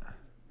doesn't.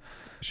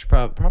 She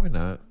probably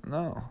not.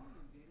 No.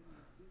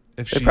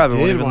 If they she probably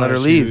did wouldn't even let her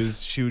choose, leave.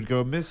 She would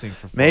go missing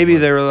for 4 Maybe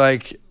months. they were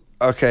like,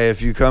 okay,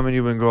 if you come and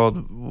you win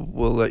gold,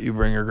 we'll let you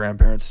bring your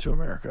grandparents to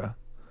America.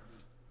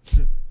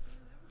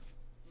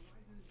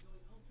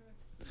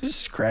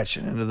 Just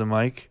scratching into the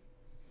mic.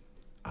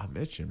 I'm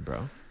itching,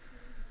 bro.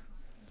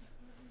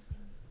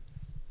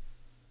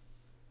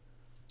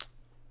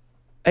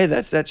 Hey,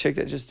 that's that chick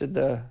that just did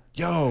the...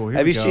 Yo,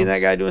 Have you seen that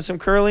guy doing some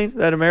curling?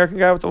 That American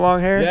guy with the long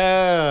hair?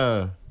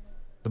 Yeah.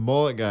 The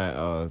mullet guy.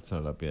 Oh, that's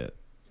not up yet.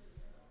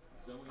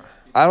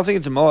 I don't think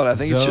it's a mullet. I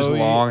think it's just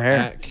long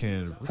hair.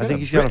 I think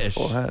he's got a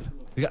full head.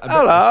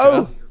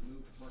 Hello.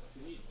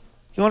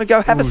 You want to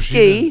go have a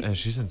ski?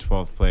 She's in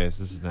 12th place.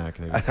 This is not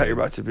going to be I thought you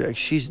were about to be like,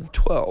 she's in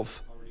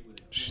 12.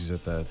 She's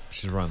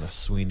around the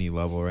Sweeney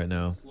level right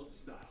now.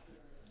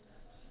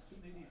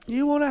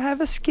 You want to have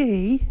a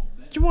ski?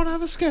 You want to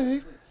have a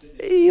ski?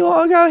 You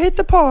want to go hit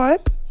the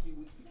pipe?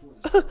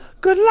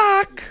 Good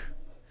luck.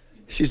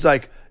 She's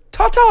like,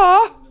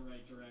 ta-ta.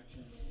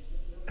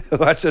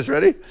 Watch this,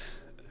 ready?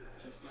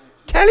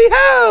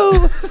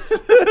 Tally-ho!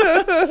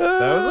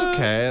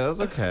 That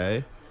was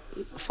okay.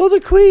 For the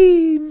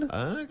queen.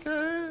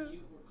 Okay.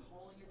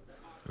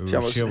 Ooh, She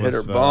almost hit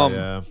her bum.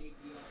 Yeah.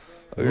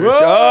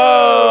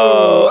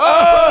 Whoa!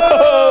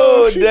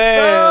 Oh, She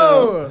damn.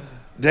 fell.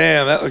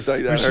 Damn, that looked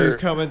like that When she was hurt.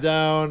 coming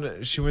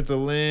down, she went to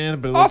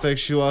land, but it looked like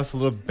she lost a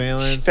little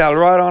balance. She fell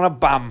right on a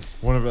bum.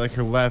 One of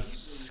her left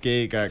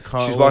skate got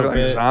caught. She's a walking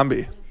little like a bit.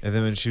 zombie. And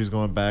then when she was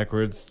going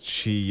backwards,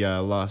 she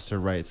lost her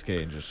right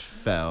skate and just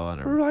fell on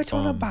her Right bum.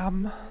 on a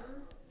bum.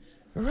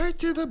 Right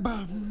to the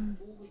bum.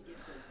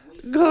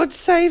 God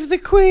save the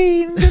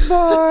queen.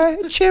 Goodbye.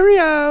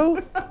 Cheerio.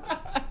 Look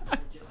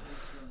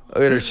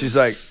at her. She's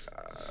like,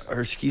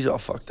 her skis all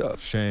fucked up.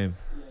 Shame.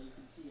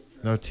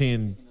 No tea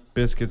and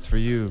biscuits for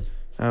you.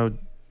 Oh,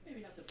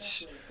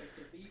 she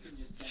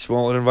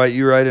won't invite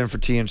you right in for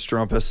tea and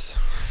strumpus.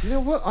 You know,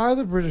 what are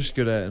the British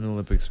good at in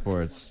Olympic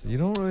sports? You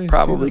don't really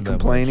Probably see them that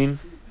complaining.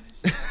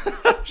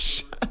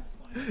 much.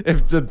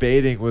 If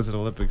debating was an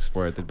Olympic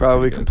sport, they'd be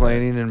Probably pretty good at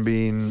complaining and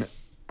being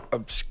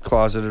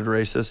closeted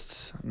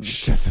racists. that.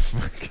 Shut the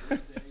fuck up.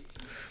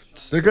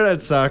 They're good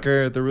at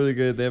soccer. They're really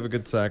good. They have a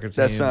good soccer team.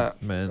 That's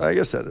not. Men, I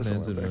guess that is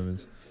men's and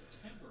Olympic.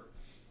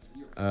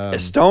 women's.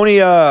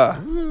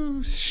 Estonia.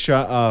 Ooh,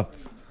 shut up.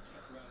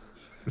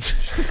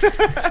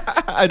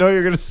 I know what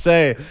you're going to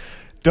say.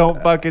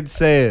 Don't fucking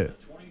say it.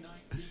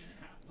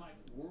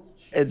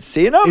 It's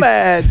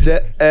man.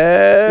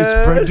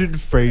 It's Brendan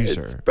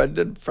Fraser. It's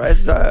Brendan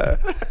Fraser.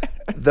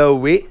 The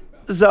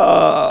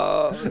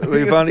Weezer.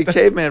 We found a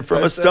caveman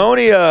from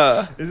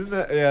Estonia. Isn't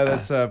that? Yeah,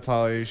 that's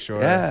Pauly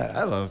Shore. Yeah.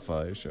 I love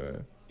Pauly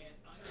Shore.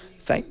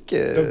 Thank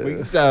you. The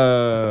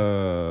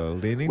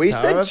Weezer. Leaning We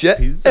Tower said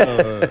of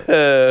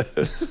Pisa.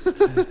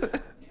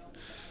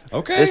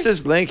 Okay. This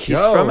is Link. He's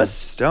Yo. from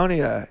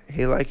Estonia.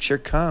 He likes your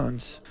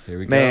cones. Here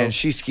we Man, go.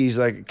 she skis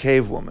like a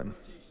cave woman.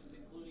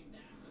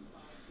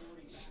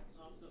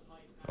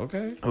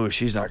 Okay. Oh,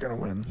 she's not going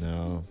to win.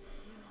 No.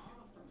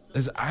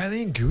 Is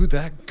Eileen Gu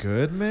that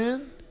good,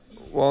 man?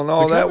 Well,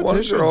 no, The that one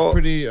competition is girl.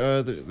 pretty.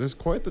 There's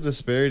quite the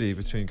disparity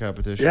between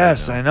competition.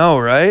 Yes, right I now. know,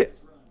 right?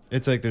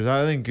 It's like there's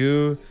Eileen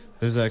Gu.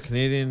 There's that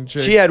Canadian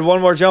chick. She had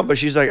one more jump, but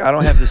she's like, I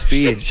don't have the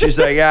speed. She's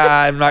like,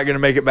 I'm not going to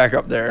make it back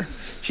up there.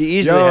 She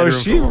easily had Yo, room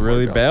she for one more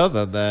really jump. bailed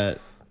on that.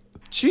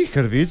 She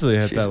could have easily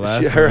hit that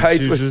last Her one.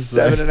 height She was just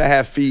like-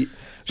 7.5 feet.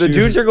 The She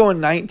dudes was- are going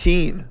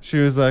 19. She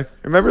was like,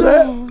 Remember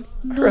that?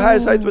 Her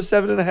highest height was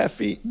 7.5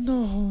 feet. no,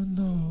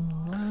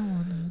 I don't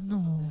want to,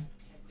 no.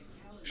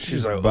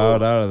 She's like,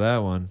 Bowed out of that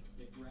one.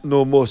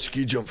 no more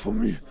ski jump for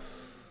me.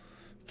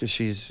 Because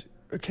she's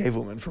a cave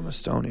woman from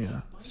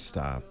Estonia.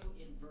 Stop.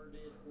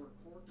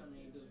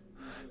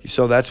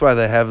 So that's why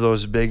they have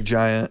those big,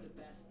 giant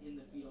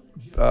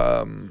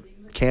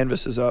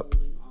canvases up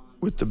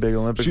with the big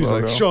Olympic She's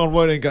logo. like, Sean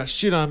White ain't got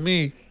shit on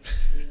me.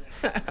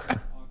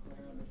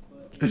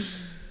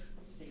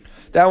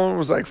 That one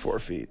was like 4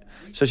 feet.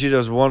 So she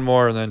does one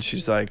more, and then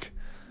she's like,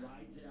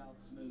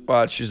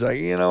 watch, she's like,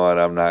 you know what?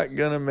 I'm not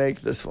going to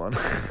make this one.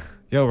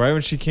 Yo, right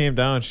when she came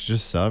down, she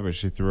just celebrated.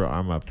 She threw her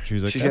arm up. She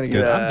was like, She's that's going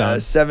to good. get I'm done.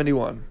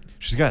 71.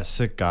 She's got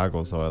sick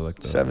goggles, though. I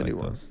looked at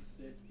 71. Like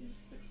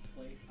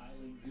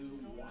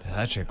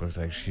that chick looks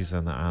like she's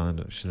on the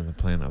island. She's on the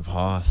planet of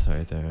Hoth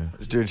right there.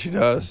 Dude, she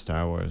does.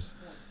 Star Wars.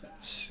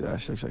 Yeah,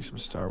 she looks like some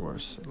Star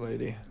Wars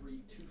lady.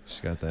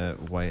 She's got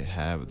that white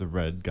hat with the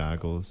red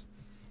goggles.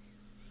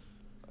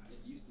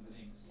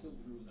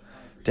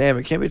 Damn,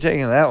 it can't be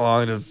taking that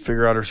long to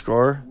figure out her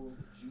score.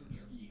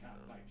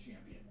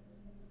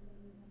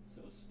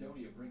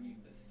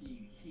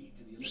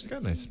 She's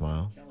got a nice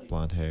smile.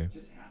 Blonde hair.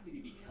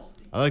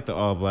 I like the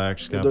all black.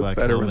 She's It got looked black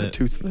better with a helmet.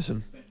 tooth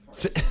missing.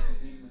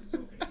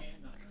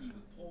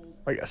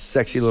 Like a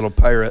sexy little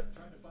pirate.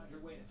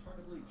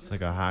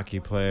 Like a hockey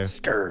player.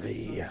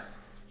 Scurvy.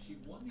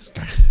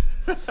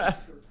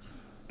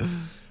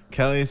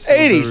 Kelly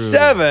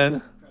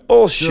 87?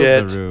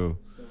 Bullshit. Silveroo.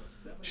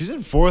 She's in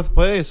 4th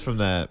place from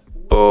that.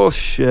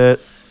 Bullshit.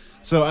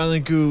 So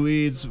Eileen Gu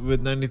leads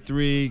with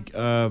 93.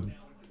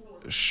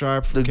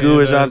 Sharp from The Gu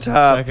is Canada on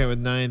top. second with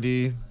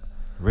 90.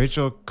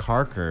 Rachel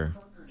Carker.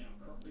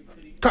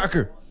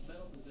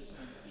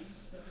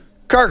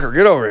 Carker,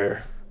 get over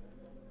here.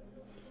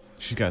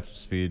 She's got some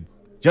speed.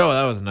 Yo,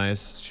 that was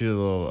nice. She did a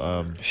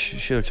little.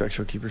 She looks like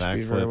she'll keep her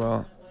speed very Backflip.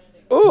 well.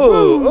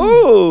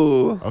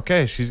 Ooh.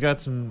 Okay, she's got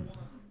some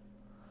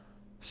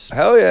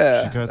Hell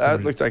yeah. She got That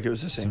some- looked like it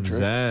was the same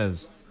trick.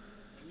 zazz.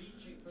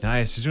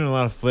 Nice. She's doing a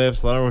lot of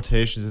flips, a lot of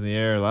rotations in the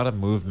air, a lot of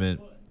movement.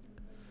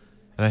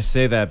 And I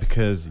say that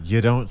because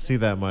you don't see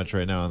that much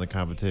right now in the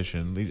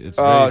competition. It's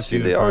very Oh, see,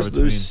 few they and far always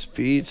between. lose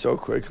speed so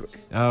quickly.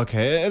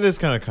 Okay, it is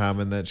kind of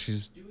common that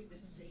she's.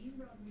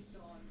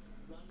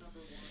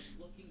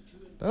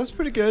 That was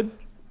pretty good.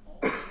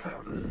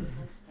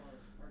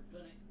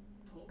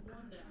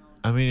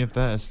 I mean, if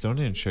that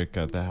Estonian chick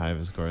got that high of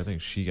a score, I think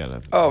she got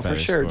a. Oh, for better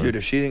sure, score. dude.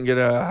 If she didn't get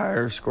a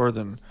higher score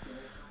than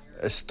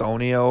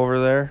Estonia over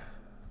there.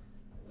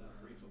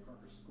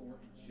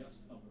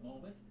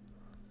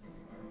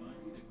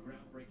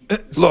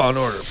 Law and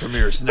Order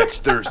premieres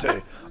next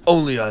Thursday,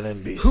 only on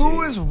NBC.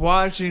 Who is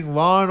watching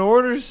Law and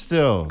Order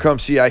still? Come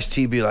see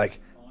Ice-T be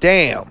like,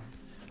 damn.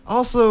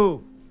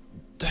 Also,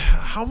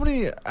 how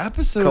many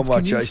episodes Come can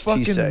watch you Ice-T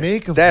fucking say,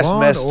 make of "That's Law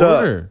messed and up."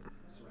 Order?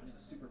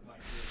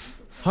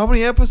 How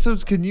many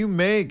episodes can you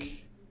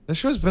make? That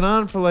show's been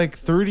on for like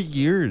 30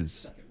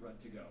 years.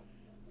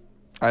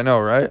 I know,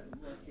 right?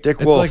 Dick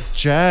It's Wolf. like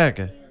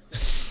Jag.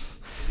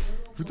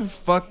 Who the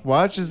fuck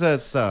watches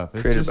that stuff?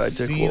 It's Created just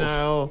by Dick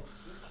senile,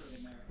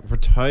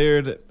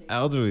 retired,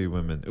 elderly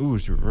women. Ooh,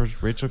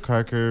 Rachel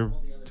Carker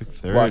took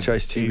third. Watch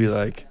Ice-T be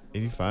like,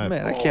 85.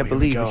 man, I Oh, can't here we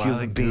believe go, a human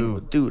Island being Goo.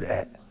 would do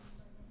that.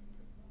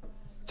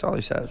 That's all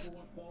he says.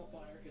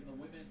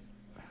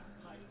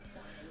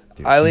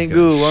 Dude, Eileen she's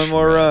gonna Gu, one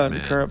more shred, run.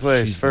 man. Current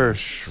place, She's gonna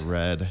first.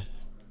 Shred.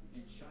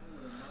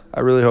 I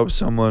really hope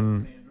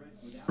someone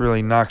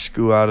really knocks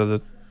Gu out of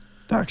the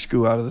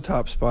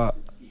top spot.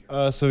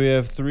 So we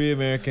have 3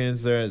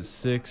 Americans. They're at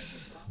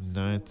 6th,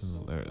 9th,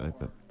 and like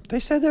the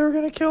They said they were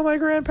gonna kill my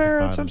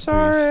grandparents. bottom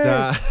I'm 3.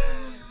 sorry.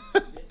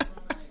 Stop.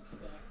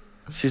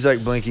 She's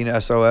like blinking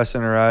SOS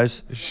in her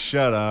eyes.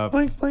 Shut up.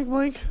 Blink, blink,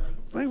 blink,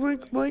 blink,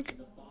 blink, blink.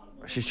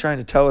 She's trying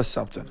to tell us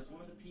something.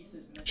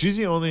 She's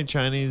the only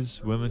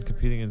Chinese woman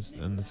competing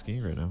in the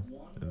skiing right now,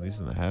 at least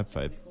in the half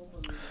pipe.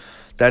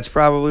 That's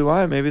probably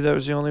why. Maybe that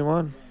was the only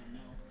one.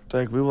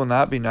 Like, we will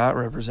not be not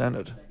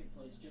represented.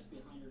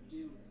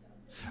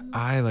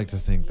 I like to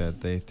think that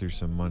they threw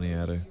some money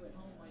at her.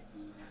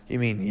 You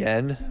mean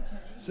yen?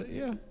 So,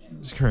 yeah,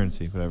 it's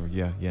currency, whatever.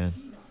 Yeah, yen.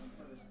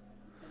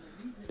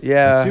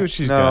 Yeah. Let's see what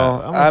she's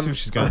got. I want to see what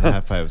she's got in the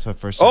half pipe. It's my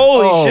first time.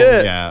 Holy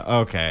shit. Yeah,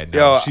 okay.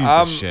 No, Yo, she's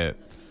the shit.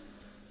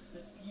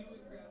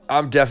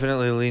 I'm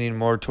definitely leaning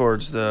more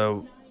towards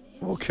the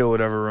we'll kill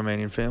whatever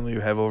remaining family you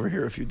have over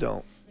here if you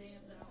don't.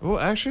 Well,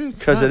 actually,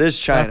 'Cause it is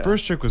China. That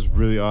first trick was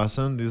really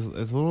awesome. It's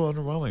a little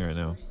underwhelming right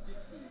now.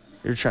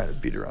 You're trying to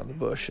beat around the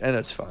bush, and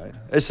it's fine.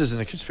 This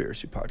isn't a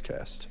conspiracy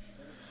podcast.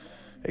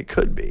 It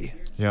could be.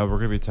 Yeah, we're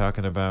gonna be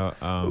talking about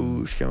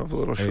Ooh, she came up a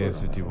little short. Area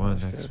 51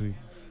 next week.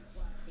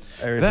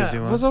 Area That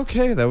 51. was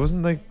okay. That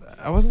wasn't like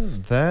I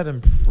wasn't that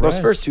impressed. Those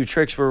first 2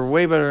 tricks were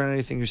way better than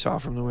anything you saw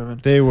from the women.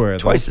 They were.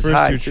 Twice Those as first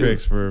high, 2 too.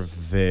 tricks were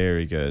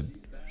very good.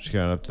 She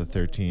got up to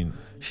 13.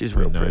 She's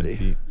real pretty.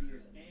 Feet.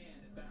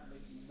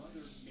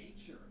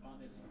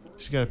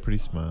 She's got a pretty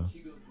smile.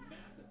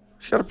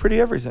 She's got a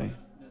pretty everything.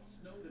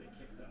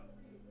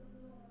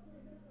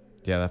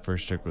 Yeah, that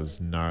first trick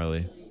was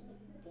gnarly.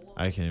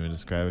 I can't even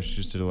describe it. She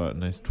just did a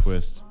nice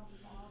twist.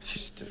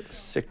 She's did a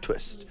sick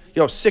twist.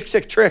 Yo, sick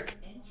trick.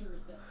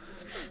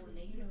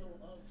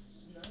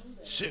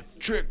 Sick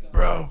trick,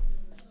 bro.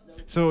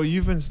 So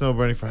you've been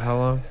snowboarding for how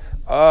long?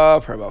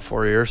 Probably about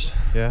 4 years.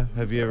 Yeah.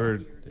 Have you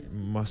ever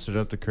mustered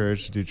up the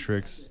courage to do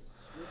tricks,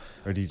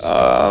 or do you just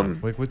go down?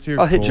 Like, what's your?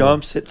 I'll hit goal?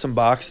 jumps, hit some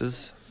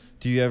boxes.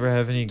 Do you ever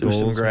have any Do some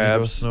goals when you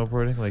grabs. go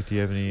snowboarding? Like, do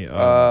you have any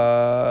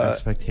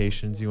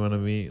expectations you want to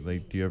meet?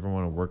 Like, do you ever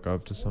want to work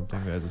up to something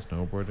as a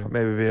snowboarder?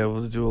 Maybe be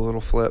able to do a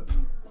little flip.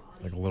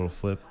 Like a little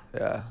flip?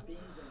 Yeah.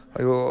 Like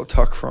a little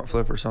tuck front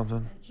flip or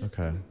something.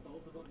 Okay.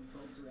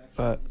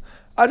 But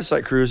I just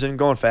like cruising,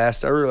 going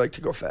fast. I really like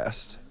to go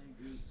fast.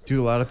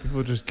 Do a lot of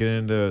people just get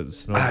into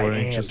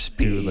snowboarding am just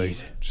speed.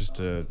 just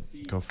to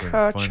go for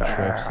Ka-chow. fun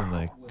trips and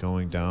like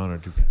going down, or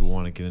do people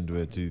want to get into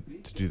it to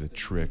do the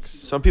tricks?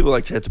 Some people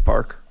like to hit the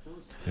park.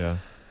 Yeah.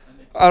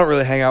 I don't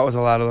really hang out with a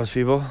lot of those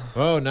people.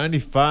 Oh,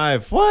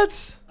 95.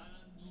 What?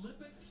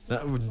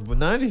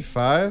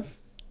 95?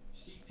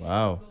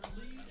 Wow.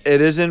 It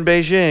is in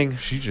Beijing.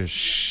 She just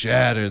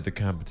shattered the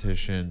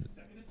competition.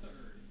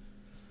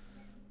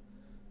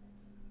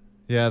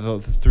 Yeah,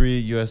 the 3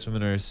 U.S.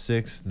 women are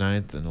 6th,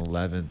 9th, and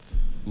 11th.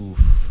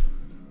 Oof.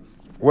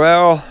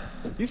 Well,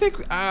 You think,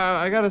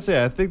 I got to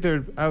say, I think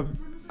I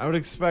would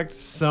expect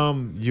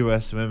some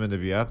U.S. women to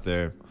be up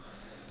there.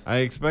 I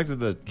expected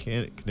the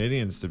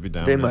Canadians to be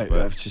down they there, might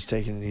but have just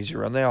taken an easy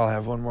run. They all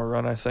have one more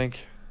run, I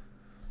think.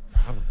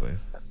 probably.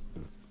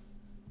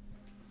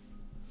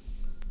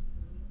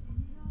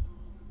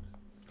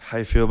 How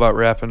you feel about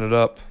wrapping it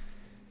up?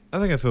 I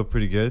think I feel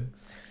pretty good.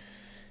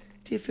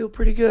 Do you feel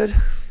pretty good?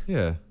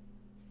 Yeah.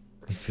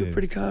 You feel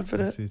pretty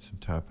confident? Let's see some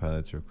top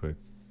highlights real quick.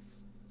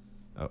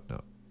 Oh,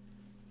 no.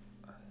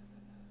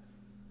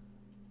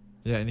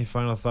 Yeah, any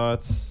final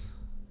thoughts?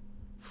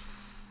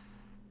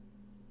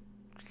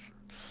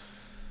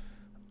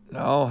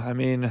 No, I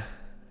mean,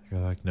 You're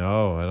like,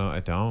 no, I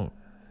don't.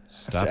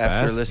 Stop after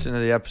asking. listening to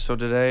the episode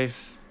today,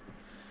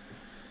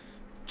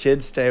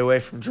 kids, stay away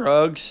from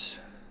drugs.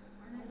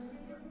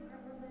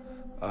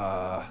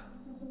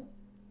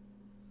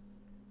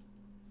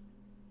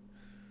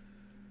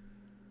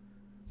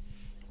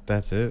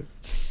 That's it.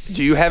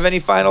 Do you have any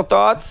final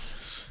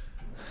thoughts?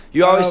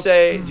 You always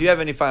say, do you have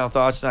any final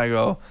thoughts? And I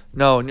go,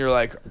 no. And you're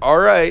like, all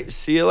right,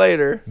 see you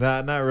later.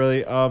 Not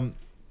really.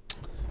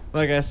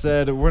 Like I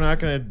said, we're not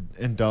gonna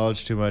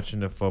indulge too much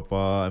into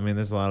football. I mean,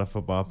 there's a lot of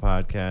football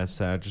podcasts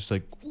that are just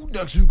like,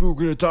 next week we're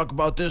gonna talk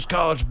about this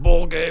college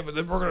bowl game, and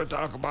then we're gonna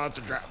talk about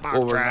the draft.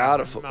 Well, we're not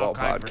a football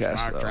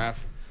podcast, though.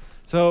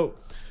 So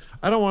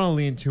I don't want to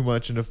lean too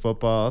much into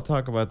football. I'll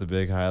talk about the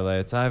big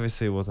highlights.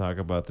 Obviously, we'll talk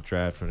about the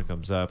draft when it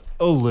comes up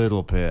a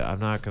little bit. I'm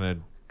not gonna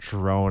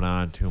drone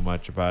on too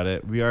much about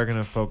it. We are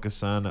gonna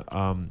focus on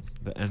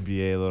the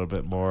NBA a little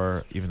bit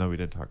more, even though we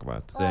didn't talk about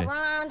it today.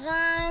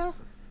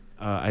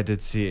 I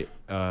did see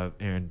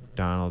Aaron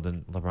Donald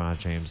and LeBron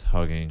James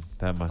hugging.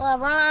 That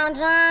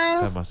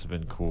must have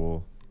been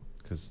cool.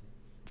 Cause,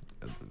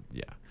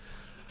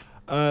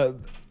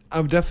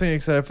 I'm definitely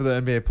excited for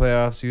the NBA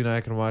playoffs. You and I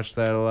can watch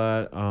that a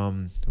lot.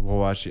 We'll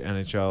watch the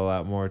NHL a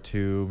lot more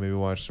too. Maybe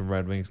watch some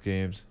Red Wings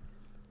games.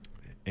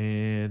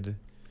 And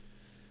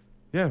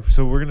yeah,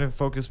 so we're gonna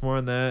focus more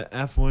on that.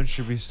 F1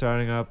 should be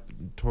starting up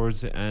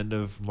towards the end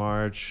of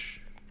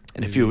March.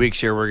 In a few weeks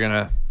here, we're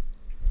gonna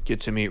get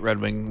to meet Red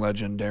Wing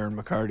legend Darren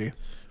McCarty.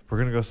 We're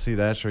gonna go see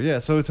that show. Yeah,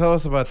 so tell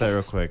us about that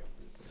real quick.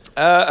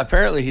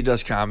 Apparently he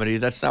does comedy.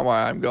 That's not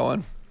why I'm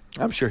going.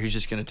 I'm sure he's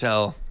just gonna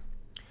tell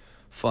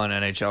fun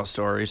NHL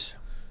stories.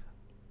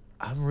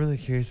 I'm really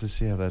curious to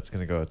see how that's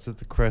gonna go. It's at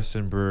the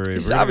Crescent Brewery.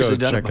 He's We're gonna obviously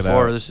go done it check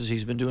before. out.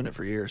 He's been doing it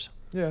for years.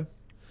 Yeah.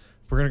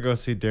 We're gonna go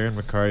see Darren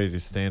McCarty to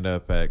stand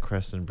up at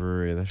Crescent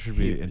Brewery. That should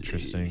be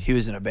interesting. He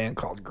was in a band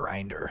called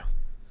Grinder.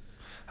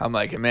 I'm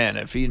like, man,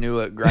 if he knew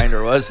what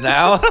Grinder was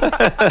now.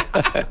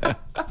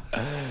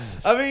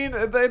 I mean,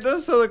 that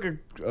does sound like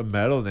a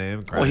metal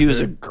name. Well, he was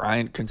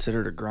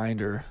considered a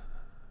grinder.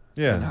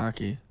 Yeah. In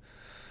hockey.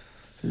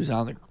 I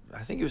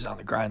think he was on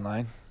the grind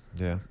line.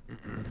 Yeah.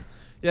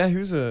 Yeah, he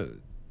was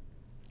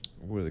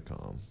what do they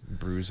call him?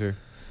 Bruiser.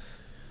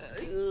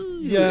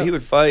 Yeah, he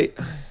would fight.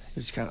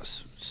 He's kind of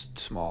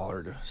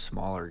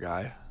smaller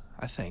guy,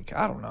 I think.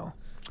 I don't know.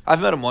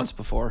 I've met him once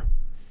before.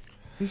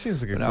 He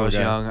seems like a when cool I was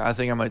guy. young. I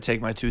think I might take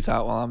my tooth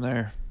out while I'm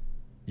there.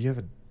 You have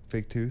a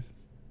fake tooth?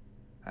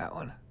 That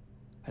one.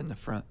 In the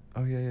front.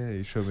 Oh, yeah.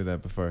 You showed me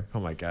that before. Oh,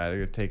 my God. I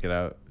got to take it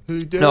out.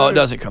 Hey, No, it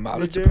doesn't come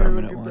out. It's a Darren,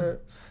 permanent look one.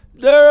 at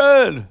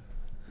Darren!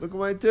 Look at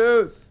my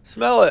tooth.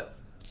 Smell it.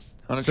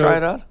 Want to try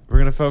it out? We're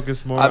going to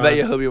focus more I on... bet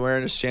you he'll be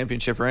wearing his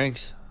championship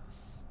rings.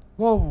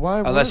 Well, why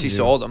Unless he wouldn't you?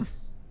 sold them.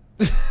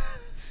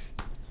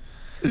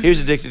 He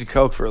was addicted to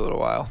Coke for a little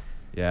while.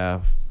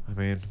 Yeah. I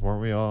mean,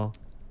 weren't we all?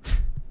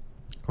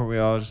 Weren't we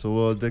all just a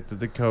little addicted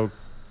to Coke?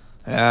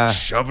 Yeah.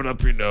 Shove it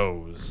up your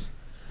nose.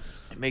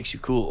 It makes you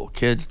cool.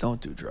 Kids, don't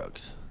do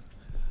drugs.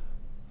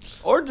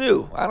 Or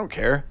do. I don't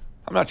care.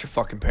 I'm not your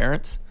fucking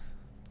parents.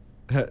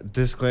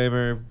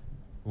 Disclaimer,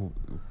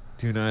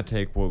 do not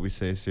take what we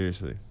say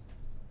seriously.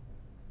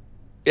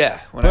 Yeah.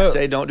 When I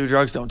say don't do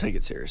drugs, don't take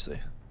it seriously.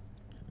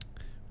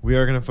 We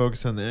are going to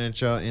focus on the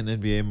NHL and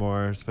NBA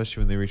more,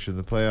 especially when they reach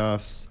the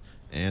playoffs.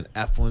 And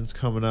F1's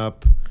coming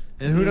up.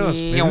 And who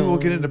knows? Maybe we'll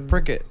get into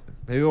Prickett.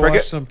 Maybe we'll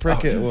watch some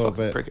Prickett a little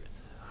bit.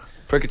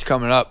 Prickett's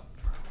coming up.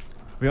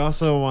 We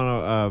also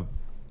want to...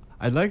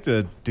 I'd like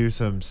to do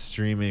some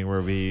streaming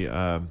where we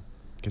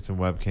get some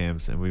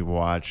webcams and we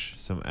watch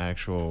some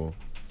actual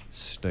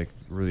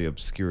really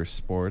obscure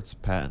sports.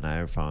 Pat and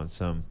I found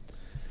some...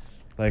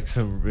 we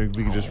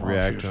can just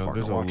react to them.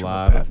 There's a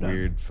lot of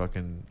weird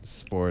fucking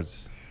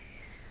sports.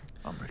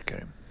 I'm pretty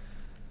kidding.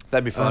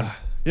 That'd be fun.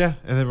 Yeah,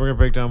 and then we're going to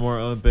break down more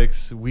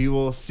Olympics. We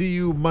will see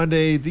you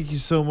Monday. Thank you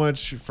so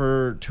much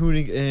for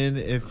tuning in.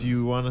 If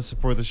you want to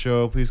support the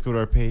show, please go to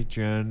our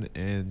Patreon.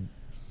 And,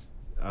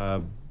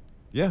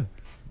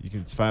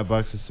 it's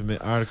 $5 to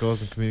submit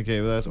articles and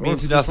communicate with us. It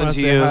means nothing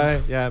to you.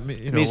 Hi, yeah,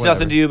 it means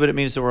nothing to you, but it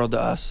means the world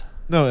to us.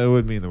 No, it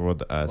would mean the world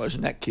to us.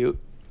 Wasn't that cute?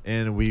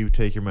 And we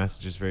take your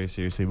messages very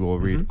seriously. We will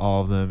read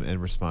all of them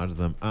and respond to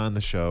them on the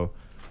show.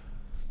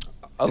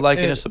 A like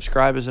and a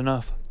subscribe is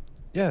enough.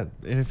 Yeah,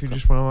 and if you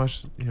just want to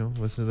watch,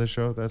 listen to the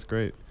show, that's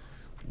great.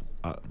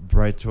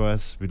 Write to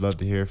us. We'd love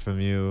to hear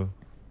from you.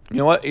 You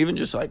know what? Even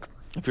just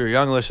if you're a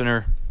young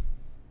listener,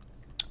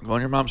 go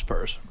in your mom's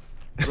purse,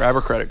 grab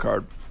her credit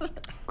card,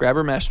 grab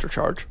her master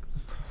charge,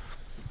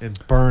 and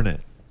burn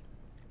it.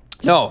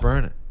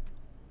 Burn it.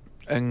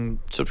 And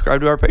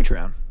subscribe to our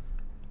Patreon.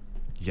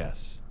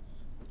 Yes.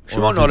 She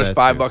won't notice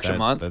 $5 a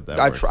month.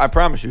 I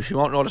promise you, she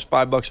won't notice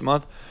 $5 a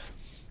month,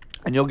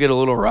 and you'll get a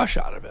little rush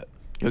out of it.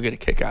 You'll get a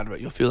kick out of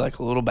it. You'll feel like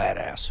a little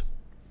badass.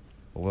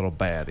 A little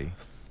baddie.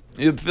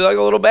 You'll feel like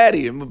a little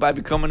baddie by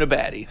becoming a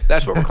baddie.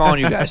 That's what we're calling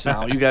you guys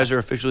now. You guys are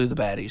officially the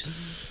baddies.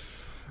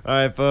 All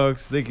right,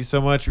 folks. Thank you so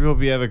much. We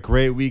hope you have a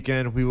great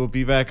weekend. We will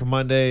be back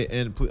Monday.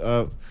 And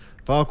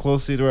follow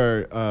closely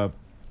to our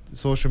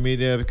social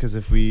media, because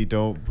if we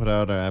don't put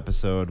out our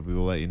episode, we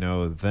will let you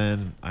know.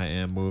 Then I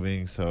am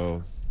moving,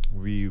 so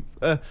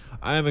I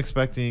am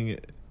expecting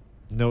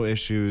no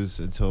issues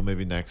until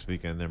maybe next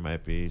weekend. There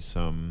might be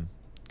some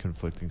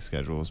conflicting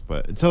schedules,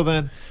 but until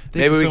then,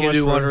 maybe we can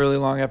do one really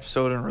long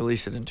episode and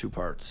release it in 2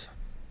 parts.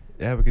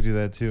 Yeah, we could do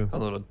that too. A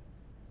little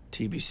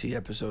TBC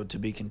episode to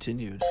be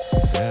continued.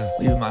 Yeah.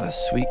 Leave them on a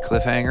sweet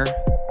cliffhanger.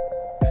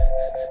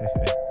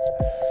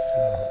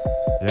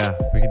 Yeah,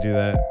 we can do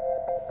that.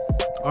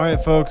 All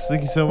right, folks. Thank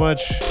you so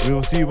much. We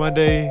will see you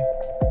Monday.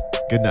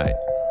 Good night.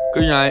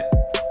 Good night.